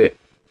closet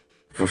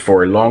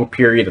for a long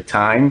period of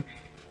time?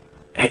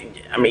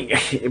 I mean,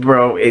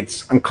 bro,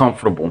 it's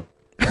uncomfortable.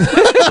 In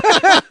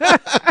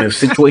a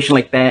situation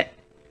like that,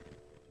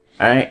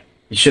 all right,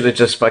 you should have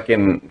just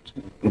fucking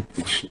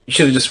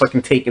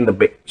taken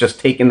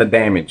the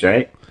damage, all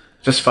right?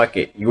 Just fuck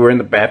it. You were in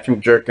the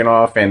bathroom jerking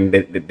off, and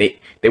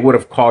they would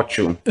have caught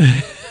you.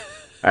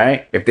 All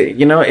right. If they,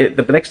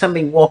 the next time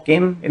they walk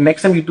in, and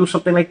next time you do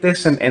something like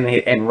this,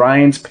 and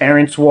Ryan's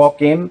parents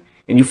walk in,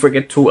 and you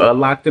forget to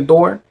lock the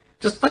door,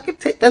 just fucking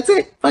that's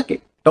it. Fuck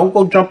it. Don't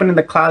go jumping in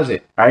the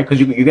closet. All right, because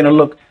you're gonna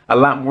look a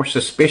lot more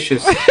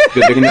suspicious.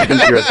 They're gonna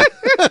think you're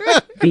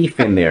a thief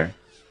in there.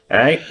 All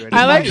right.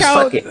 I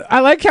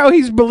like how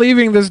he's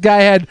believing this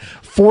guy had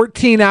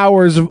 14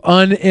 hours of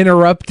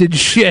uninterrupted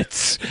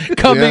shits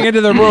coming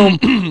into the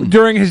room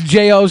during his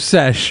JO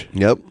sesh.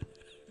 Yep.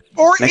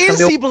 Or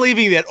is he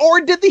believing that?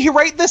 Or did he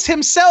write this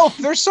himself?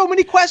 There's so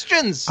many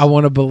questions. I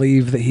want to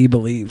believe that he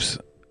believes.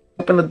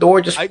 Open the door,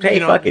 just hey,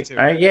 fuck it. All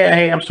right, yeah,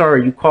 hey, I'm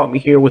sorry, you caught me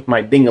here with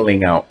my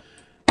ding-a-ling out.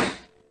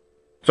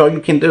 That's all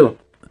you can do.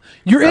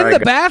 You're in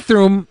the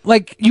bathroom,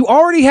 like you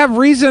already have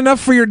reason enough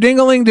for your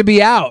ding-a-ling to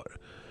be out.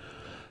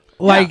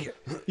 Like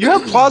you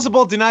have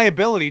plausible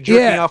deniability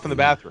jerking off in the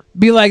bathroom.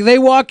 Be like, they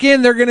walk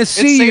in, they're gonna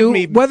see you,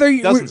 whether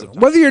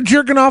you're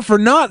jerking off or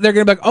not. They're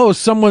gonna be like, oh,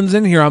 someone's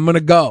in here, I'm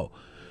gonna go.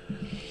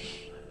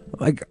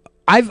 Like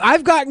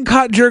I've gotten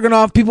caught jerking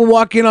off. People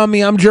walk in on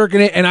me, I'm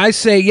jerking it, and I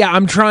say, yeah,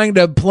 I'm trying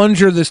to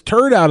plunger this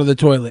turd out of the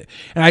toilet,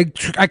 and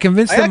I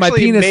convince them my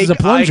penis is a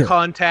plunger. Eye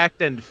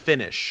contact and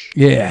finish.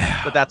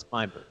 Yeah, but that's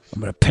my move.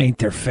 I'm gonna paint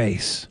their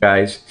face.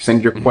 Guys,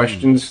 send your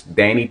questions.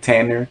 Danny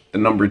Tanner, the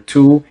number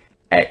 2.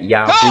 at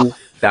Yahoo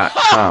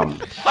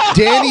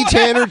Danny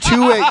Tanner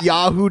 2 at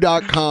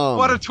yahoo.com.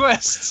 What a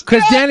twist.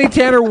 Because Danny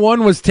Tanner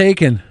 1 was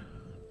taken.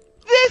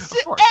 This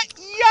at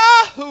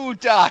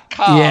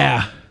yahoo.com.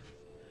 Yeah.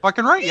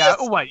 Fucking right,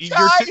 Yahoo. What?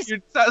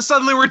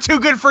 Suddenly we're too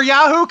good for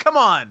Yahoo? Come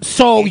on.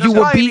 So you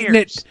were beating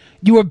it.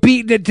 You were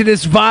beating it to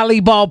this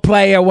volleyball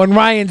player when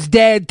Ryan's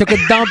dad took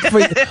a dump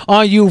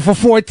on you for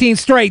 14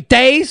 straight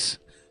days?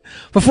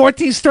 For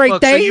 14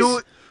 straight days?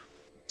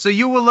 So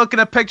you were looking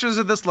at pictures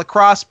of this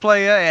lacrosse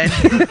player and...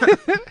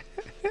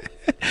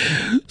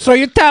 So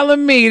you're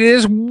telling me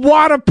this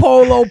water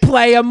polo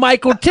player,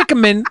 Michael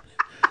Tickerman,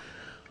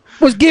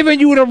 was giving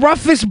you the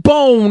roughest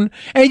bone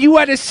and you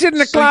had to sit in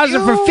the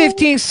closet for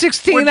 15,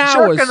 16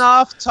 hours. Jerking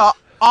off to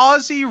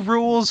Aussie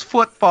rules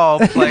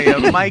football player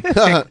Mike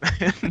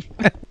Tickman.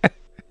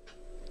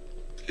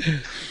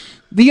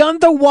 The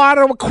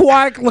underwater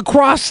aquatic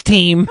lacrosse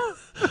team,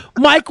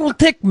 Michael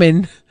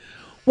Tickman,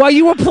 while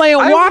you were playing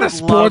water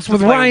sports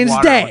with Ryan's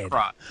dad.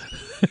 Lacrosse.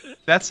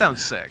 That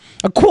sounds sick.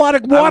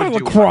 Aquatic water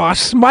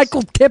lacrosse,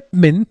 Michael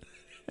Tippman.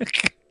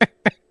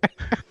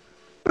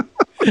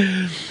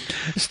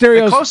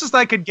 The closest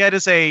I could get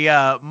is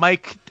a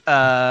Mike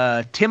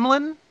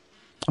Timlin.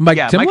 Mike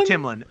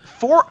Timlin.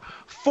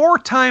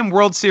 Four-time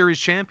World Series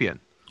champion.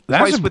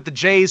 Twice with the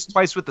Jays,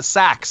 twice with the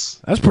Sox.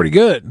 That's pretty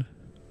good.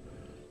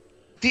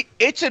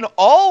 It's an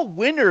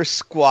all-winner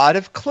squad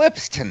of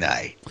clips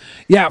tonight.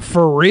 Yeah,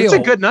 for real. It's a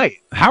good night.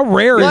 How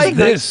rare is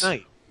this? Nice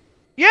night.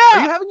 Yeah.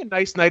 Are you having a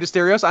nice night,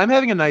 Asterios? I'm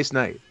having a nice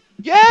night.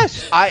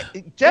 Yes, I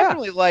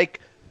definitely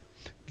like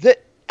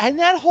that. And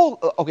that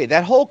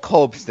whole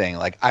Cobes thing,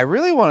 like, I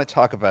really want to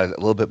talk about it a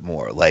little bit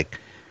more. Like,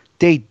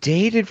 they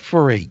dated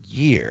for a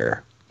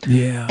year.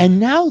 Yeah. And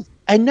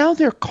now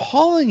they're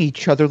calling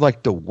each other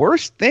like the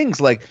worst things.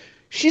 Like,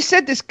 she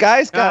said this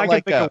guy's got I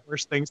can think of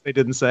worse things they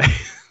didn't say.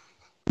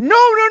 No.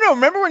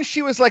 Remember when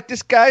she was like,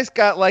 this guy's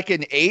got like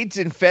an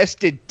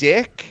AIDS-infested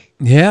dick?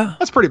 Yeah.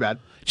 That's pretty bad.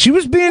 She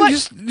was being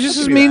just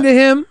as mean to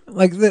him.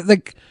 Like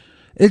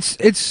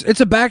it's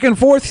a back and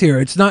forth here.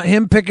 It's not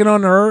him picking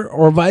on her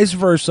or vice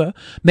versa.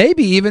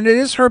 Maybe even it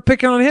is her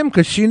picking on him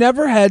because she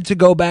never had to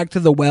go back to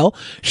the well.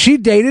 She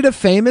dated a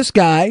famous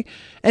guy,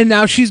 and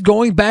now she's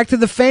going back to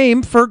the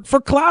fame for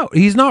clout.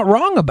 He's not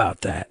wrong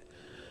about that.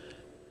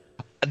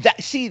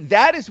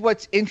 That is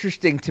what's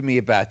interesting to me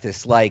about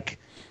this. Like,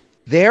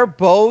 they're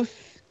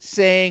both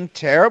saying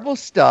terrible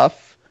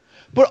stuff,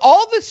 but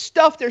all the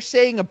stuff they're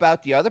saying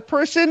about the other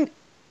person,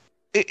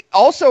 it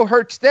also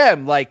hurts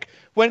them. Like,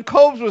 when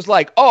Cobes was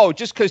like, oh,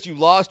 just because you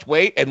lost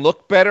weight and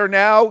look better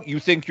now, you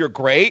think you're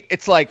great?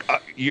 It's like,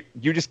 you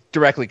just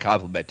directly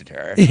complimented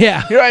her.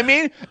 Yeah. You know what I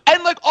mean?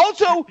 And, like,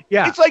 also,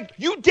 it's like,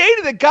 you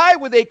dated a guy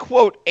with a,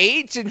 quote,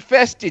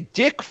 AIDS-infested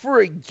dick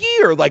for a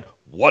year. Like,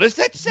 what does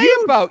that say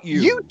about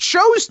you? You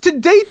chose to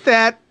date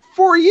that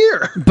for a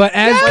year. But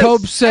as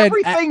Cobes said,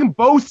 everything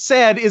both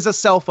said is a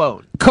cell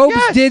phone. Cobes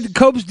did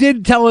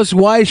tell us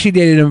why she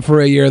dated him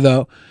for a year,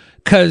 though,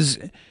 because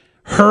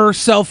her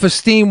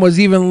self-esteem was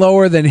even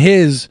lower than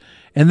his,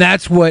 and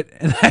that's what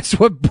attracted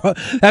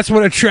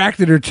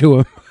her to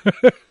him.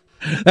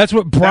 That's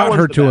what brought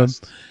her to him.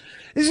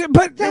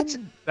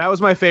 That was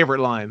my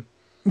favorite line.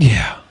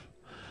 Yeah.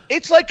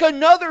 It's like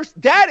another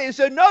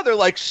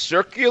like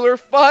circular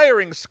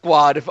firing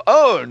squad of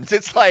owns.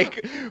 It's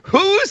like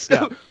who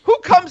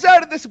comes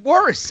out of this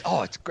worse?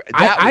 Oh, it's great.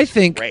 I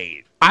think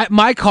great.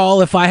 My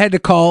call, if I had to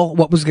call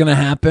what was going to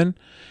happen,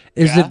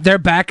 is that their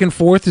back and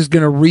forth is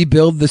going to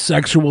rebuild the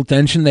sexual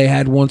tension they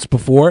had once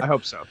before. I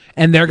hope so.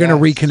 And they're going to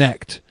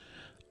reconnect.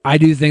 I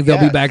do think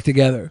they'll be back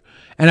together.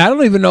 And I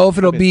don't even know if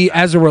it'll be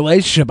as a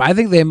relationship. I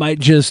think they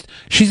might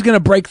she's going to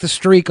break the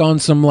streak on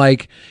some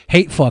like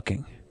hate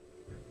fucking.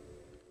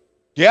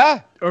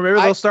 Yeah. Or maybe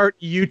they'll start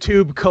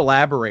YouTube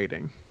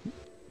collaborating.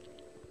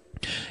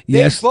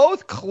 Yes. They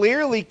both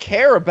clearly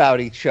care about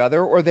each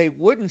other, or they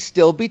wouldn't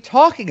still be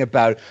talking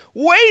about it.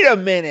 Wait a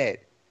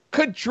minute.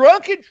 Could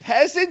drunken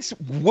peasants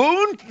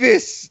wound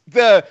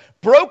the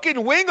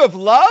broken wing of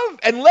love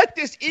and let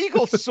this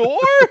eagle soar?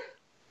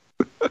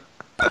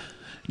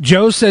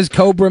 Joe says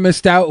Cobra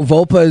missed out.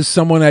 Volpa is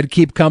someone I'd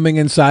keep coming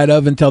inside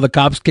of until the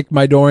cops kicked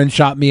my door and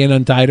shot me and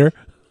untied her.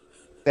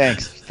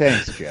 Thanks,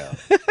 Joe.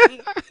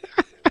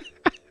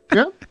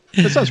 Yeah,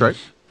 that sounds right.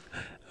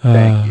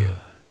 Thank you.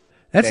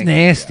 That's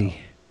nasty. You,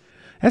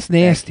 that's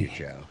nasty. Thank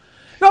you, Joe.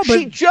 No, but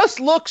she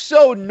just looks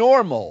so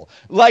normal.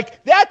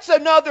 Like, that's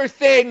another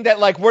thing that,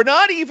 like, we're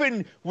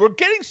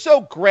getting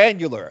so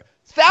granular.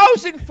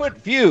 1,000-foot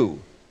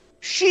view.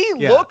 She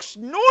looks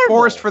normal.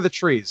 Forest for the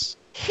trees.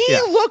 He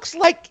looks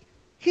like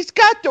he's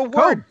got the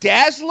word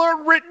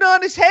Dazzler written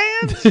on his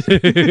hands.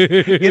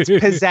 It's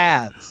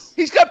pizzazz.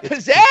 He's got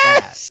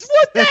pizzazz.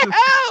 What the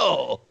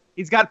hell?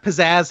 He's got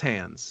pizzazz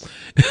hands.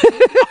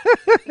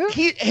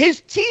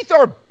 His teeth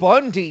are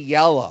Bundy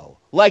yellow,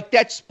 like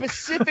that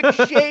specific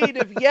shade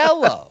of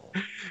yellow.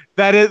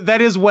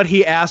 That is what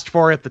he asked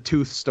for at the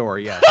tooth store.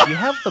 Yeah, you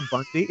have the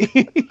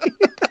Bundy.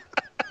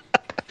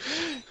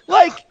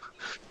 Like,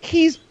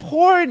 he's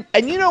pouring,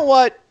 and you know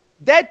what?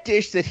 That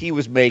dish that he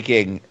was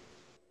making,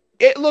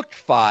 it looked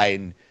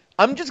fine.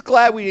 I'm just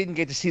glad we didn't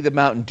get to see the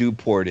Mountain Dew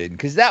poured in,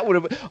 because that would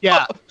have.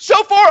 Yeah.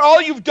 So far,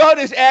 all you've done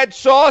is add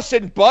sauce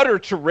and butter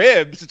to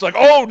ribs. It's like,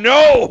 oh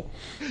no,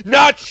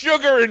 not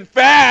sugar and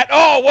fat.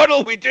 Oh,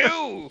 what'll we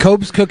do?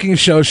 Cope's cooking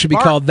show should be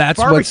called "That's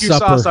What's Supper."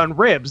 Barbecue sauce on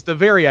ribs, the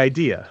very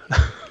idea.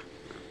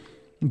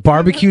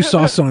 Barbecue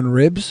sauce on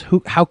ribs?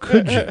 How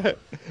could you?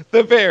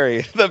 the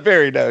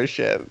very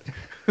notion.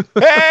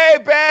 Hey,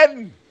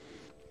 Ben.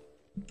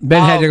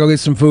 Ben had to go get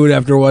some food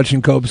after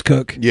watching Cope's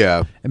cook.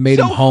 Yeah, it made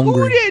him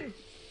hungry.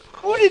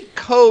 Who did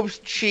Cobes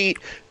cheat?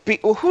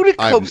 Who did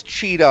Cobes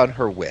cheat on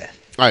her with?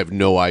 I have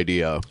no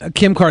idea.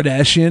 Kim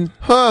Kardashian.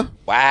 Huh?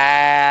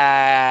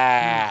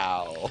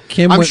 Wow.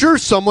 I'm sure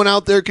someone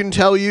out there can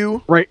tell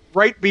you.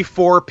 Right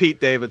before Pete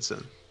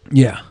Davidson.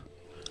 Yeah.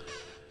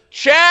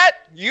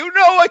 Chat, you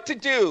know what to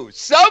do.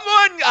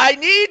 I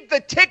need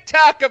the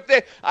TikTok of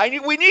the.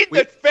 We need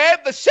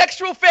the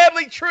sexual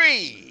family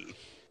tree.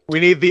 We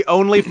need the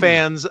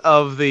OnlyFans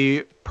of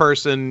the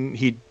person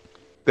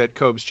that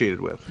Cobes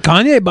cheated with.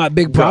 Kanye bought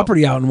big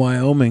property out in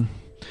Wyoming.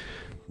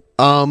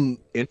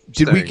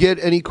 Did we get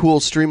any cool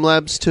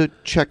Streamlabs to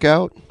check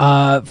out?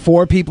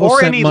 4 people or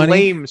sent any money.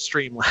 lame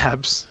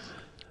Streamlabs.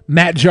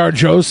 Matt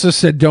Jarjosa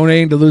said,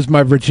 donating to lose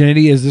my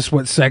virginity. Is this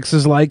what sex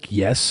is like?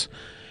 Yes.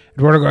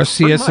 Eduardo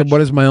Garcia said,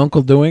 what is my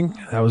uncle doing?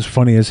 That was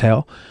funny as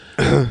hell.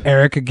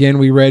 Eric, again,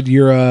 we read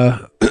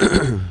your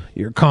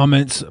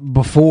comments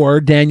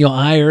before. Daniel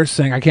Iyer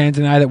saying, I can't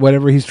deny that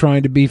whatever he's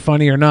trying to be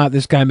funny or not,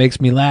 this guy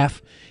makes me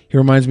laugh. He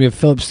reminds me of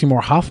Philip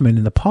Seymour Hoffman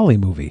in the Polly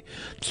movie.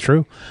 It's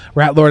true.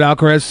 Rat Lord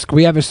Alcaraz, can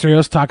we have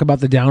Asterios talk about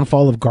the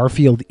downfall of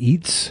Garfield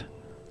Eats?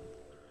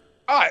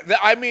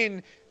 I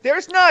mean,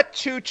 there's not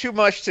too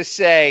much to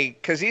say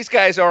because these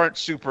guys aren't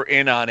super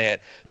in on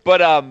it.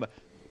 But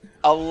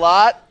a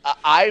lot.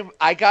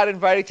 I got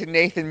invited to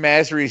Nathan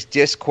Masry's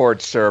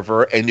Discord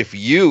server, and if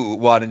you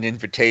want an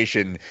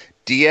invitation,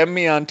 DM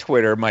me on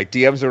Twitter. My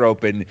DMs are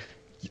open.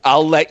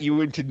 I'll let you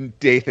into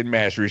Nathan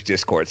Masry's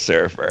Discord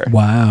server.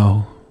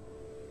 Wow.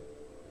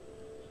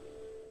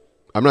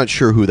 I'm not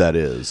sure who that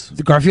is.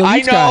 The Garfield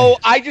Eats guy. guy.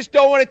 I just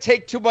don't want to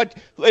take too much.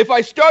 If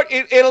I start,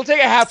 it'll take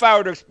a half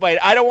hour to explain.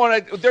 I don't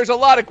want to. There's a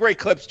lot of great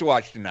clips to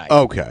watch tonight.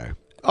 Okay.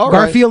 All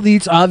Garfield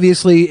Eats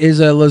obviously is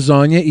a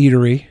lasagna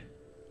eatery.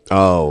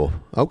 Oh,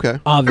 okay.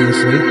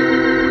 Obviously.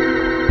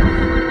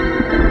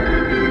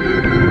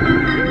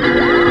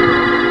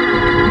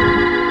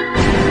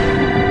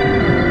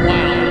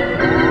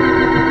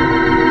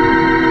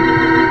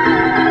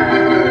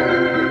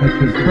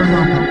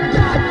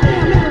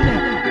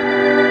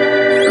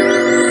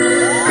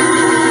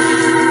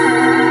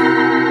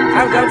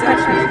 Oh, don't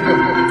touch me.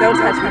 Don't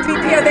touch me.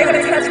 Yeah, they're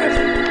going to touch me.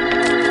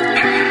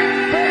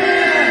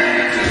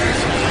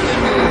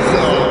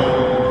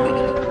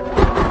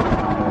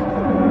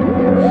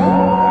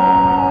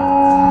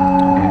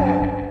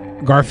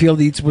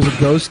 Garfield Eats was a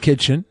ghost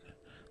kitchen.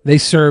 They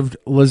served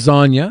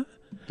lasagna.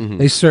 Mm-hmm.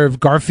 They served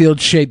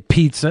Garfield-shaped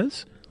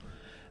pizzas.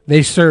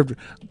 They served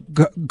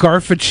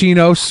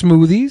Garfuccino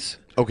smoothies.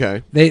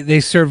 Okay. They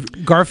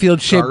served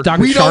Garfield-shaped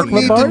Dr. We don't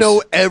Chocolate need bars. to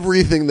know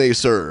everything they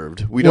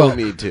served. We don't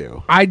need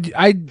to. I just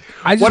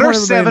what want are everybody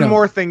to 7 know.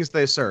 more things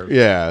they served?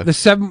 Yeah.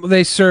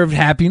 They served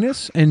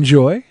happiness and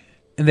joy,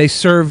 and they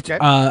served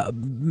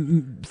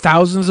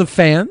thousands of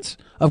fans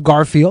of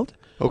Garfield.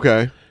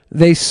 Okay.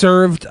 They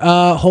served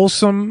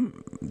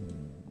wholesome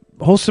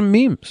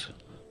memes.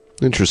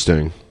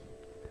 Interesting.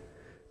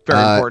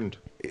 Very important.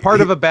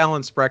 Part of a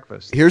balanced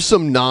breakfast. Here's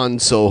some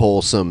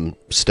non-so-wholesome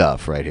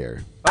stuff right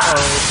here.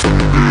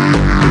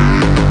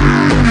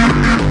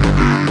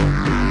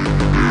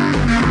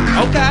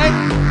 Okay.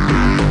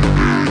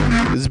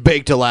 This is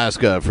Baked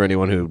Alaska for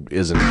anyone who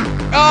isn't.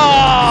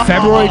 Oh!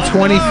 February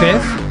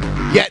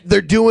 25th? Yeah,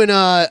 they're doing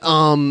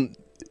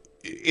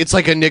it's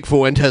like a Nick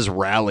Fuentes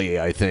rally,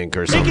 I think,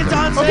 or something.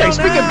 Okay,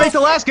 speaking of Baked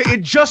Alaska,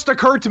 it just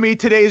occurred to me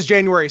today is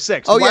January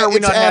 6th. Oh, Why yeah, are we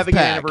it's not having an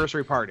F-Pack.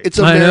 anniversary party? It's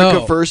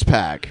America First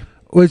Pack.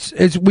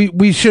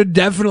 We should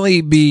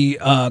definitely be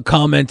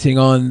commenting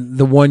on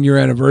the 1-year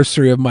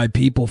anniversary of my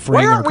people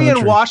freeing Why our aren't we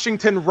country. in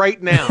Washington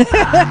right now? Yo!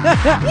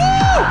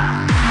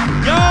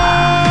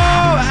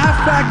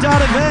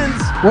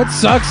 AFPAC.events. What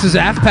sucks is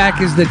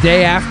AFPAC is the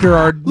day after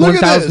our Look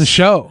at 1000 this.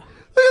 show.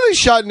 Look at they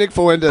shot Nick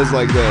Fuentes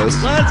like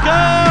this. Let's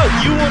go!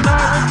 You will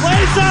not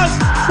replace us!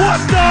 What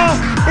the?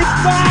 It's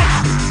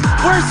back!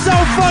 We're so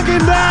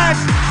fucking back!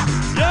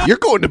 You're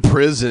going to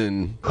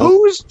prison.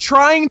 Who's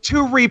trying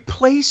to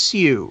replace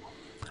you?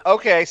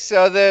 Okay,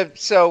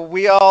 so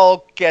we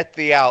all get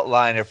the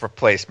outline of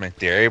replacement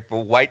theory, but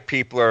white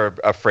people are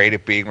afraid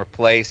of being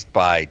replaced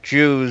by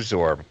Jews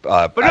or.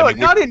 But no,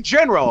 not in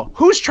general.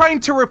 Who's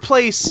trying to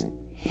replace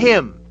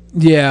him?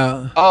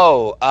 Yeah.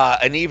 Oh,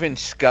 an even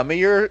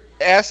scummier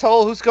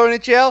asshole who's going to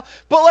jail.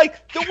 But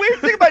like the weird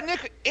thing about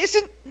Nick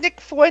isn't Nick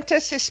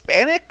Fuentes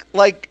Hispanic?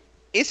 Like,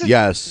 isn't?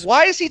 Yes.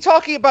 Why is he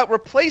talking about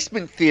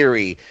replacement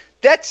theory?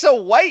 That's a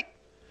white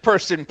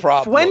person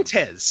problem.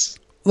 Fuentes.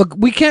 Look,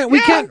 we can't.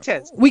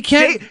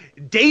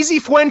 Daisy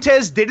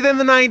Fuentes did it in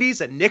the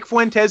 90s, and Nick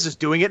Fuentes is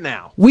doing it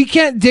now. We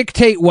can't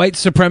dictate white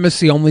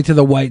supremacy only to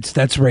the whites.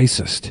 That's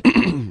racist.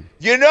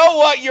 You know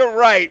what? You're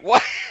right.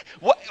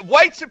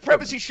 White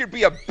supremacy should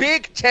be a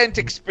big tent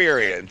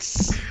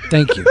experience.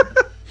 Thank you.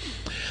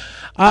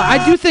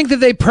 I do think that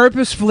they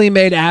purposefully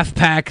made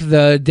AFPAC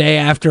the day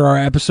after our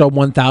episode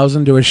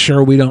 1000 to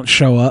assure we don't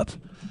show up.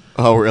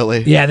 Oh,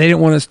 really? Yeah, they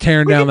didn't want us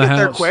tearing down the house.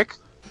 There quick.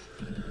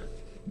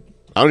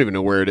 I don't even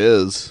know where it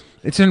is.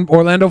 It's in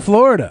Orlando,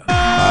 Florida.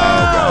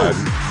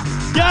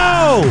 Oh,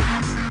 God. Yo!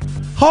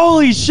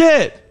 Holy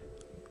shit!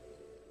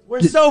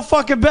 We're so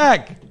fucking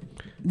back.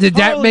 Did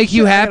that Holy make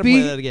you shit, I gotta happy?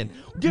 play that again.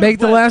 Dude, Make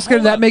the last guy,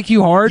 did that make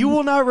you hard? You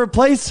will not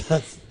replace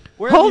us.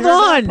 Hold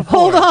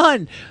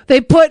on. They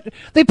put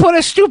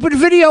a stupid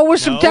video with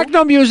some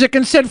techno music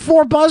and said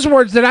 4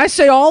 buzzwords that I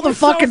say all the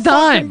fucking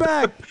time.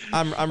 Back.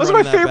 I'm Those are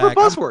my favorite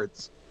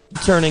buzzwords.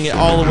 I'm turning it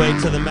all the way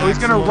to the max. Oh, he's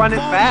gonna run it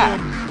back.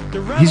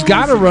 He's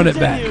got to run it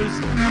back.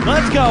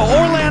 Let's go,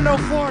 Orlando,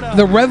 Florida.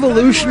 The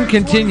revolution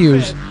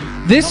continues.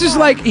 This is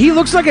like, he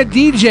looks like a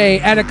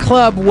DJ at a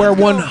club where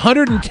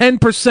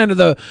 110% of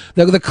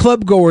the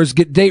club goers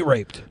get date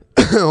raped.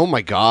 Oh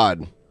my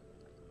God.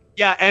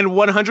 Yeah, and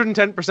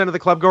 110% of the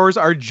club goers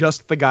are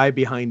just the guy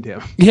behind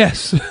him.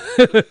 Yes.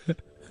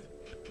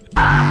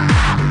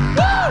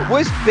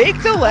 Was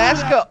Baked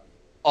Alaska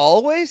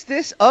always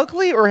this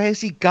ugly, or has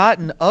he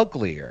gotten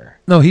uglier?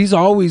 No, he's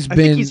always been.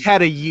 I think he's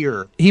had a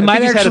year. He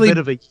might had actually. a bit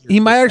of a year he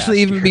might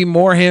actually even be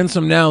more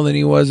handsome now than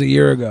he was a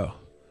year ago.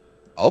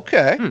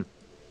 Okay.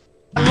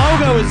 The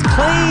logo is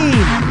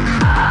clean.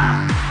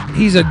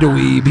 He's a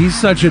dweeb. He's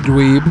such a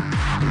dweeb.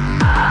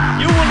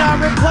 You will not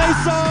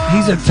replace us.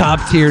 He's a top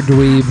tier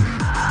dweeb.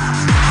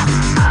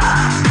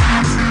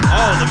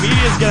 Oh, the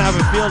media's gonna have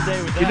a field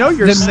day with that. You know,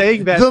 you're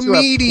saying that the to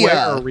media.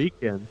 a Puerto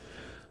Rican.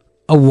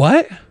 A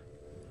what?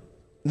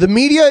 The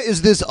media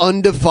is this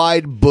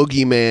undefined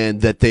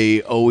boogeyman that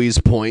they always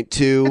point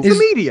to. It's the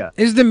media.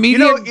 Is the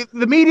media? You know,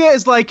 the media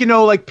is like,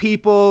 like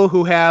people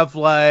who have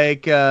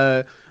like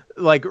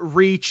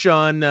reach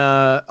on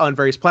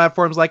various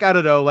platforms, like, I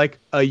don't know, like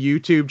a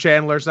YouTube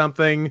channel or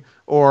something,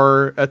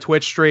 or a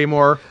Twitch stream,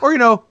 or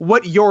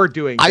what you're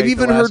doing. I've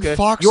even heard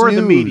Fox you're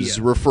News the media.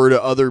 refer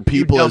to other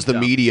people as the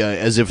media,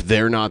 as if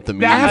they're not the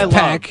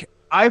media.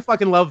 I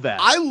fucking love that.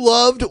 I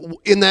loved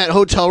in that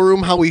hotel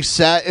room how we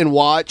sat and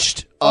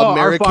watched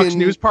American our Fox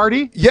News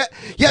party. Yeah,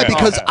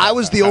 because I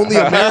was the only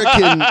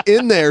American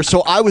in there,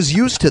 so I was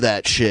used to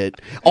that shit.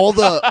 All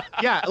the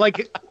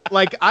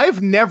like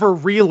I've never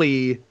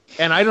really,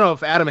 and I don't know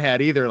if Adam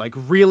had either, like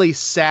really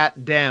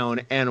sat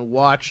down and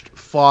watched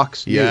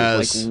Fox News.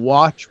 Yes.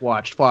 Like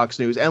watched Fox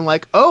News, and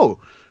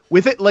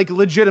with it, like,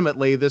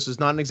 legitimately, this is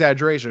not an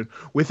exaggeration,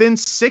 within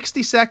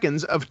 60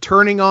 seconds of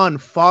turning on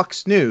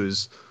Fox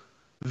News,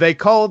 they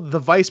called the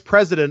vice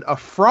president a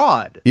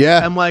fraud.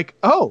 Yeah. I'm like,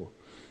 oh,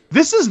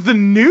 this is the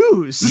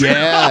news.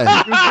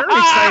 Yeah. It was very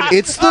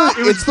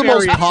exciting. It's the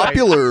most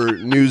popular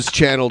news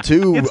channel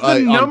too. It's the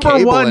on number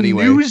cable one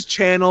anyway. news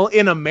channel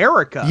in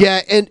America.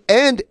 Yeah,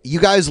 and you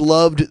guys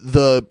loved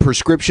the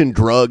prescription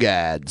drug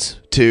ads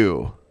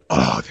too.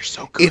 Oh, they're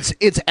so good.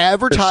 It's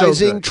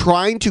advertising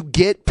trying to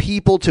get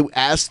people to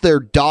ask their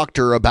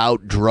doctor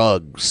about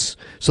drugs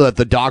so that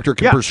the doctor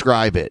can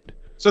prescribe it.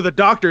 So the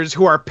doctors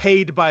who are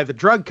paid by the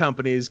drug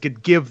companies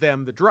could give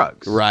them the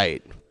drugs.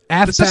 Right.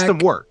 The system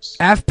works.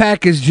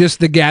 AFPAC is just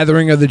the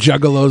gathering of the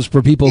juggalos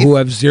for people who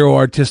have zero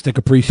artistic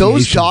appreciation.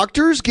 Those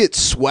doctors get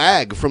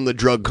swag from the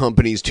drug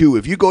companies too.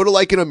 If you go to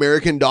like an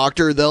American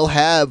doctor, they'll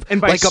have and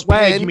by like swag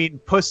a pen. You mean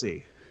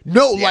pussy.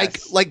 No,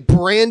 like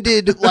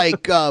branded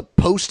like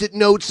Post-it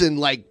notes and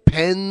like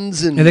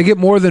pens and they get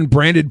more than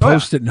branded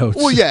Post-it notes.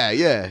 Well,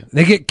 yeah.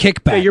 They get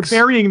kickbacks. Yeah, you're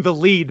burying the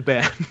lead,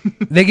 Ben.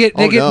 They get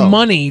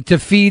money to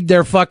feed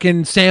their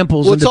fucking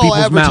samples into people's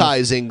mouths. It's all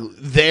advertising.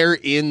 They're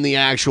in the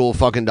actual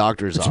fucking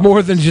doctor's office. It's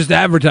more than just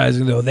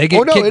advertising, though. They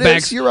get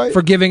kickbacks You're right.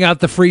 for giving out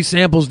the free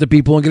samples to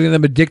people and getting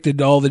them addicted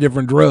to all the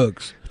different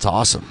drugs. It's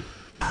awesome.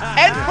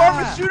 And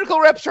pharmaceutical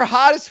reps are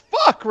hot as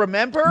fuck,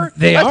 remember?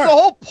 That's the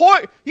whole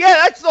point. Yeah,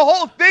 that's the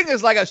whole thing,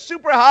 is like a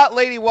super hot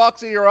lady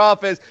walks in your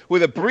office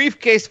with a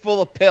briefcase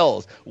full of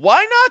pills.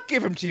 Why not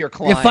give them to your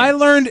clients? If I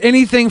learned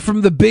anything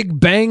from the Big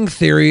Bang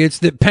Theory, it's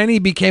that Penny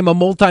became a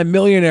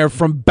multimillionaire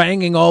from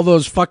banging all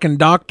those fucking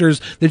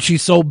doctors that she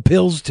sold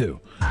pills to.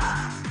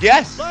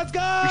 Yes. Let's go.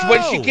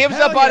 When she gives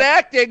up on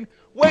acting,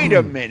 wait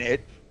a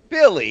minute,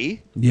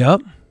 Billy.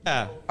 Yep.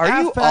 Yeah.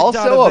 Are you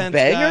also a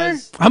banger?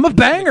 I'm a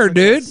banger,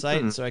 dude.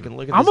 Site so I can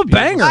look at I'm this a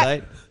banger.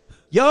 site.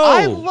 Yo,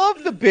 I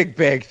love the Big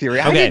Bang Theory.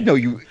 I didn't know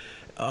you.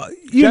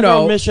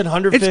 General admission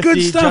 150. it's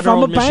good stuff.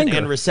 General I'm a admission banger.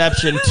 and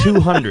reception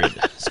 200.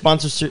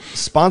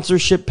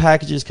 Sponsorship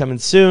packages coming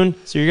soon.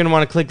 So you're gonna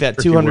want to click that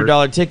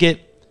 $200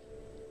 ticket.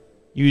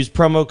 Use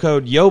promo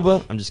code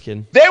YOBA. I'm just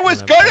kidding. There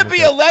was gonna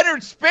be a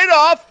Leonard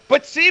spinoff,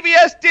 but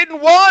CBS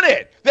didn't want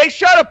it. They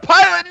shot a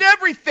pilot and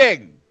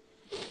everything.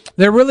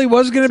 There really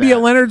was going to be a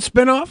Leonard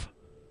spinoff?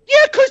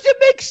 Yeah, because it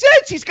makes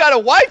sense. He's got a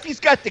wife. He's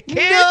got the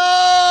kid. No!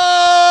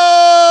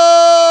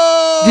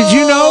 Did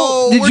you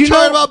know? We're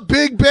talking about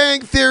Big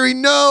Bang Theory.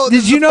 No,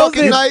 this is a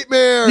fucking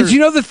nightmare. Did you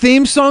know the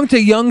theme song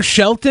to Young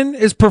Shelton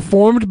is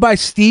performed by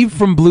Steve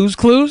from Blue's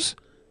Clues?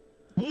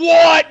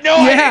 What? No,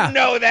 I Yeah. didn't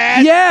know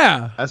that.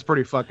 Yeah. That's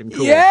pretty fucking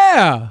cool.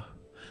 Yeah.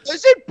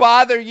 Does it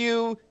bother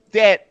you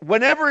that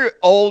whenever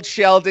old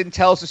Sheldon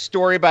tells a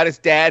story about his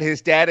dad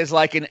is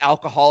like an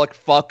alcoholic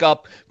fuck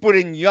up, but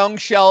in young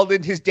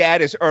Sheldon, his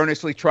dad is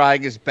earnestly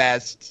trying his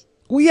best?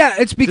 Well, yeah,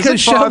 it's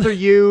because Does it bother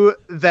you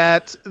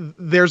that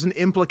there's an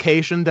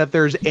implication that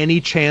there's any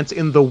chance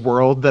in the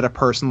world that a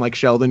person like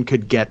Sheldon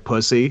could get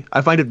pussy?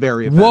 I find it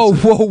very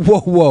offensive.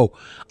 Whoa.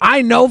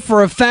 I know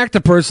for a fact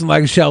a person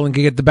like Sheldon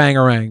can get the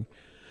bangarang,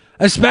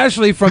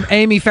 especially from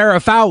Amy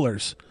Farrah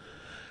Fowler's.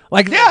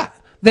 Like, yeah.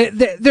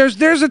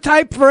 There's a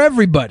type for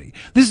everybody.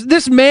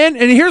 This man,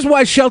 and here's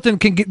why Shelton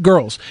can get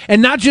girls,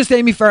 and not just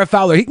Amy Farrah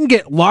Fowler. He can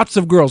get lots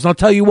of girls, and I'll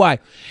tell you why.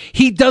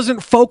 He doesn't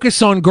focus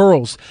on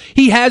girls.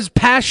 He has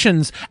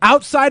passions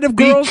outside of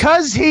girls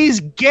because he's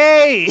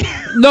gay.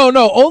 No,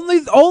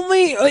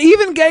 only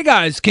even gay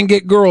guys can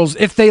get girls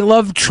if they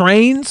love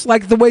trains,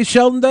 like the way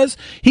Sheldon does.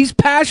 He's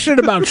passionate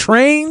about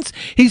trains.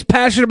 He's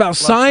passionate about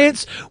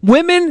science.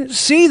 Women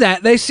see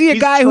that. They see a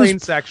guy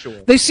who's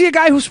sexual. They see a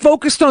guy who's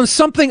focused on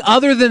something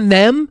other than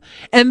them,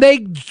 and they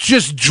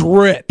just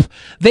drip.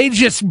 They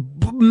just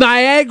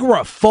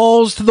Niagara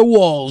falls to the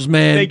walls,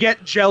 man. They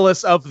get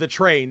jealous of the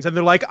trains, and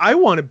they're like, I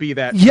want to be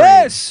that train.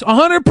 Yes,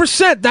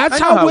 100%. That's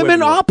how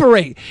women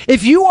operate.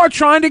 If you are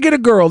trying to get a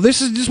girl,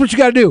 this is just what you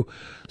got to do.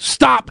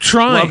 Stop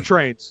trying. Love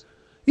trains.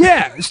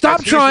 Yeah,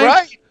 stop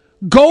trying.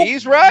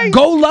 He's right.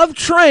 Go love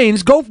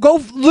trains. Go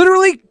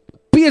literally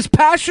be as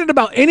passionate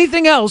about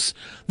anything else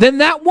than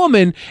that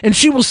woman, and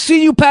she will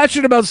see you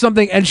passionate about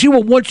something, and she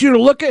will want you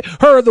to look at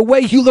her the way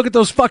you look at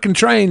those fucking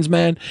trains,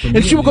 man.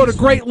 And she will go to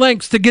great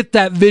lengths to get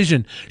that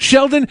vision.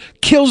 Sheldon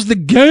kills the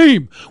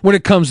game when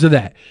it comes to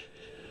that.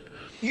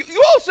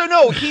 You also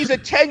know he's a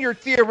tenured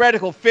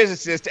theoretical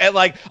physicist at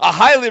like a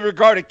highly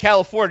regarded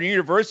California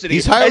university.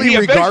 He's highly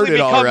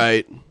regarded, all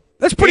right.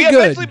 That's pretty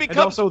good. And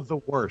also the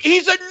worst.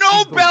 He's a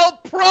Nobel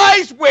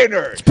Prize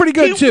winner. It's pretty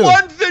good, he too.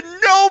 Won the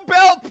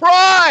Nobel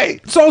Prize.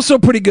 It's also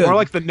pretty good. More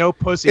like the no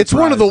pussy It's prize.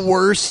 one of the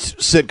worst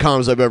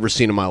sitcoms I've ever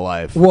seen in my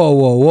life.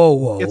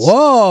 Whoa. It's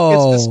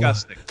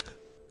disgusting.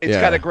 It's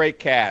got a great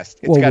cast.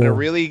 It's Whoa, got a whoa.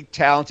 really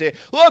talented.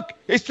 Look,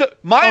 it's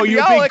my Oh,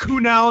 you're a big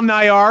Kunal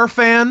Nayar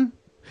fan?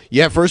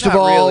 Yeah, first of Not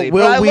all, really,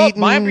 but I Will love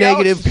Wheaton, Maya Bialik.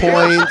 negative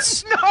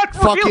points.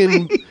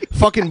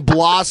 Fucking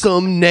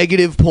Blossom,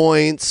 negative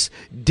points.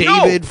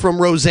 David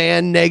from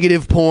Roseanne,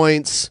 negative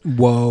points.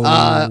 Whoa.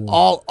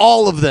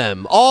 All of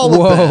them.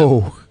 All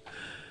of them.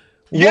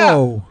 Yeah.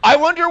 Whoa. I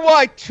wonder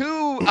why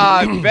two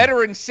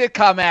veteran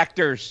sitcom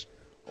actors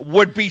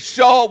would be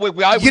so.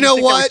 I You know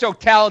think what? They were so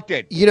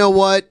talented. You know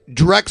what?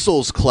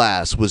 Drexel's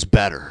class was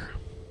better.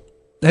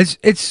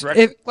 If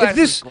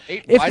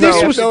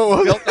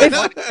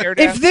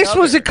this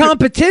was a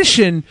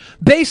competition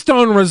based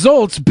on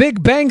results,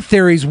 Big Bang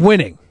Theory's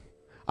winning.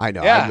 I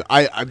know. Yeah.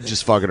 I'm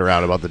just fucking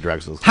around about the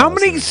Drexel's class. How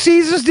many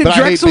seasons did But I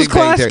hate Drexel's Big Bang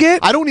class Theory.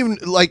 get? I don't even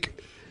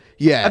like.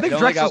 Yeah, I think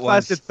Drexel's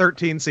class did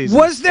 13 seasons.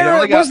 Was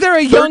there a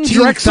young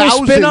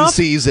Drexel 13,000 spinoff?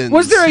 seasons.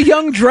 Was there a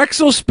young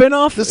Drexel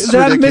spinoff This is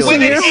that I'm ridiculous.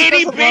 missing here?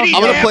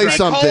 I'm gonna play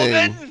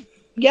something.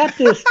 You got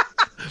this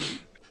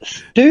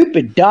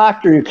stupid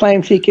doctor who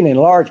claims he can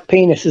enlarge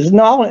penises, and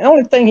the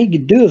only thing he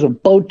could do is a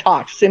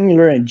Botox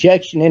similar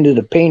injection into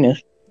the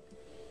penis.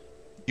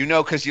 You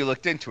know, because you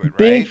looked into it, right?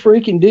 Big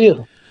freaking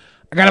deal.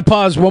 I gotta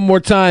pause one more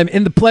time.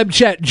 In the pleb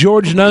chat,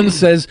 George Nunn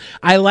says,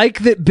 I like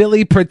that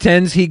Billy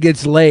pretends he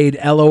gets laid,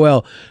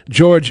 LOL.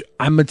 George,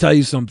 I'm gonna tell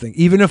you something.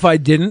 Even if I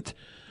didn't,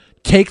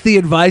 take the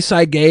advice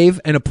I gave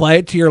and apply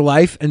it to your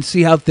life and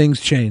see how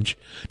things change.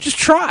 Just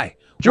try.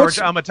 George,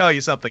 I'm going to tell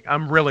you something.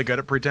 I'm really good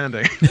at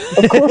pretending.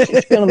 Of course,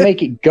 it's going to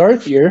make it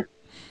girthier.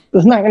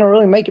 It's not going to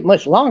really make it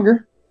much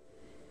longer.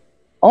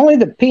 Only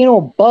the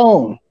penile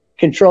bone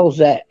controls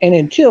that. And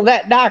until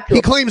that doctor...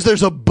 He claims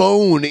there's a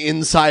bone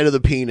inside of the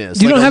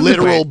penis. You like don't a have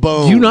literal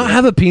bone. Do you not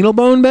have a penile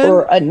bone, Ben?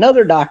 Or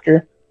another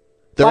doctor...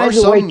 There are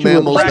finds a way some to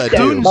mammals replace that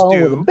do.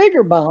 bone with a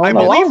bigger bone. I a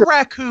believe longer-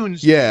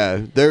 raccoons.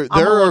 Yeah, there I'm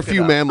gonna are a look it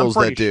few up. mammals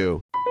I'm that pretty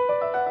do.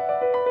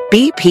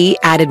 BP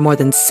added more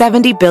than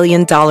 $70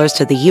 billion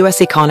to the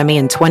U.S. economy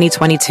in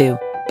 2022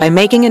 by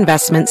making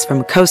investments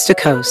from coast to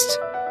coast.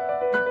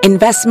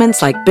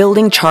 Investments like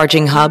building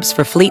charging hubs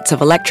for fleets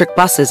of electric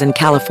buses in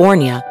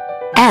California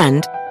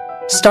and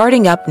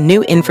starting up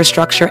new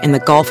infrastructure in the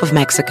Gulf of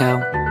Mexico.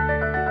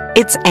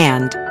 It's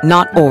and,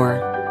 not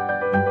or.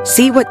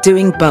 See what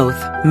doing both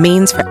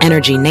means for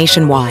energy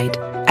nationwide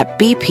at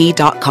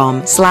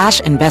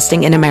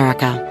bp.com/investing in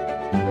America.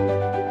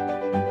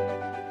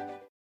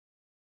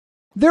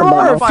 There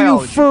are a few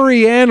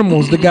furry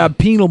animals that got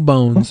penile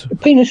bones. The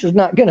penis is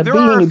not going to be There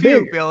are any a few,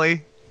 bigger.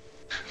 Billy.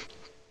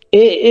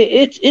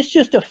 It's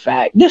just a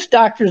fact. This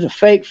doctor's a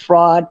fake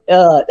fraud.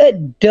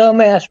 That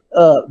dumbass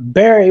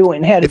Barry went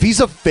and had. If he's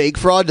a fake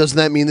fraud, doesn't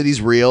that mean that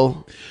he's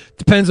real?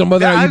 Depends on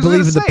whether or I not you was gonna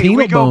believe in the say, we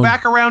penile go bone.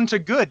 back around to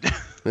good.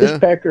 This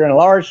pecker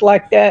enlarged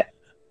like that.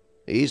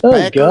 He's Oh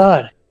Pecker.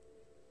 God!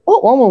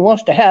 What woman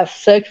wants to have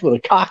sex with a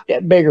cock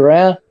that big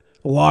around?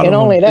 A lot And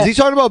of only them. that. Is he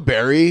talking about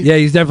Barry? Yeah,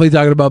 he's definitely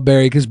talking about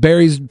Barry because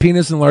Barry's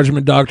penis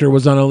enlargement doctor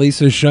was on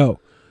Elisa's show.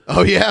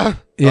 Oh yeah.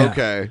 Yeah.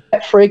 Okay.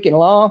 That freaking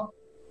long.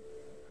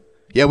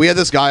 Yeah, we had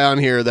this guy on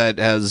here that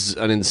has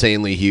an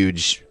insanely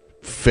huge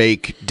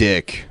fake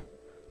dick.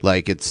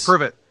 Like it's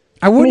Prove it.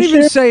 I wouldn't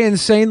even say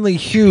insanely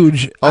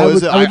huge. Oh, I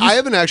is it? would I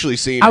haven't actually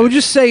seen I it. would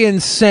just say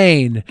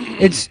insane.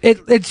 It's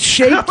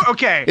shaped.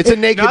 Okay. It's a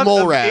naked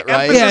mole rat,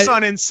 right? Emphasis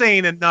on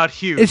insane and not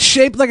huge. It's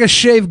shaped like a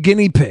shaved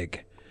guinea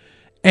pig,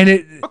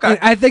 and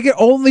I think it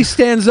only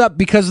stands up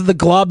because of the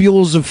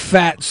globules of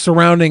fat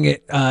surrounding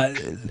it.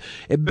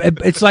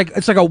 It's like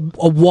a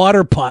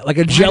water pot, like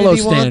a Jello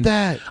did he want stand.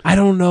 that? I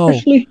don't know.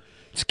 Actually,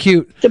 It's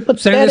cute.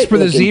 Saying this for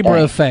the looking zebra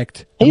thing.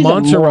 effect. The He's a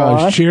Montourage.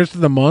 moron. Cheers to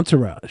the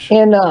Montourage.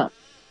 And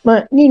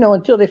but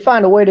until they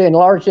find a way to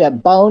enlarge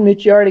that bone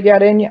that you already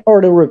got in you, or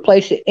to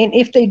replace it. And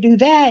if they do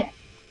that,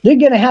 they're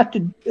going to have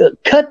to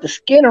cut the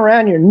skin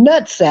around your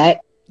nutsack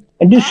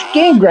and do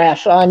skin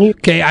grafts on you.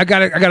 Okay, I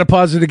gotta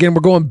pause it again.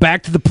 We're going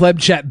back to the pleb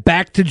chat.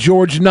 Back to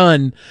George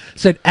Nunn.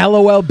 Said,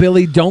 "LOL,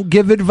 Billy, don't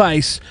give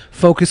advice.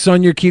 Focus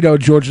on your keto."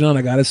 George Nunn,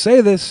 I gotta say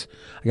this.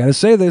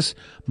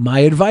 My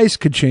advice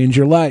could change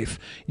your life.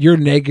 Your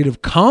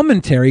negative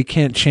commentary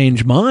can't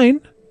change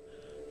mine.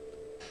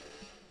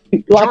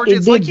 George,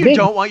 it's like you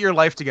don't want your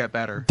life to get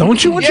better.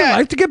 Don't you want your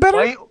life to get better?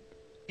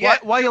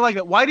 Why you like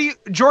it? Why do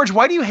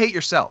you hate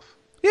yourself?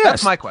 Yes.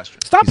 That's my question.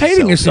 Stop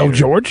hating yourself,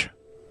 George.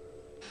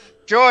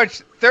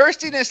 George,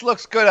 thirstiness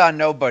looks good on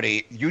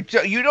nobody. You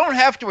don't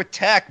have to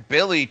attack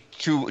Billy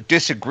to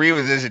disagree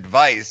with his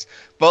advice,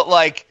 but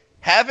like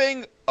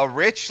having a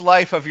rich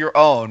life of your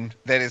own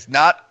that is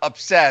not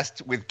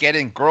obsessed with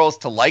getting girls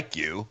to like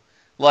you,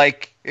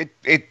 like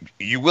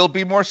you will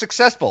be more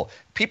successful.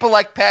 People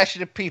like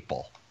passionate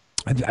people.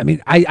 I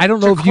mean, I don't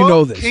know if you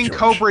know this, King George.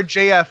 Cobra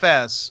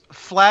JFS,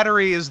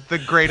 flattery is the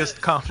greatest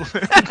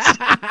compliment.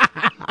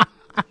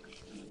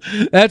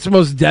 That's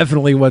most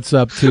definitely what's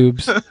up,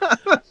 Tubes.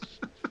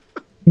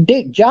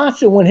 Dick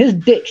Johnson, when his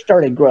dick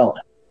started growing.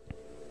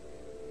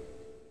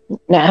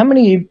 Now, how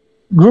many of you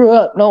grew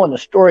up knowing the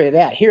story of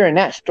that, hearing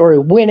that story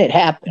when it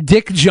happened?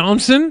 Dick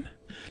Johnson?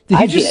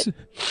 Did.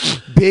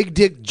 Big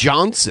Dick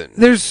Johnson.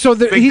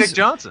 Dick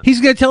Johnson. He's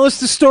going to tell us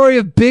the story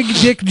of Big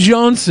Dick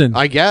Johnson.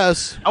 I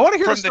guess. I want to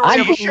hear the story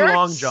of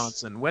Oolong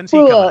Johnson. When's he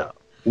Grew coming up out?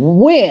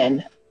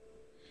 when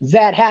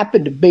that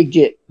happened to Big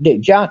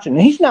Dick Johnson.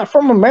 And he's not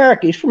from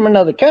America. He's from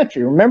another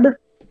country, remember?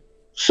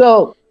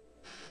 So,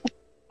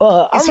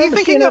 I Is he remember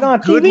thinking seeing it of on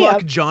Good TV.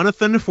 Luck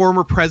Jonathan,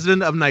 former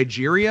president of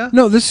Nigeria?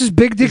 No, this is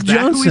Big Dick Is that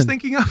Johnson. who he's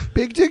thinking of?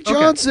 Big Dick Okay.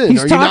 Johnson.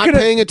 Are you not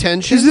paying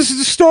attention? This is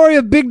the story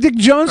of Big Dick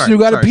Johnson who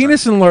got a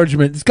penis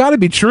enlargement. It's got to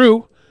be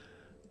true.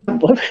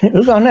 It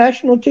was on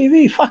national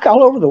TV. Fuck,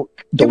 all over the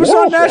It was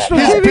world on for that national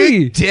matter.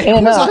 TV.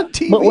 And, was on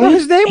TV. but Well,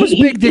 his name was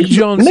Big Dick he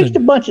Johnson. mixed a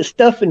bunch of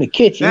stuff in the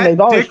kitchen. That They've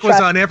always dick was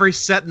tried- on every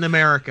set in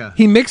America.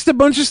 He mixed a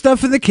bunch of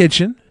stuff in the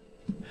kitchen.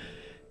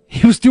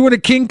 He was doing a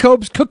King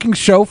Cobe's cooking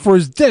show for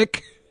his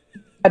dick.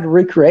 Had to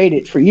recreate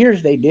it. For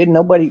years they did.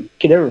 Nobody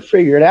could ever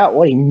figure it out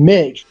what he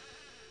mixed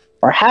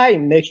or how he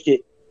mixed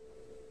it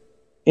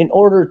in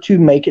order to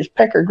make his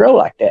pecker grow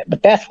like that.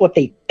 But that's what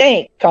they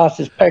think caused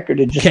his pecker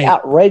to just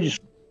outrageous.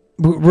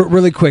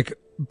 Really quick,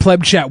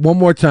 pleb chat one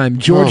more time.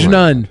 George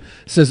Nunn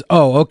says,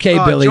 okay,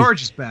 Billy.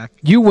 George is back.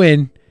 You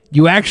win.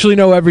 You actually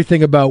know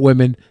everything about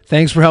women.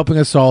 Thanks for helping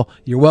us all.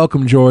 You're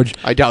welcome, George.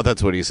 I doubt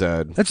that's what he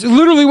said. That's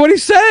literally what he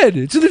said.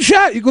 It's in the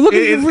chat. You can look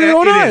at it with your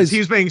own eyes. He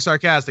was being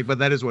sarcastic, but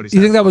that is what he said.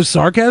 You think that was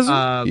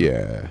sarcasm?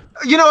 Yeah.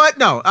 You know what?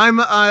 No, I'm.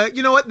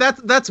 You know what?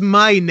 That's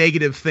my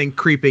negative thing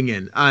creeping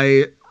in.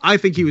 I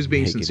think he was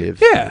being sincere.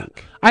 Yeah.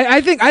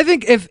 I think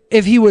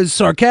if he was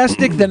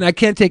sarcastic, then I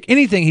can't take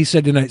anything he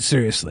said tonight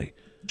seriously.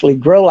 Actually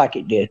grow like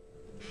it did.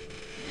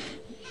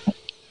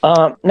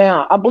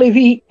 Now, I believe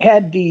he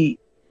had the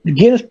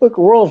Guinness Book of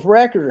World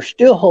Records, or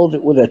still holds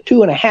it with a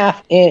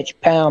 2.5-inch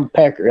pound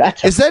pecker.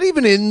 Is that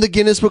even in the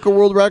Guinness Book of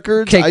World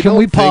Records? Okay, can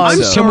we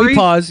pause? So. Can we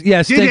pause?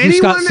 Yes, Did thank you,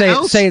 Scott. anyone Say it.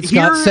 else Say it,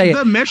 Scott. hear Say it. the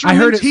I heard it,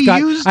 measurement he Scott.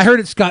 used? I heard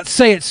it, Scott.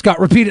 Say it, Scott.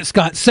 Repeat it,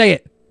 Scott. Say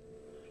it.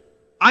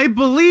 I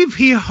believe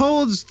he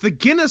holds the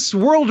Guinness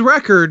World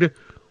Record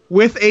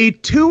with a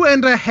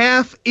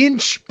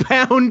 2.5-inch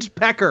pound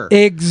pecker.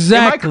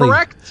 Exactly. Am I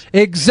correct?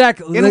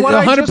 Exactly. In what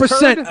I just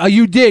 100%. heard?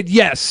 You did.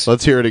 Yes.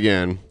 Let's hear it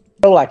again.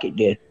 Grow like it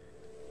did.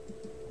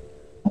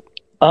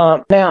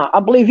 Now, I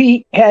believe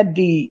he had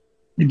the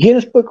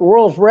Guinness Book of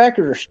World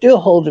Records, or still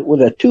holds it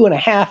with a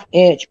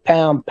 2.5-inch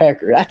pound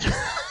pecker. That's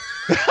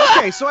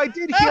Okay, so I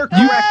did hear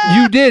correctly.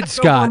 You did,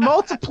 So Scott. we're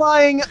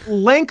multiplying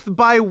length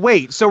by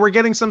weight, so we're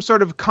getting some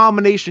sort of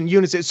combination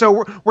units.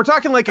 So we're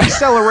talking like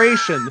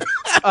acceleration.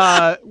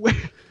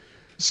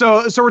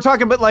 So we're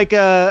talking about like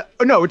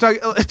we're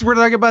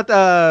talking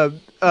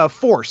about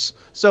force.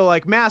 So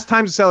like mass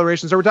times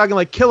acceleration. So we're talking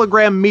like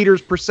kilogram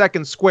meters per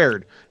second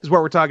squared is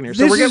what we're talking here.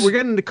 So we're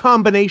getting into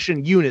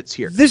combination units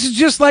here. This is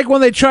just like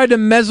when they tried to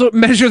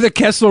measure the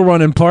Kessel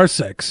run in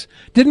parsecs.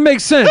 Didn't make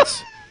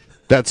sense.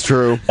 That's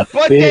true.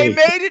 But they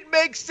made it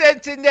make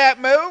sense in that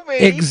movie.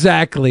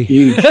 Exactly.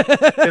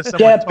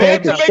 That They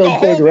had to make a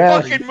whole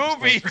fucking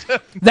movie.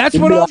 That's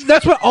what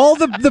all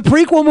the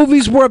prequel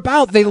movies were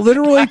about. They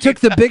literally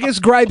took the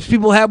biggest gripes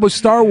people had with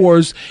Star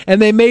Wars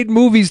and they made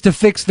movies to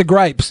fix the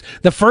gripes.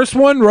 The first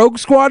one, Rogue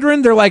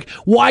Squadron, they're like,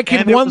 why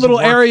can one little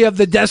area of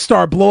the Death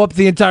Star blow up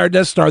the entire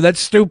Death Star?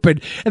 That's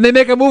stupid. And they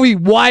make a movie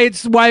why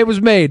it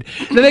was made.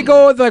 Then they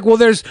go like,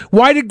 well,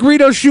 why did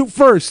Greedo shoot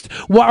first?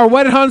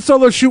 Why did Han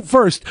Solo shoot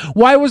first?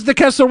 Why was the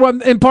Kessel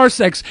Run in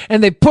parsecs?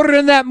 And they put it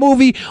in that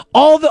movie.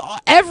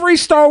 Every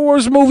Star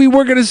Wars movie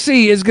we're going to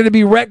see is going to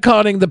be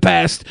retconning the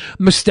past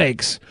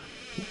mistakes.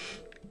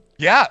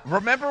 Yeah,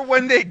 remember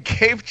when they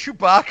gave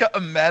Chewbacca a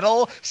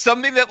medal?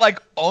 Something that like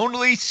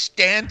only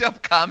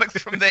stand-up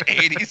comics from the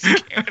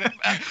 80s came about.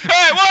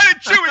 Hey, why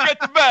did Chewie get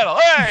the medal?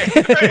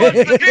 Hey,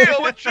 what's the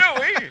deal with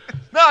Chewie?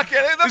 Not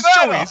getting the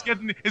medal.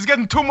 Chewie, he's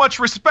getting too much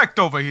respect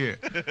over here.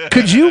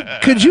 Could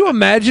you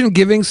imagine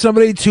giving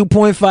somebody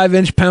 2.5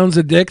 inch pounds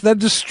of dick? That'd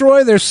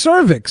destroy their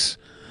cervix.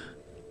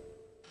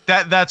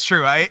 That's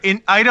true. I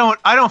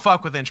don't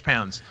fuck with inch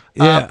pounds.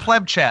 Yeah.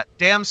 Pleb chat.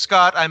 Damn,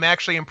 Scott, I'm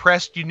actually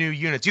impressed you knew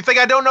units. You think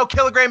I don't know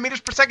kilogram meters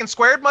per second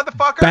squared,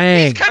 motherfucker?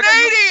 Bang. He's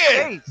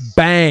Canadian.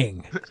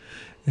 Bang.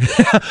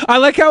 I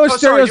like how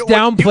Asterios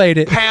downplayed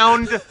it.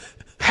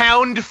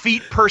 Pound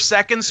feet per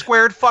second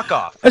squared. Fuck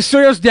off.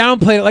 Asterios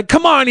downplayed it. Like,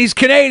 come on, he's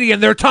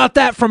Canadian. They're taught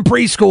that from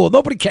preschool.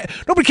 Nobody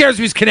cares if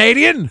he's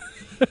Canadian.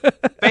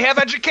 They have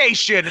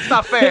education. It's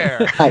not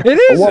fair. Like, a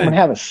woman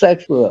having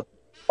sex with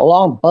a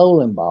long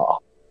bowling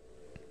ball.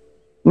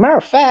 Matter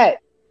of fact,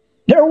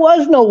 there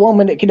was no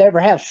woman that could ever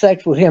have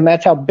sex with him.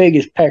 That's how big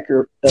his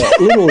pecker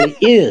literally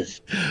is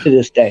to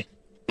this day.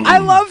 I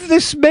love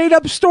this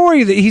made-up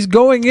story that he's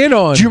going in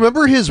on. Do you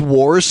remember his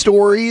war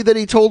story that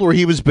he told where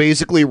he was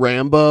basically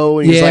Rambo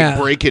and he's like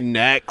breaking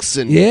necks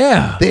and they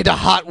had to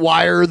hot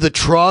wire the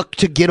truck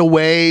to get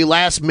away.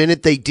 Last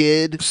minute they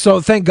did.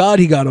 So thank God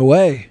he got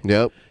away.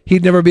 Yep.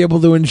 He'd never be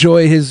able to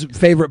enjoy his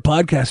favorite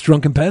podcast,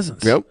 Drunken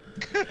Peasants. Yep.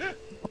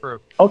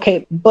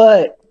 Okay,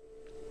 but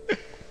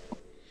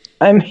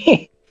I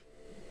mean,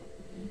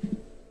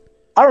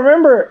 I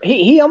remember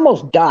he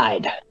almost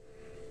died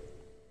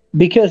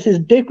because his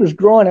dick was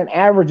growing an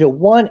average of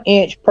 1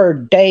 inch per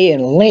day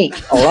in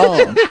length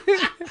alone,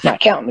 not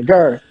counting the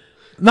girth.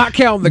 Not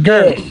counting the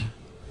girth.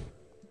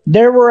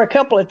 There were a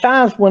couple of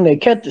times when they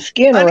cut the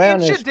skin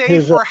around his. An inch a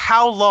day for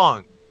how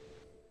long?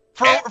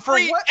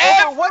 Every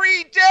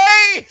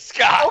day,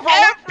 Scott. Over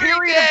what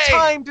period of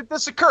time did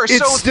this occur? It's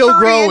so still 30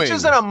 growing.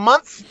 inches in a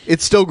month?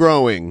 It's still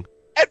growing.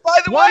 And by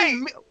the way,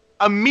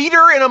 a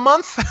meter in a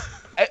month?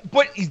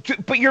 But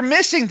you're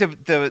missing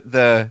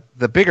the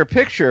bigger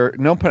picture,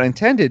 no pun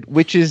intended,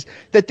 which is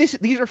that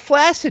these are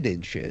flaccid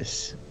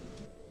inches.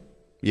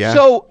 Yeah.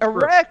 So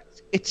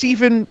erect, it's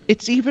even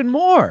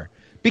more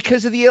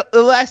because of the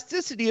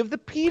elasticity of the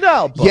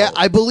pedal bone. Yeah,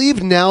 I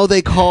believe now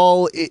they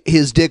call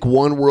his dick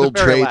One World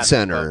Trade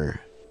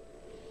Center.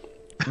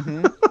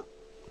 Mm-hmm.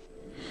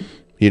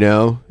 You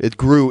know, it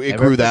grew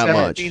that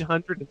much.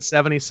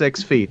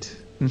 1,776 feet.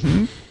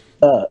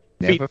 Mm-hmm.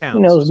 Feet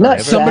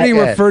pounds. Somebody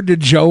referred to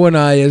Joe and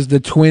I as the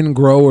twin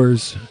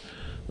growers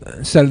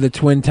instead of the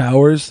twin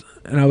towers,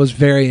 and I was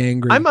very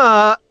angry.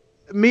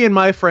 Me and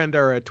my friend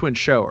are a twin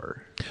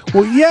shower.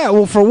 Well, yeah.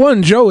 Well, for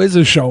one, Joe is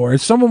a shower.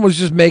 Someone was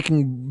just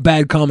making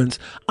bad comments.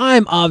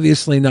 I'm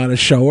obviously not a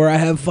shower. I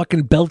have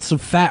fucking belts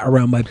of fat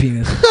around my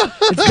penis.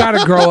 It's got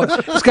to grow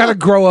up. It's got to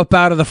grow up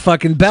out of the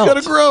fucking belt. It's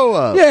got to grow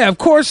up. Yeah, of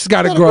course it's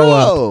got to grow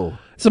up.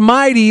 It's a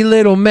mighty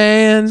little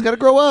man. It's got to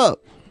grow up.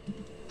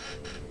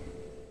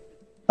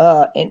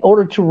 In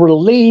order to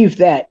relieve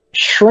that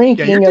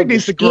shrinking of the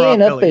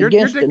skin up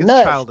against the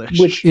nuts,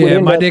 which would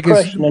end up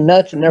crushing the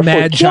nuts and therefore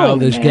mad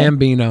childish killing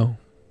the man.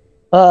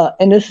 Gambino.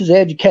 And this is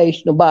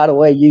educational, by the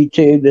way,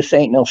 YouTube. This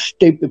ain't no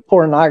stupid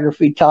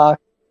pornography talk.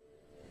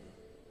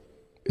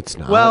 It's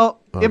not.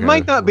 Well, it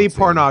might not be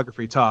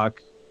pornography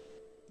talk.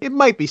 It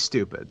might be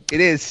stupid.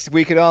 It is.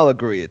 We can all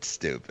agree it's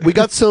stupid. We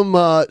got some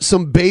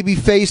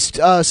baby-faced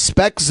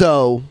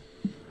Spexo.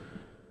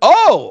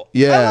 Oh,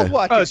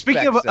 yeah.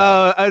 Speaking of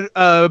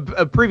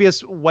a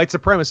previous white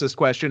supremacist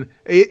question,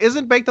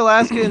 isn't Baked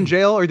Alaska in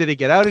jail, or did he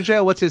get out of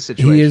jail? What's his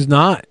situation? He is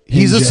not.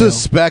 He's a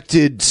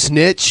suspected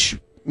snitch,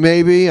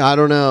 maybe. I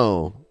don't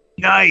know.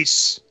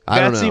 Nice. I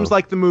don't That know. seems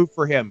like the move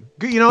for him.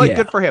 You know what? Yeah.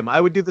 Good for him.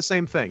 I would do the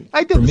same thing.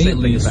 I did For the me, same at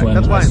thing. least, in fact. when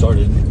That's why I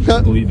started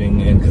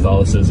believing in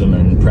Catholicism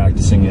and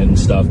practicing it and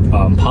stuff,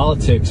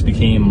 politics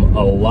became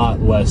a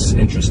lot less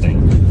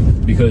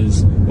interesting.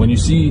 Because when you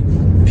see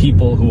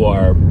people who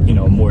are,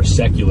 more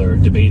secular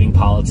debating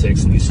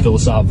politics and these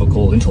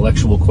philosophical,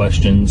 intellectual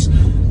questions,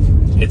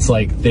 it's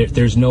like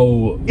there's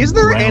no. Is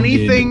there grounded...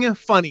 anything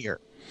funnier?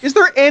 Is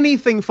there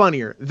anything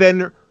funnier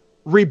than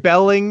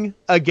rebelling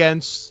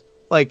against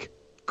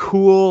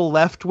cool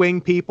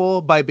left-wing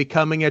people by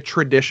becoming a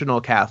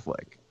traditional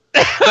Catholic?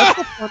 That's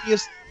the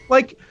funniest.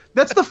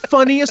 That's the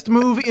funniest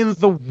move in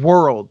the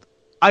world.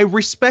 I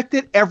respect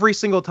it every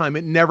single time.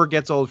 It never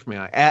gets old for me.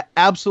 I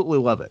absolutely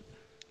love it.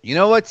 You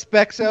know what,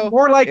 Spexo?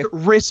 More like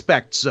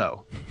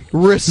respect-so.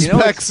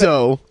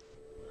 Respect-so.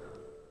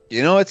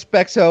 You know what,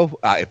 Spexo?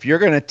 If you're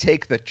going to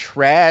take the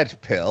trad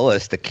pill,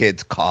 as the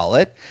kids call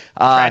it.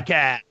 Trad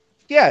cat.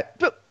 Yeah,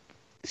 but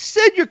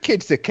send your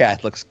kids to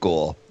Catholic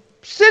school.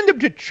 Send them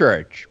to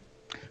church.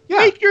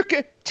 Yeah.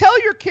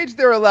 Tell your kids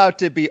they're allowed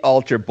to be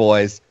altar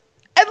boys.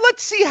 And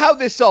let's see how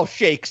this all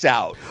shakes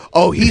out.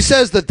 Oh, he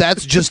says that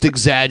that's just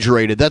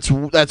exaggerated. That's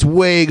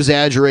way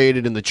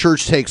exaggerated, and the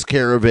church takes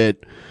care of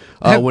it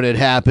when it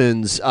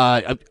happens.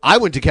 I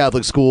went to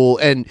Catholic school,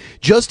 and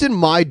just in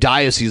my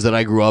diocese that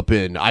I grew up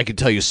in, I could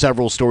tell you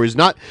several stories.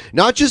 Not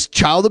just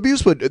child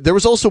abuse, but there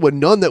was also a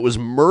nun that was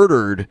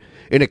murdered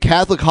in a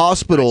Catholic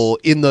hospital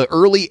in the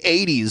early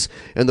 80s,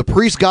 and the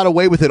priest got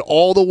away with it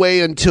all the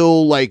way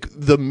until like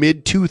the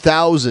mid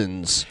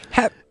 2000s.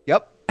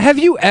 Yep. Have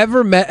you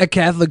ever met a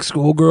Catholic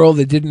schoolgirl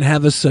that didn't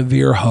have a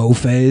severe hoe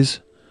phase?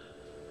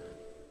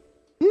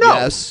 No,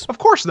 Yes. of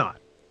course not.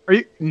 Are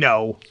you?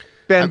 No,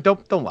 Ben,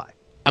 don't lie.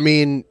 I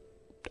mean,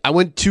 I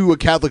went to a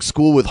Catholic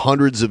school with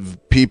hundreds of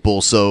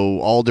people, so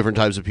all different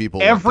types of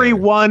people.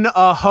 Everyone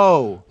a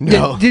hoe.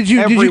 No. Did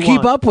you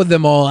keep up with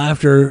them all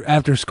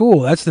after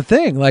school? That's the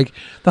thing. Like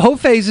the hoe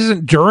phase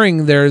isn't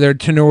during their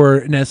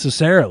tenure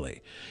necessarily.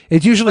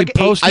 It's usually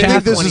post. I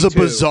think this is a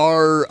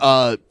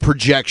bizarre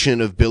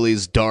projection of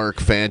Billy's dark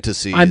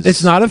fantasies.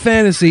 It's not a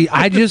fantasy.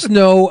 I just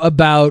know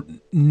about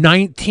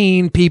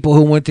 19 people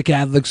who went to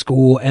Catholic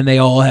school and they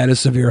all had a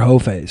severe hoe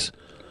phase.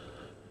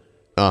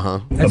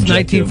 That's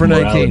 19 for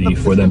 19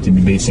 for them to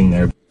be basing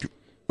their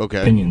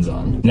opinions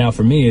on. Now,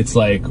 for me, it's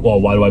like, well,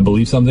 why do I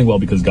believe something? Well,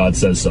 because God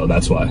says so.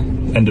 That's why.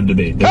 End of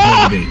debate. There's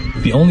no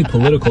debate. The only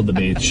political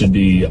debate should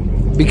be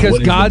because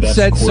God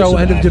said so.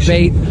 End of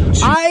debate.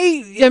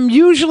 I am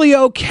usually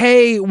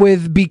okay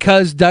with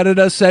because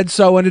da-da-da said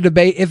so. End of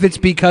debate. If it's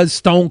because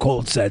Stone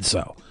Cold said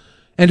so.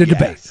 End of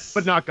debate.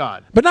 But not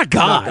God. But not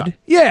God.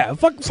 Yeah.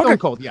 Fuck Stone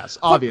Cold. Yes,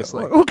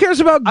 obviously. Who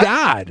cares about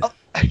God?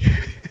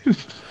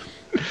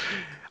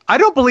 I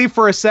don't believe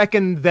for a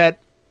second that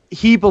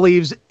he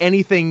believes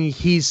anything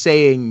he's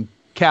saying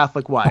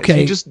Catholic-wise. Okay.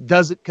 He just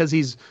does it because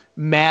he's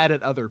mad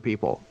at other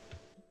people.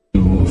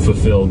 To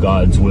fulfill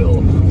God's will.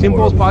 Tim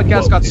Pool's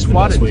podcast got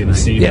swatted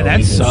tonight. Yeah,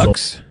 that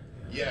sucks.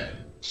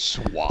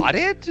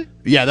 Swatted?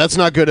 Yeah, that's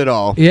not good at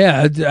all.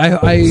 Yeah,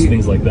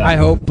 things like that. I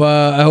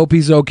hope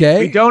he's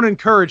okay. We don't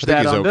encourage I think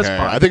that he's on this okay.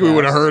 podcast. I think we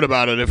would have heard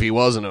about it if he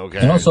wasn't okay.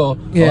 And also,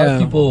 a lot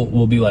of people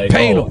will be like,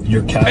 "Oh,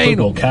 you're Catholic.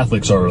 Well,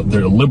 Catholics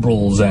they're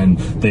liberals and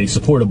they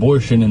support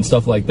abortion and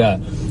stuff like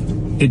that."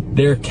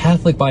 They're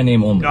Catholic by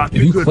name only.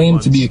 If you claim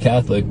to be a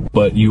Catholic,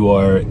 but you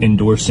are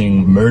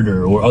endorsing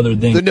murder or other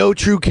things, The no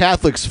true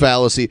Catholics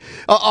fallacy.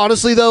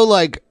 Honestly, though,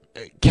 like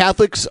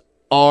Catholics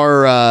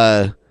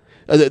are.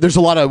 There's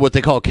a lot of what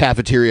they call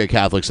cafeteria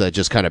Catholics that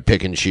just kind of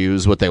pick and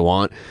choose what they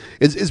want.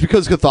 It's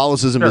because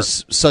Catholicism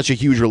is such a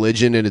huge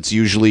religion, and it's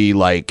usually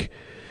like,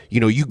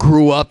 you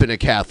grew up in a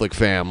Catholic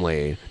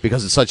family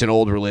because it's such an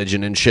old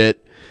religion and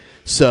shit.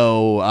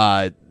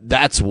 So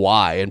that's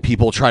why, and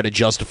people try to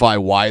justify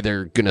why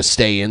they're gonna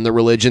stay in the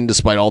religion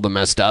despite all the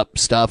messed up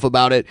stuff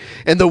about it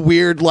and the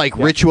weird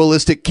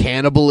ritualistic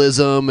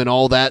cannibalism and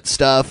all that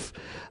stuff.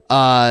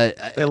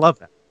 They love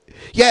that.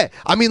 Yeah,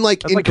 I mean,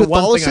 like That's in like the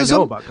one thing I know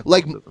Catholicism, about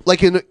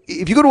Catholicism.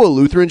 if you go to a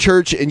Lutheran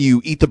church and you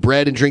eat the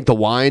bread and drink the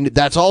wine,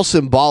 that's all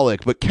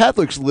symbolic. But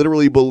Catholics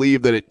literally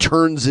believe that it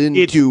turns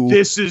into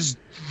this is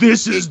the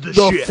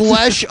shit.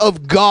 flesh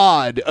of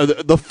God,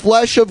 the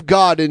flesh of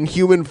God in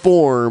human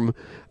form,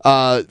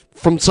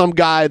 from some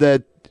guy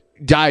that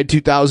died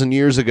 2,000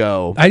 years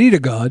ago. I'd eat a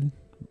god,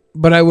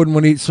 but I wouldn't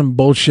want to eat some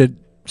bullshit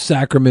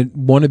sacrament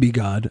wannabe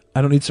god.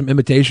 I don't need some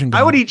imitation god.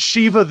 I would eat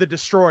Shiva the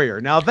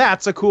Destroyer. Now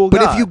that's a cool But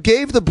god. if you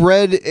gave the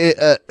bread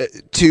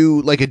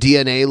to like a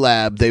DNA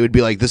lab, they would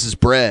be like, "This is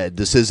bread.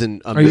 This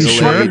isn't a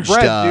middle-aged."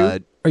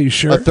 Are you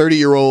sure? A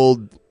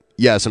 30-year-old?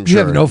 Yes, I'm You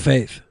sure. have no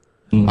faith.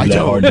 that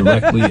are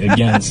directly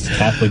against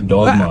Catholic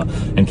dogma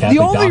and Catholic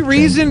The only doctrine,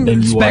 reason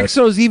then you are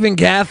Spexo's even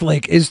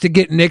Catholic is to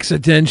get Nick's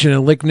attention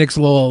and lick Nick's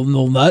little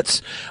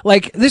nuts.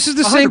 Like, this is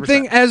the same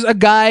thing as a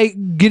guy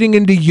getting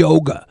into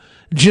yoga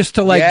just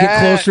to get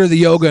closer to the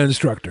yoga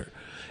instructor.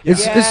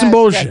 It's some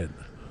bullshit.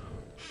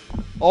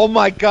 Oh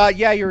my God!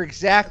 Yeah, you're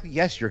exactly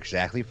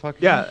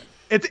fucking. Yeah,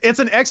 it's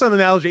an excellent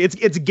analogy.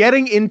 It's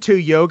getting into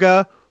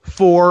yoga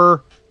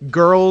for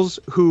girls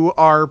who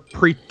are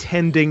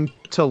pretending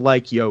to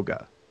like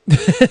yoga.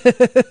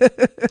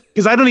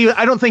 Because I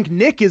don't think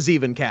Nick is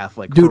even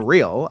Catholic for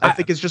real. I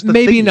think it's just the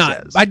maybe thing not.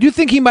 He says. I do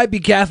think he might be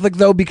Catholic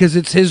though, because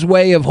it's his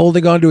way of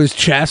holding on to his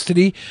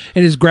chastity,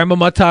 and his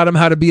grandmama taught him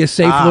how to be a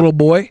safe little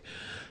boy.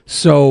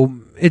 So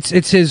it's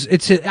his.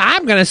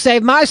 I'm gonna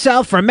save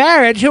myself for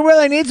marriage. Who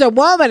really needs a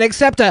woman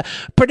except to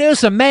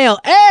produce a male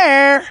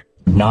heir?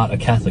 not a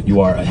Catholic.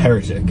 You are a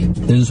heretic.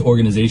 There's this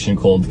organization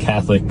called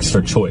Catholics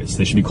for Choice.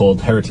 They should be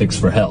called Heretics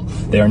for Hell.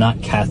 They are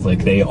not Catholic.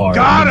 They are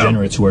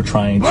degenerates who are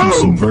trying to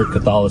subvert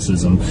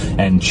Catholicism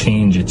and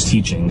change its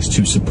teachings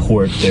to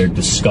support their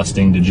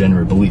disgusting,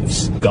 degenerate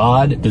beliefs.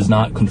 God does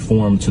not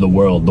conform to the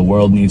world. The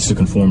world needs to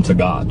conform to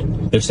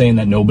God. They're saying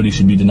that nobody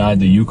should be denied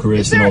the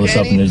Eucharist and all this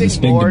stuff, and there's this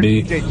big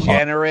debate.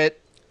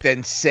 Degenerate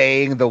than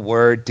saying the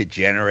word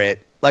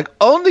degenerate. Like,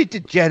 only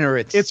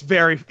degenerates. It's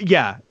very fun.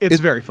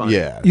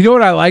 Yeah. You know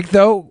what I like,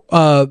 though?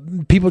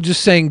 People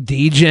just saying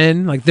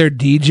degen, like they're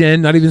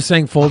degen, not even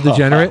saying full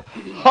degenerate.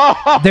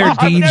 They're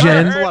degen.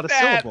 That's a lot of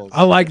syllables.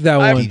 I like that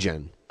one.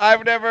 Degen.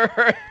 I've never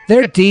heard.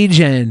 They're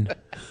degen.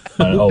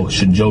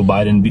 Should Joe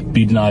Biden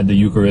be denied the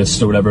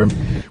Eucharist or whatever?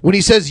 When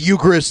he says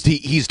Eucharist,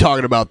 he's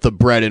talking about the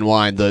bread and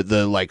wine,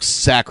 the like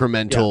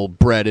sacramental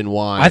bread and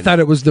wine. I thought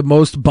it was the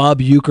most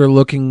Bob Euchre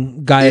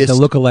looking guy at the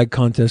lookalike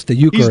contest, the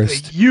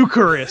Eucharist. He's the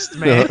Eucharist,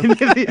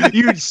 man.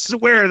 You'd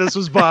swear this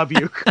was Bob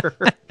Euchre.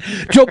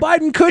 Joe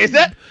Biden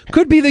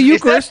could be the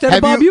Eucharist at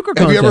a Bob Euchre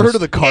contest. Have you ever heard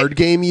of the card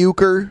game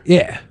Euchre?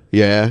 Yeah.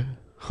 Yeah.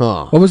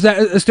 Huh. What was that,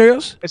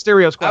 Asterios?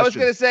 Asterios question. I was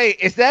going to say,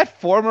 is that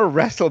former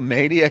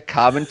WrestleMania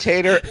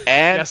commentator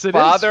and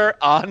father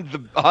on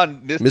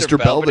Mr.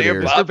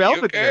 Belvedere? Mr.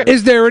 Belvedere.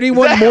 Is there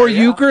anyone more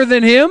Euchre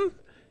than him?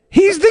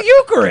 He's the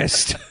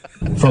Eucharist.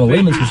 From a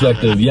layman's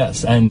perspective,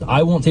 yes. And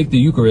I won't take the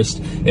Eucharist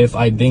if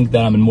I think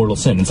that I'm in mortal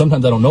sin. And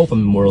sometimes I don't know if I'm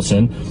in mortal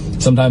sin.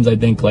 Sometimes I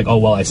think, like, oh,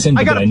 well, I sinned,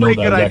 but I know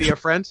that I was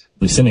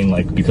actually sinning,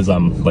 like, because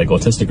I'm, like,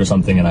 autistic or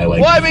something, and I,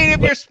 like... Well, I mean, if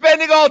you're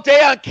spending all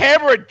day on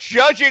camera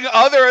judging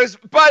others...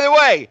 By the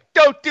way,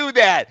 don't do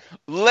that.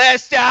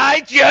 Lest I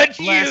judge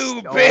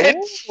you,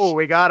 bitch! Oh,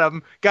 we got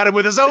him. Got him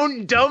with his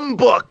own dumb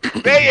book.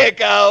 There you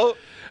go.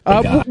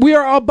 We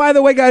are all, by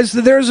the way, guys,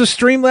 there's a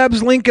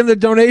Streamlabs link in the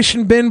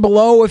donation bin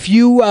below. If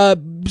you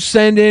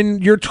send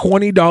in your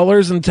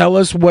 $20 and tell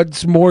us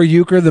what's more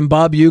Euchre than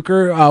Bob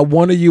Euchre,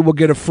 one of you will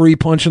get a free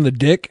punch in the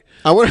dick.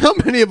 I wonder how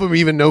many of them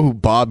even know who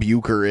Bob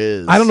Euchre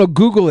is. I don't know.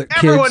 Google it,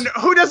 kids. Everyone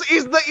who does.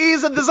 He's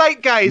in the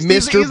zeitgeist.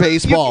 Mr.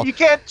 Baseball. You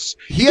can't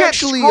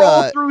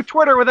scroll through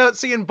Twitter without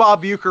seeing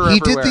Bob Euchre. He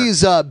everywhere. did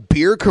these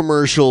beer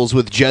commercials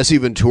with Jesse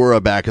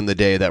Ventura back in the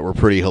day that were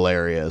pretty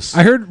hilarious.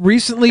 I heard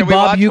recently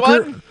Bob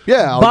Euchre.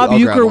 Yeah, Bob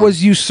Euchre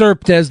was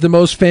usurped as the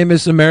most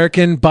famous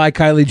American by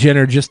Kylie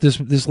Jenner just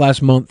this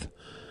last month.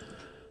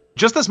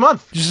 Just this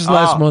month. Just this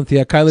last month,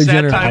 yeah. Kylie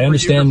Jenner. I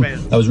understand.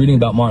 I was reading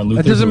about Martin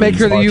Luther. That doesn't make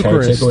her the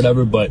Eucharist or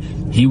whatever, but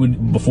he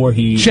would, before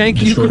he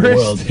destroyed the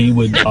world, he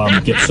would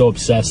get so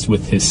obsessed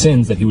with his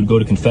sins that he would go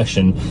to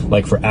confession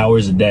like for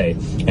hours a day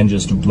and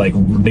just like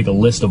make a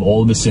list of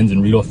all of his sins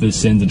and read off his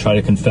sins and try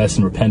to confess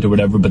and repent or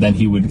whatever. But then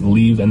he would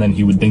leave and then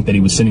he would think that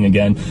he was sinning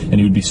again, and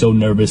he would be so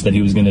nervous that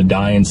he was going to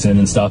die in sin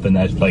and stuff, and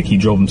that like he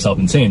drove himself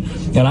insane.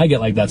 And I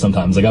get like that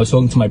sometimes. Like I was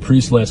talking to my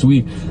priest last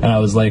week, and I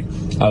was like,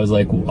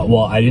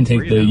 well, I didn't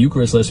take the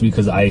Eucharist last week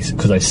because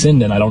I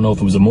sinned, and I don't know if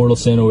it was a mortal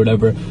sin or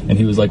whatever. And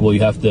he was like, well,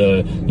 you have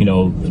to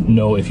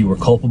know if you were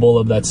culpable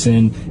of that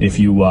sin, if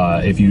you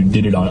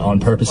did it on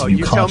purpose, if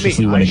you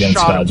consciously went against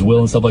God's will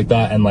and stuff like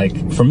that. And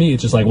like for me,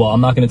 it's just like, well,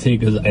 I'm not going to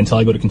take it until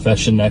I go to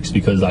confession next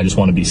because I just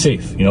want to be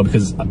safe,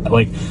 because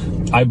like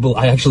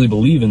I actually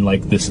believe in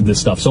like this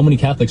stuff. So many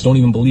Catholics don't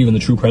even believe in the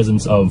true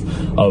presence of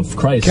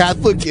Christ.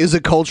 Catholic is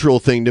a cultural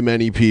thing to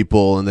many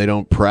people, and they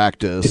don't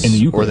practice in the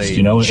Eucharist.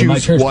 In my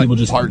church, people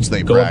just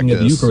go up and get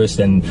the Eucharist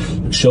and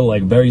show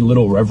like very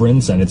little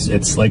reverence, and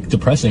it's like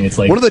depressing. It's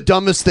like one of the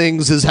dumbest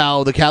things is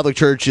how the Catholic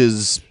Church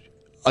is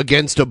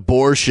against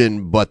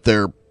abortion, but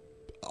they're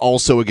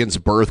also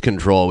against birth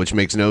control, which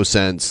makes no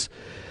sense.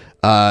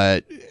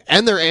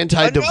 And they're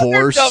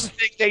anti-divorce. Another dumb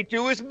thing they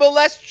do is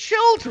molest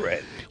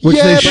children. Which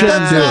yeah, they but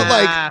shouldn't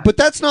do. But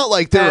that's not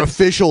like their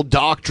official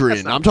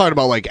doctrine. I'm talking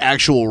about like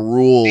actual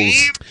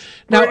rules.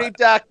 Pretty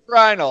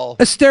doctrinal.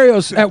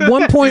 Asterios, at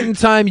one point in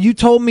time, you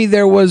told me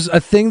there was a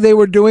thing they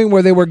were doing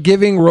where they were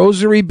giving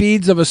rosary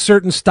beads of a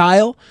certain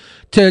style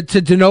to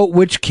denote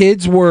which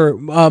kids were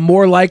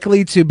more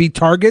likely to be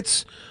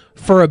targets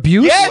for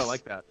abuse. Yes. I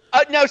like that.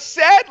 Now,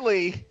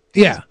 sadly,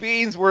 these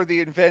beans were the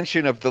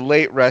invention of the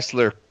late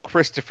wrestler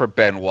Christopher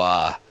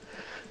Benoit.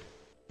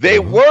 They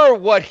were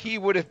what he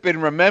would have been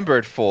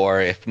remembered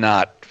for, if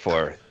not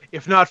for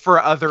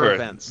other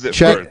events.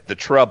 For the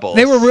trouble.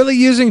 They were really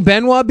using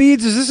Benoit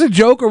beads? Is this a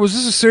joke or was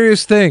this a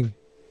serious thing?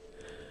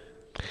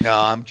 No,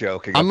 I'm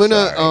joking. I'm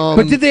gonna.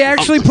 But did they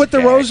actually put the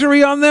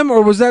rosary on them,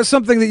 or was that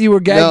something that you were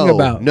gagging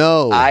about?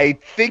 No. I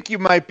think you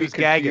might be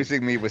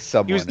confusing me with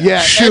someone else.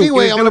 Yeah.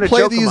 Anyway, I'm gonna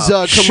play these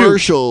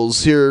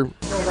commercials here.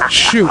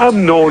 Shoot.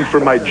 I'm known for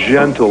my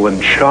gentle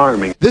and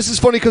charming. This is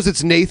funny because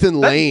it's Nathan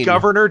Lane.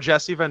 Governor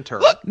Jesse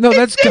Ventura. No,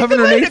 that's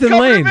Governor Nathan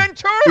Lane.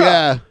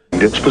 Yeah.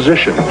 Its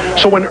position.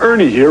 So when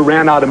Ernie here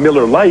ran out of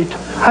Miller Lite,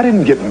 I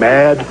didn't get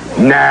mad.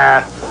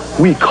 Nah.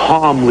 We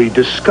calmly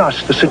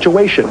discussed the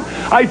situation.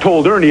 I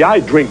told Ernie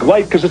I'd drink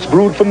light because it's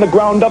brewed from the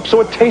ground up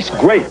so it tastes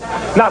great.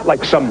 Not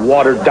like some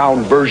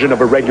watered-down version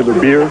of a regular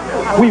beer.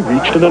 We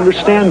reached an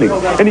understanding,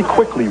 and he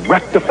quickly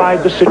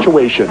rectified the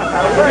situation.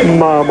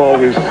 Mom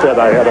always said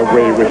I had a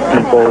way with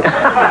people.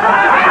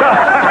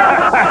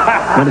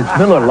 When it's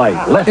Miller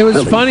Lite, less It was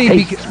filling, funny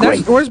tastes because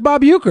great. where's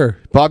Bob Uecker?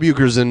 Bob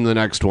Uecker's in the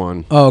next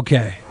one.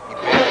 Okay.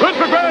 Vince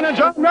McMahon and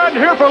John Madden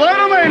here for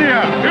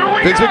Latomania. Here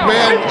we Vince go.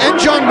 McMahon and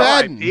John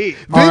Madden. Vince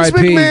R.I.P.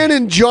 McMahon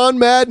and John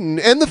Madden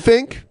and the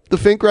Fink. The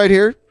Fink right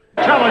here.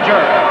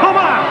 Challenger, come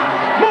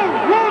on,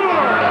 move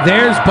over.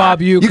 There's Bob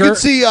Uecker. You can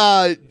see,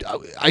 I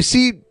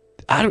see,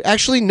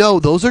 actually, no,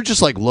 those are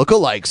just like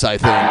lookalikes, I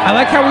think. I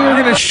like how we were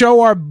going to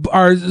show our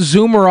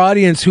Zoomer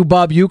audience who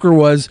Bob Uecker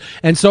was,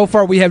 and so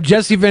far we have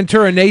Jesse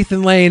Ventura,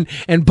 Nathan Lane,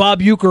 and Bob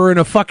Uecker in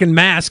a fucking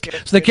mask, so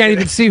they can't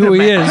even see who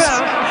he is.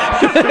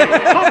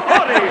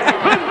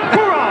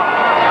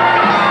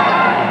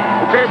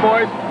 Okay,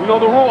 boys, you know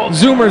the rules.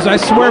 Zoomers, I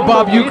swear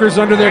Bob Uecker's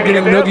under there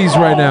getting noogies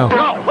right now.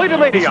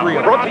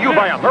 Latomania, brought to you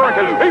by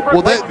America's favorite.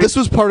 Well, this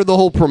was part of the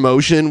whole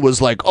promotion,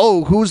 was like,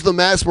 oh, who's the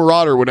Masked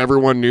Marauder, when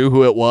everyone knew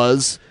who it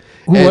was.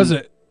 Who was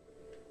it?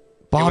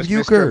 Bob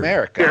Mr. Uecker.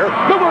 America.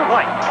 Miller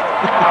Lite.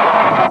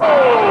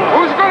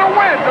 Who's going to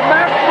win, the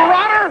Masked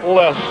Marauder?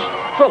 Les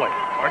Philly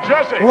or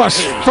Jesse?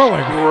 Les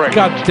Philly.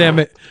 God damn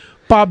it.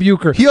 Bob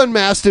Uecker. He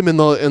unmasked him in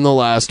the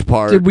last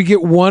part. Did we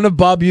get one of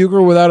Bob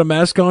Uecker without a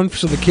mask on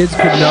so the kids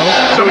could know?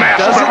 The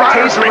Masked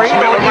Marauder drinks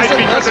Miller Lite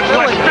because it's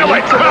less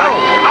filling.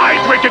 I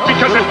drink it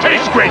because it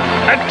tastes great,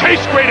 and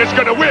Taste Great is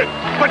going to win.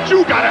 But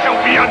you got to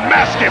help me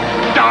unmask him,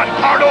 Don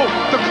Pardo,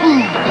 the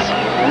Cruz.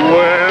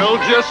 Well,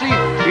 Jesse,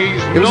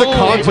 It was a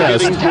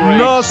contest.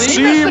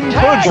 Nassim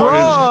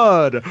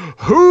Pedrad,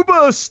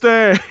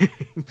 Hoobastank.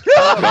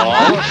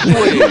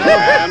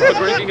 And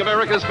for drinking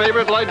America's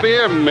favorite light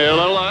beer,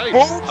 Miller Lite.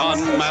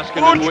 Unmask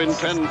it and win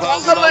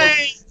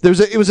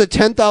 $10,000. It was a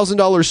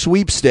 $10,000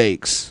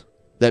 sweepstakes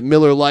that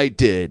Miller Lite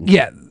did.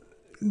 Yeah.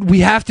 We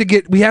have to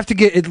get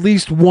at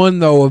least one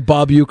though of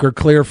Bob Uecker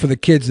clear for the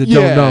kids that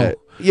don't know.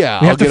 Yeah,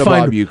 We I'll have to get a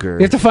find Bob Uecker.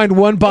 We have to find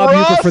one Bob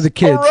Uecker for the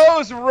kids.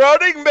 Moreau's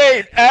running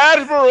mate,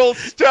 Admiral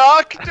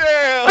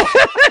Stockdale.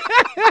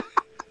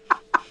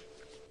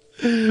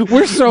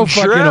 We're so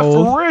fucking Jeff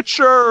old.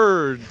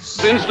 Richards.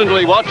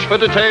 Instantly watch for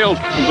details.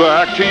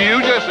 Back to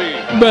you,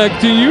 Jesse.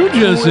 Back to you,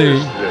 Jesse.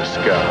 This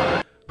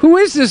guy. Who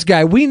is this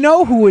guy? We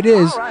know who it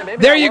is.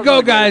 There you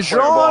go, guys.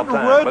 John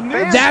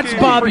Rudnitsky. That's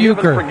Bob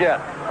Uecker.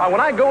 When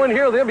I go in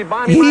here, they'll be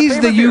buying me He's my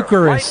the favorite beer.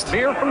 Eucharist. Light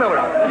beer from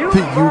Miller. The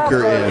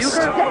Eucharist.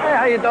 Hey,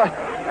 how you doing?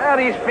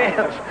 These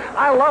fans,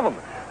 I love them.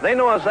 They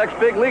know us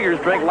ex-big leaguers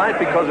drink light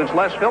because it's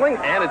less filling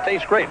and it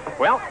tastes great.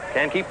 Well,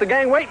 can't keep the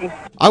gang waiting.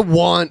 I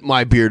want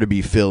my beer to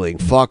be filling.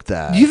 Fuck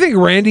that. Do you think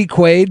Randy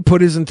Quaid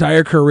put his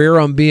entire career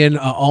on being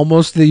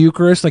almost the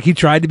Eucharist? Like he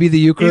tried to be the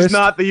Eucharist? He's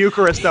not the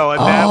Eucharist though, and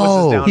that was his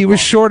downfall.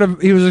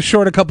 He was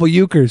short a couple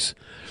Euchers.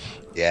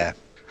 Yeah.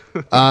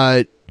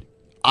 I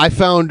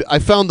found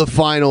the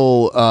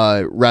final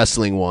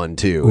wrestling one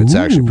too. It's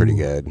actually pretty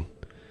good.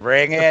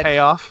 Bring it.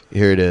 Payoff.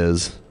 Here it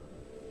is.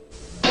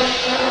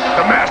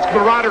 The Masked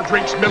Marauder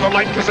drinks Miller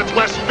Lite because it's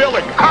less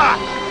filling.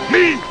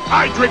 Me,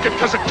 I drink it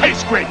because it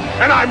tastes great,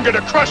 and I'm going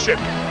to crush it.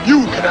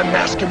 You can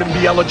unmask him and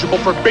be eligible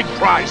for big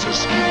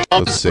prizes.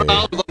 Let's see.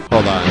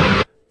 Hold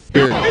on.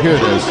 Here it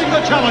is.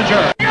 The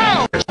challenger.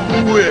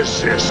 Who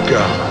is this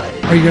guy?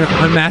 Are you going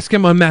to unmask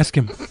him? Unmask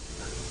him.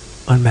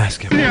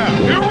 Unmask him. Yeah,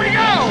 here we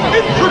go.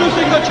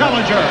 Introducing the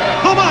challenger,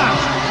 the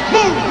Masked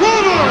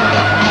Marauder.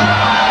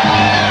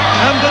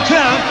 And the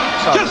champ,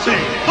 Jesse the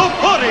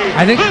Body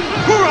I think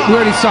Ventura. we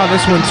already saw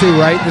this one too,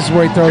 right? This is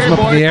where he throws him up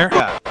in the air. We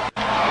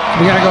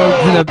gotta go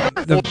to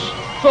the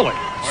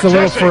just a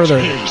little further.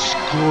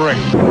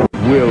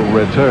 Will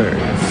return.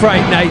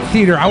 Fright Night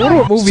Theater. I wonder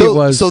what movie it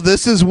was. So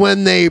this is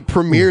when they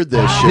premiered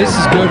this shit. This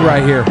is good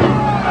right here.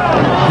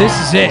 This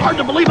is it. Hard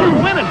to believe we're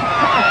winning.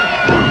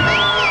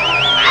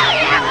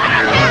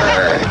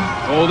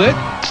 Hold it.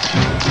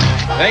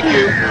 Thank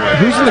you.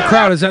 Who's in the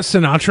crowd? Is that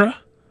Sinatra?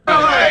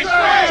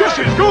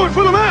 Jesse's going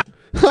for the match.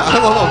 I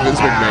love how Vince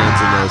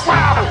McMahon's in this.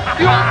 Wow,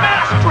 the old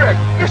mask trick.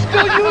 You're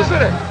still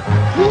using it.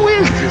 Who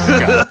is this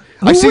guy?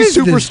 I see is this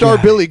superstar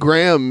guy? Billy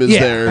Graham is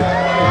there. Oh,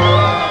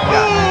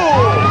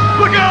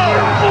 look out!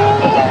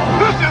 Oh,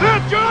 this is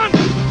it, John.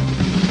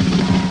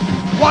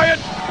 Wyatt.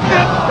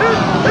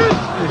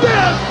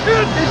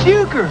 It's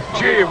Euchre.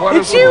 Gee, what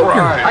It's a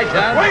surprise. Hi,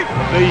 John. Wait,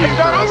 it's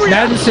not over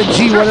yet. Madden said,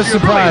 "Gee, what a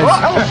surprise."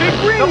 LC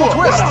Greenwood.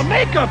 What a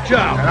makeup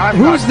job.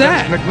 Who's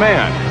that?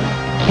 McMahon.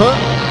 Huh?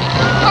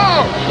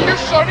 Oh, you're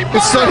Sonny Bono.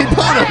 It's Sonny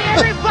Bono.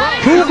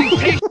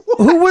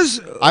 Who was?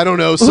 I don't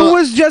know. Who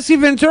was Jesse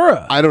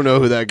Ventura? I don't know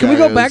who that guy Can we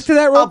go is. back to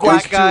that real quick?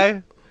 Black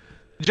guy.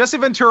 Jesse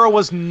Ventura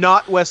was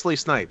not Wesley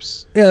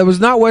Snipes. Yeah, it was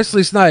not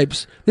Wesley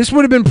Snipes. This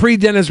would have been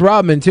pre-Dennis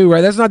Rodman too,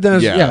 right? That's not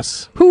Dennis.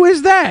 Yes. Yeah. Who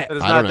is that? That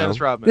is I not don't know.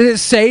 Dennis Rodman. Did it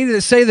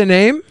say the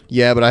name?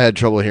 Yeah, but I had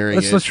trouble hearing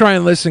it. Let's try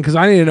and listen because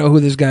I need to know who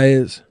this guy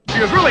is. She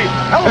is really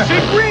LC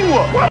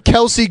Greenwood.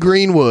 Kelsey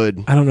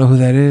Greenwood. I don't know who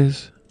that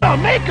is. A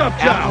makeup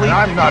job. And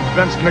I'm not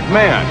Vince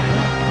McMahon.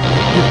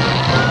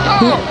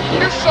 Oh,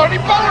 you're Sonny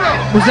Bono.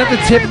 Was that the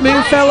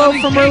Tipman fellow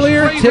from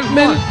earlier?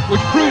 Tipman? Which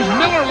proves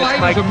Miller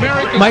Lite is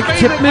America's Mike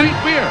favorite Tipman?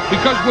 light beer.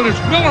 Because when it's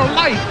Miller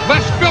Lite,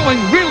 less filling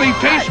really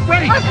tastes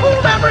great. I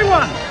fooled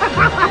everyone.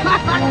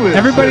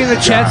 Everybody in the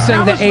chat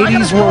saying the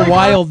 80s were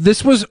wild.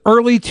 This was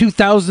early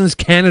 2000s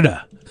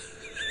Canada.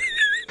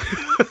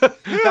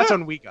 That's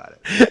when we got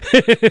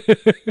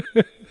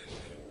it.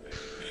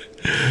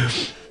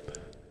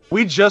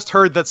 We just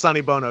heard that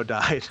Sonny Bono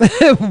died.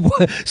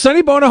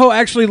 Sonny Bono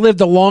actually lived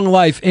a long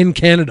life in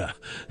Canada.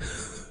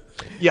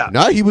 Yeah.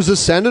 No, he was a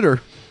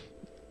senator.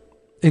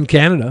 In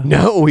Canada?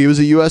 No, he was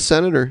a U.S.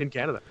 senator. In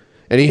Canada.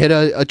 And he hit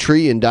a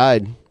tree and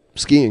died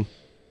skiing.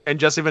 And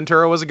Jesse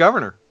Ventura was a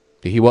governor.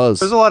 He was.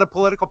 There's a lot of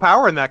political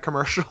power in that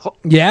commercial.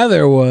 Yeah,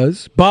 there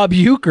was. Bob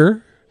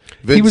Euchre.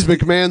 Vince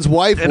McMahon's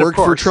wife And worked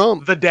of for course,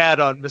 Trump. The dad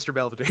on Mr.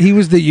 Belvedere. He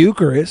was the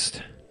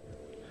Eucharist.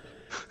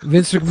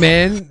 Vince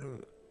McMahon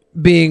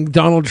being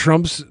Donald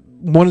Trump's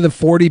one of the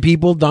 40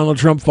 people Donald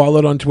Trump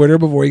followed on Twitter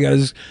before he got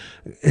his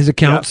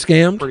account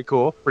scammed. Pretty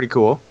cool. Pretty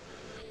cool.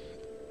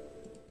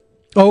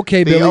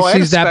 Okay, The Billy ON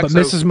sees that, but Spexo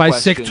misses my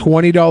sick question.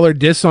 $20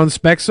 diss on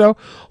Spexo.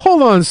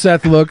 Hold on,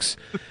 Seth looks.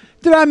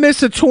 Did I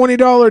miss a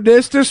 $20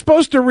 diss? They're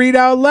supposed to read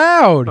out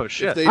loud. Oh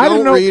shit! If they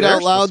don't read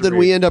out loud, then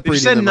we end up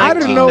reading them. I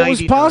didn't know it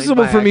was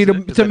possible for me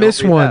to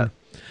miss one.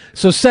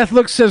 So Seth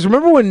Looks says,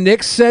 remember when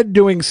Nick said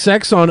doing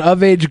sex on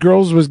of-age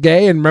girls was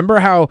gay? And remember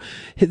how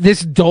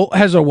this dolt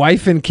has a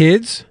wife and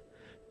kids?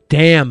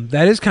 Damn,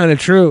 that is kind of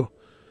true.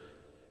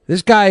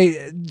 This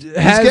guy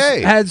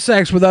has had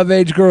sex with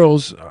of-age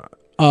girls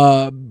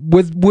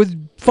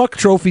with fuck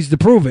trophies to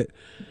prove it.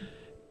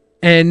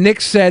 And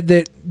Nick said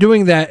that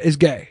doing that is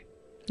gay.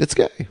 It's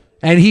gay.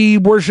 And he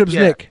worships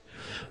Nick.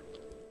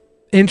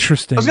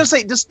 Interesting. I was going to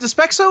say, does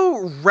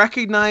Spexo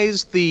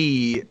recognize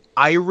the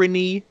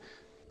irony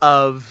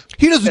of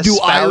he doesn't do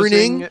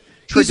ironing?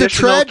 He's a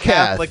traditional trad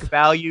Catholic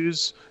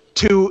values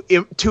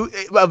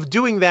of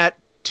doing that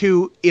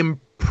to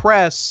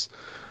impress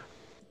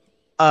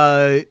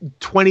a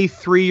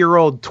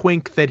 23-year-old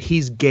twink that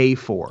he's gay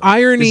for?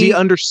 Irony. Does he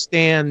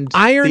understand the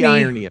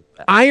irony of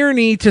that?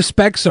 Irony to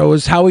Spexo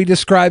is how he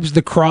describes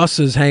the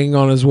crosses hanging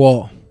on his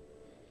wall.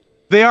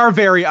 They are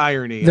very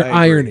irony. They're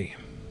irony.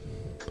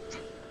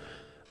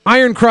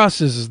 Iron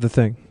crosses is the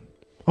thing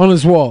on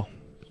his wall.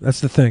 That's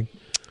the thing.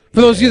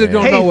 For those of you that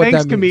don't know what that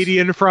means. Thanks,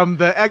 comedian from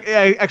the...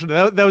 Actually,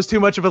 that was too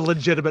much of a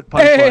legitimate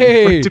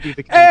punchline for it to be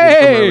the comedian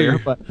from earlier.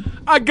 But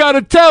I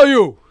gotta tell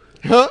you.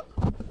 Huh?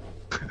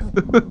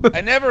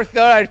 I never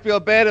thought I'd feel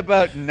bad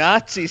about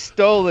Nazi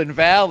stolen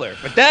valor,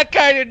 but that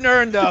guy didn't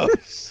earn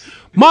those.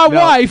 My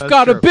wife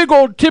got a big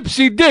old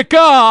tipsy dick.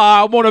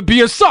 I want to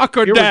be a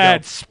soccer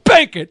dad.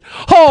 Spank it.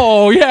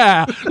 Oh,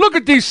 yeah. Look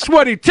at these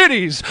sweaty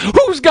titties.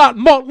 Who's got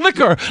malt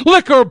liquor?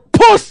 Liquor,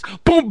 puss.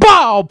 Boom,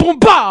 bow, boom,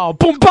 bow,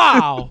 boom,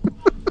 bow.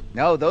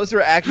 No, those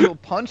are actual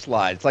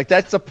punchlines. Like,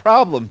 that's the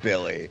problem,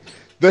 Billy.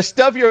 The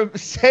stuff you're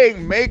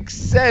saying makes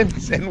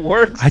sense and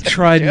works. I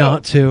tried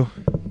not to.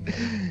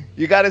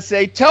 You got to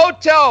say,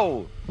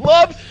 Toto,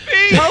 love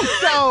speed.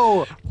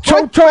 Toto,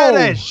 Toto.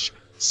 fetish,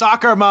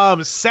 soccer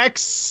mom,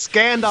 sex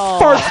scandal.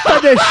 First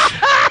fetish.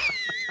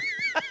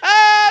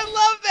 I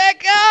love that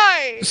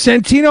guy.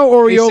 Santino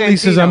Orioli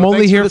says, I'm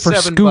only here for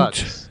 $7.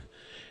 Scoot.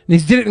 And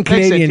he did it in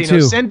Thanks, Canadian,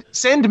 Santino. too.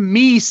 Send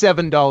me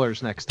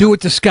 $7 next time. Do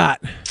it to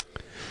Scott.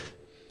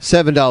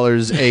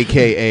 $7,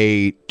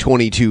 aka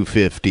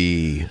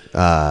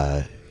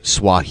 $22.50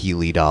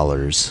 Swahili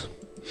dollars.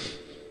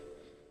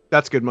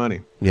 That's good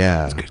money.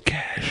 Yeah. That's good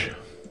cash.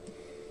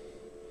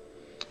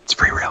 It's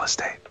free real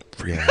estate.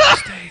 Free real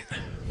estate.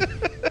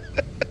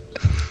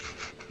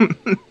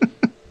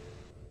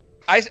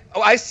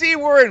 I see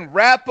we're in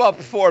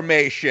wrap-up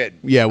formation.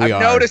 Yeah, we I've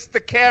are. noticed the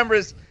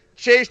cameras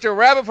changed to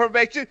wrap-up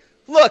formation.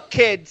 Look,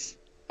 kids,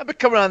 I've been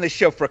coming on this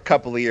show for a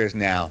couple of years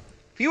now.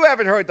 If you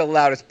haven't heard the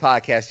Loudest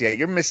podcast yet,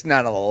 you're missing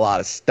out on a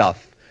lot of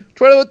stuff.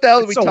 What the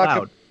hell did we so talk loud.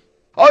 about?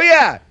 Oh,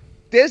 yeah.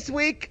 This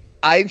week,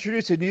 I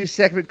introduced a new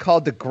segment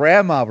called The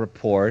Grandma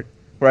Report,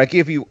 where I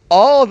give you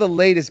all the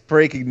latest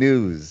breaking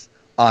news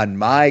on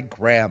my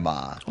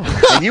grandma.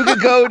 And you can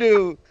go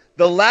to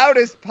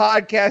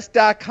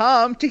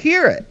theloudestpodcast.com to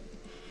hear it.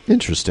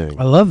 Interesting.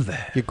 I love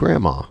that. Your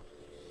grandma.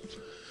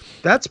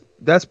 That's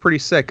pretty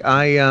sick.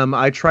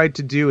 I tried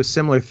to do a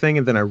similar thing,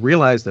 and then I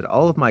realized that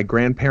all of my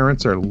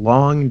grandparents are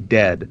long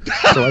dead.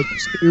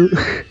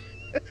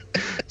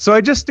 So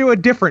I just do a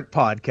different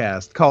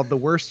podcast called The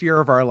Worst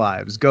Year of Our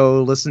Lives.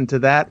 Go listen to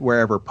that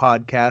wherever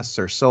podcasts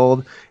are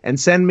sold, and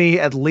send me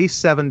at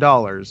least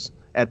 $7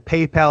 at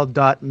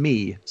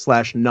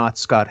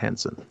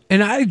paypal.me/notscotthenson.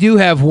 And I do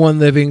have one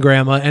living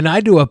grandma, and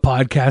I do a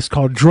podcast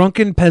called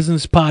Drunken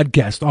Peasants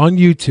Podcast on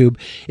YouTube.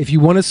 If you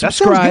want to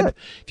subscribe,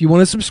 if you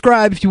want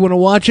to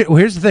watch it, well,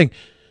 here's the thing.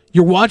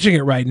 You're watching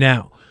it right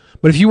now.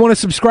 But if you want to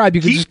subscribe,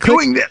 you can just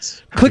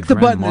click the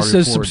button that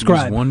says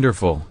subscribe.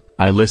 Wonderful.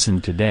 I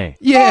listened today.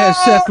 Yeah,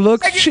 Seth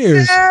looks.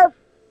 Cheers.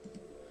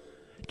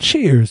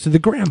 Cheers to the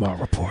Grandma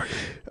Report.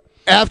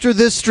 After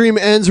this stream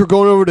ends, we're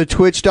going over to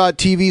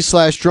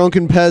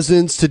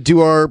twitch.tv/drunkenpeasants to do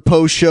our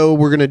post show.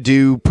 We're going to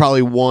do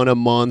probably one a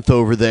month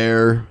over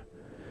there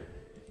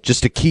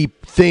just to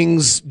keep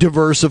things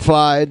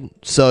diversified.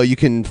 So you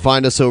can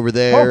find us over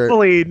there.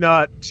 Hopefully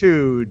not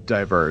too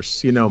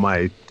diverse. You know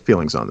my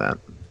feelings on that.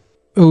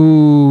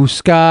 Ooh,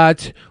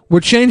 Scott.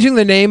 We're changing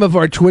the name of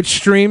our Twitch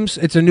streams.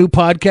 It's a new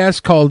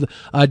podcast called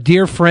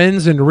Dear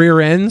Friends and Rear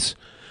Ends.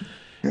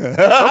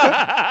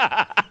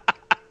 Guys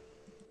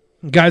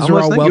are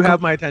all welcome. You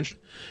have my attention.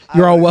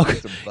 You're all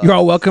welcome. You're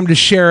all welcome to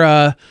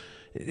share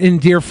in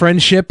dear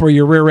friendship or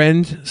your rear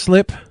end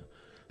slip.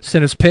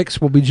 Send us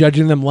pics. We'll be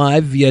judging them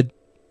live via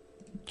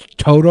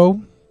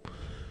Toto.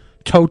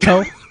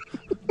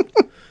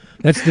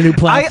 That's the new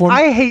platform.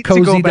 I hate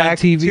to go back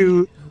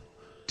Cozy.tv.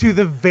 to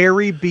the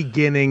very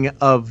beginning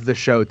of the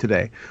show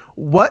today.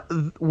 What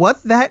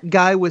that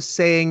guy was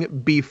saying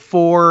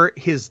before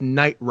his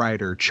Knight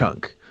Rider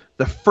chunk.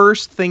 The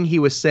first thing he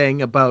was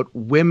saying about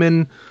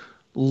women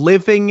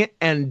living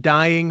and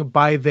dying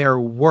by their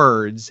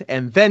words,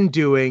 and then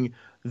doing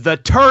the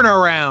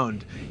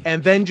turnaround,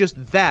 and then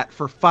just that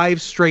for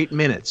 5 straight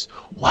minutes.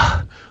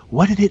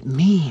 What did it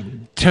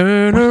mean?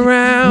 Turn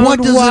around.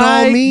 What does it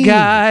all mean?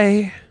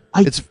 Guy.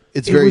 It's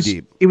very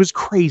deep. It was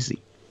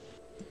crazy.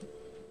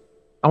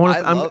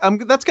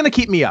 That's gonna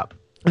keep me up.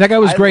 That guy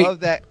was great.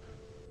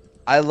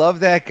 I love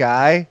that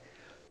guy.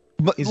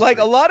 But like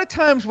great. A lot of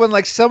times when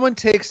like someone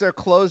takes their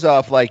clothes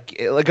off, like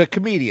a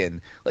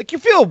comedian, like you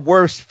feel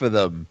worse for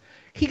them.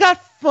 He got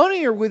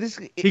funnier with his.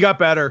 He got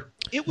better.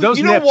 Those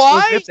you nips, know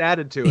why? Those nips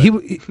added to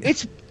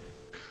it.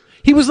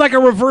 He was like a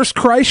reverse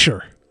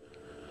Kreischer.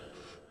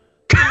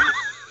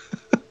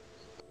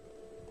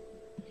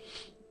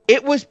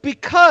 It was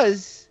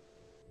because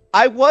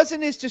I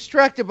wasn't as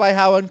distracted by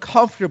how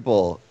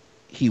uncomfortable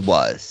he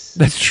was.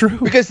 That's true.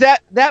 Because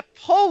that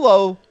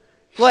polo,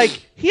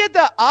 like, he had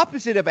the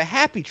opposite of a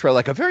happy trail,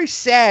 like a very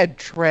sad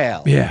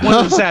trail. Yeah. One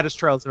of the saddest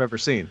trails I've ever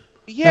seen.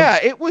 Yeah,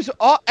 it was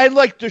all, and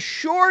like the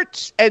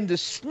shorts and the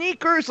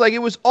sneakers, like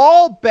it was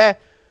all bad.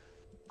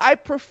 I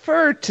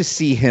preferred to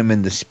see him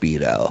in the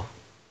Speedo.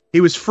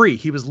 He was free.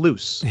 He was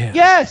loose. Yeah.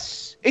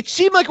 Yes. It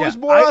seemed like it was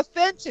more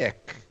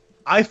authentic.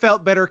 I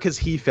felt better because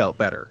he felt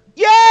better.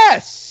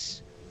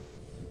 Yes.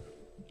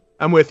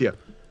 I'm with you.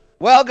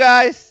 Well,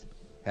 guys,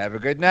 have a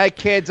good night,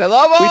 kids. I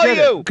love all of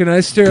you. Good night,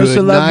 Asterios.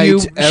 I love you.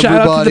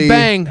 Shout out to the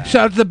bang.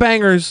 Shout out to the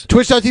bangers.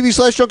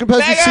 Twitch.tv/Drunken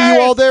Peasants. See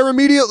you all there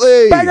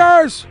immediately.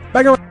 Bangers.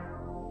 Bangers.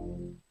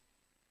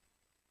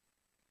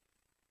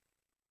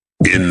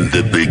 In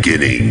the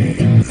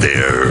beginning,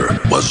 there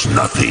was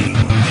nothing.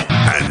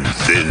 And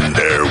then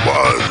there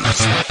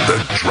was the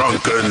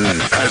Drunken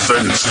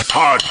Peasants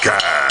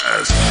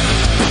Podcast.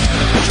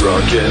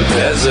 Drunken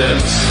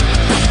Peasants.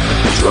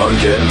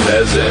 Drunken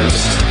Peasants.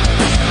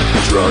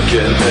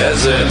 Drunken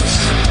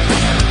Peasants.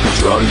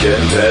 Drunken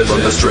Peasants.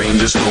 From the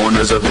strangest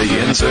corners of the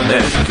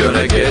internet,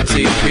 gonna get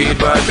TP'd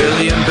by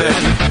Billy and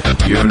Ben.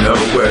 You know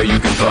where you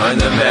can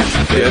find them at.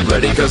 Get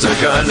ready, cause they're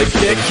gonna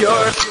kick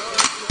your...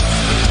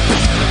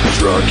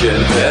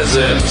 Drunken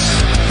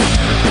Peasants.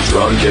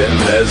 Drunken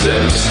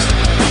Peasants.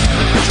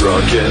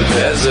 Drunken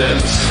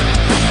Peasants.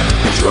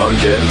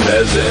 Drunken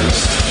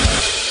Peasants.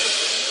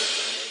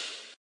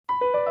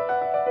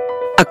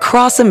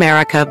 Across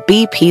America,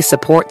 BP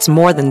supports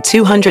more than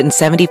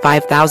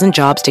 275,000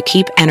 jobs to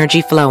keep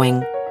energy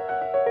flowing.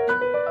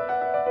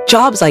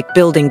 Jobs like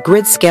building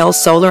grid-scale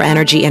solar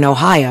energy in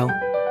Ohio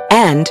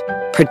and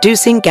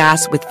producing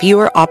gas with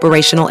fewer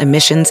operational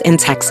emissions in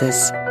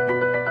Texas.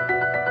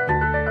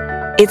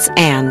 It's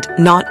and,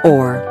 not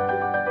or.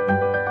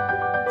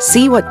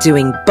 See what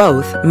doing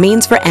both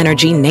means for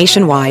energy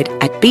nationwide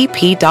at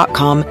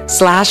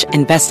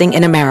bp.com/investing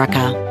in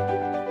America.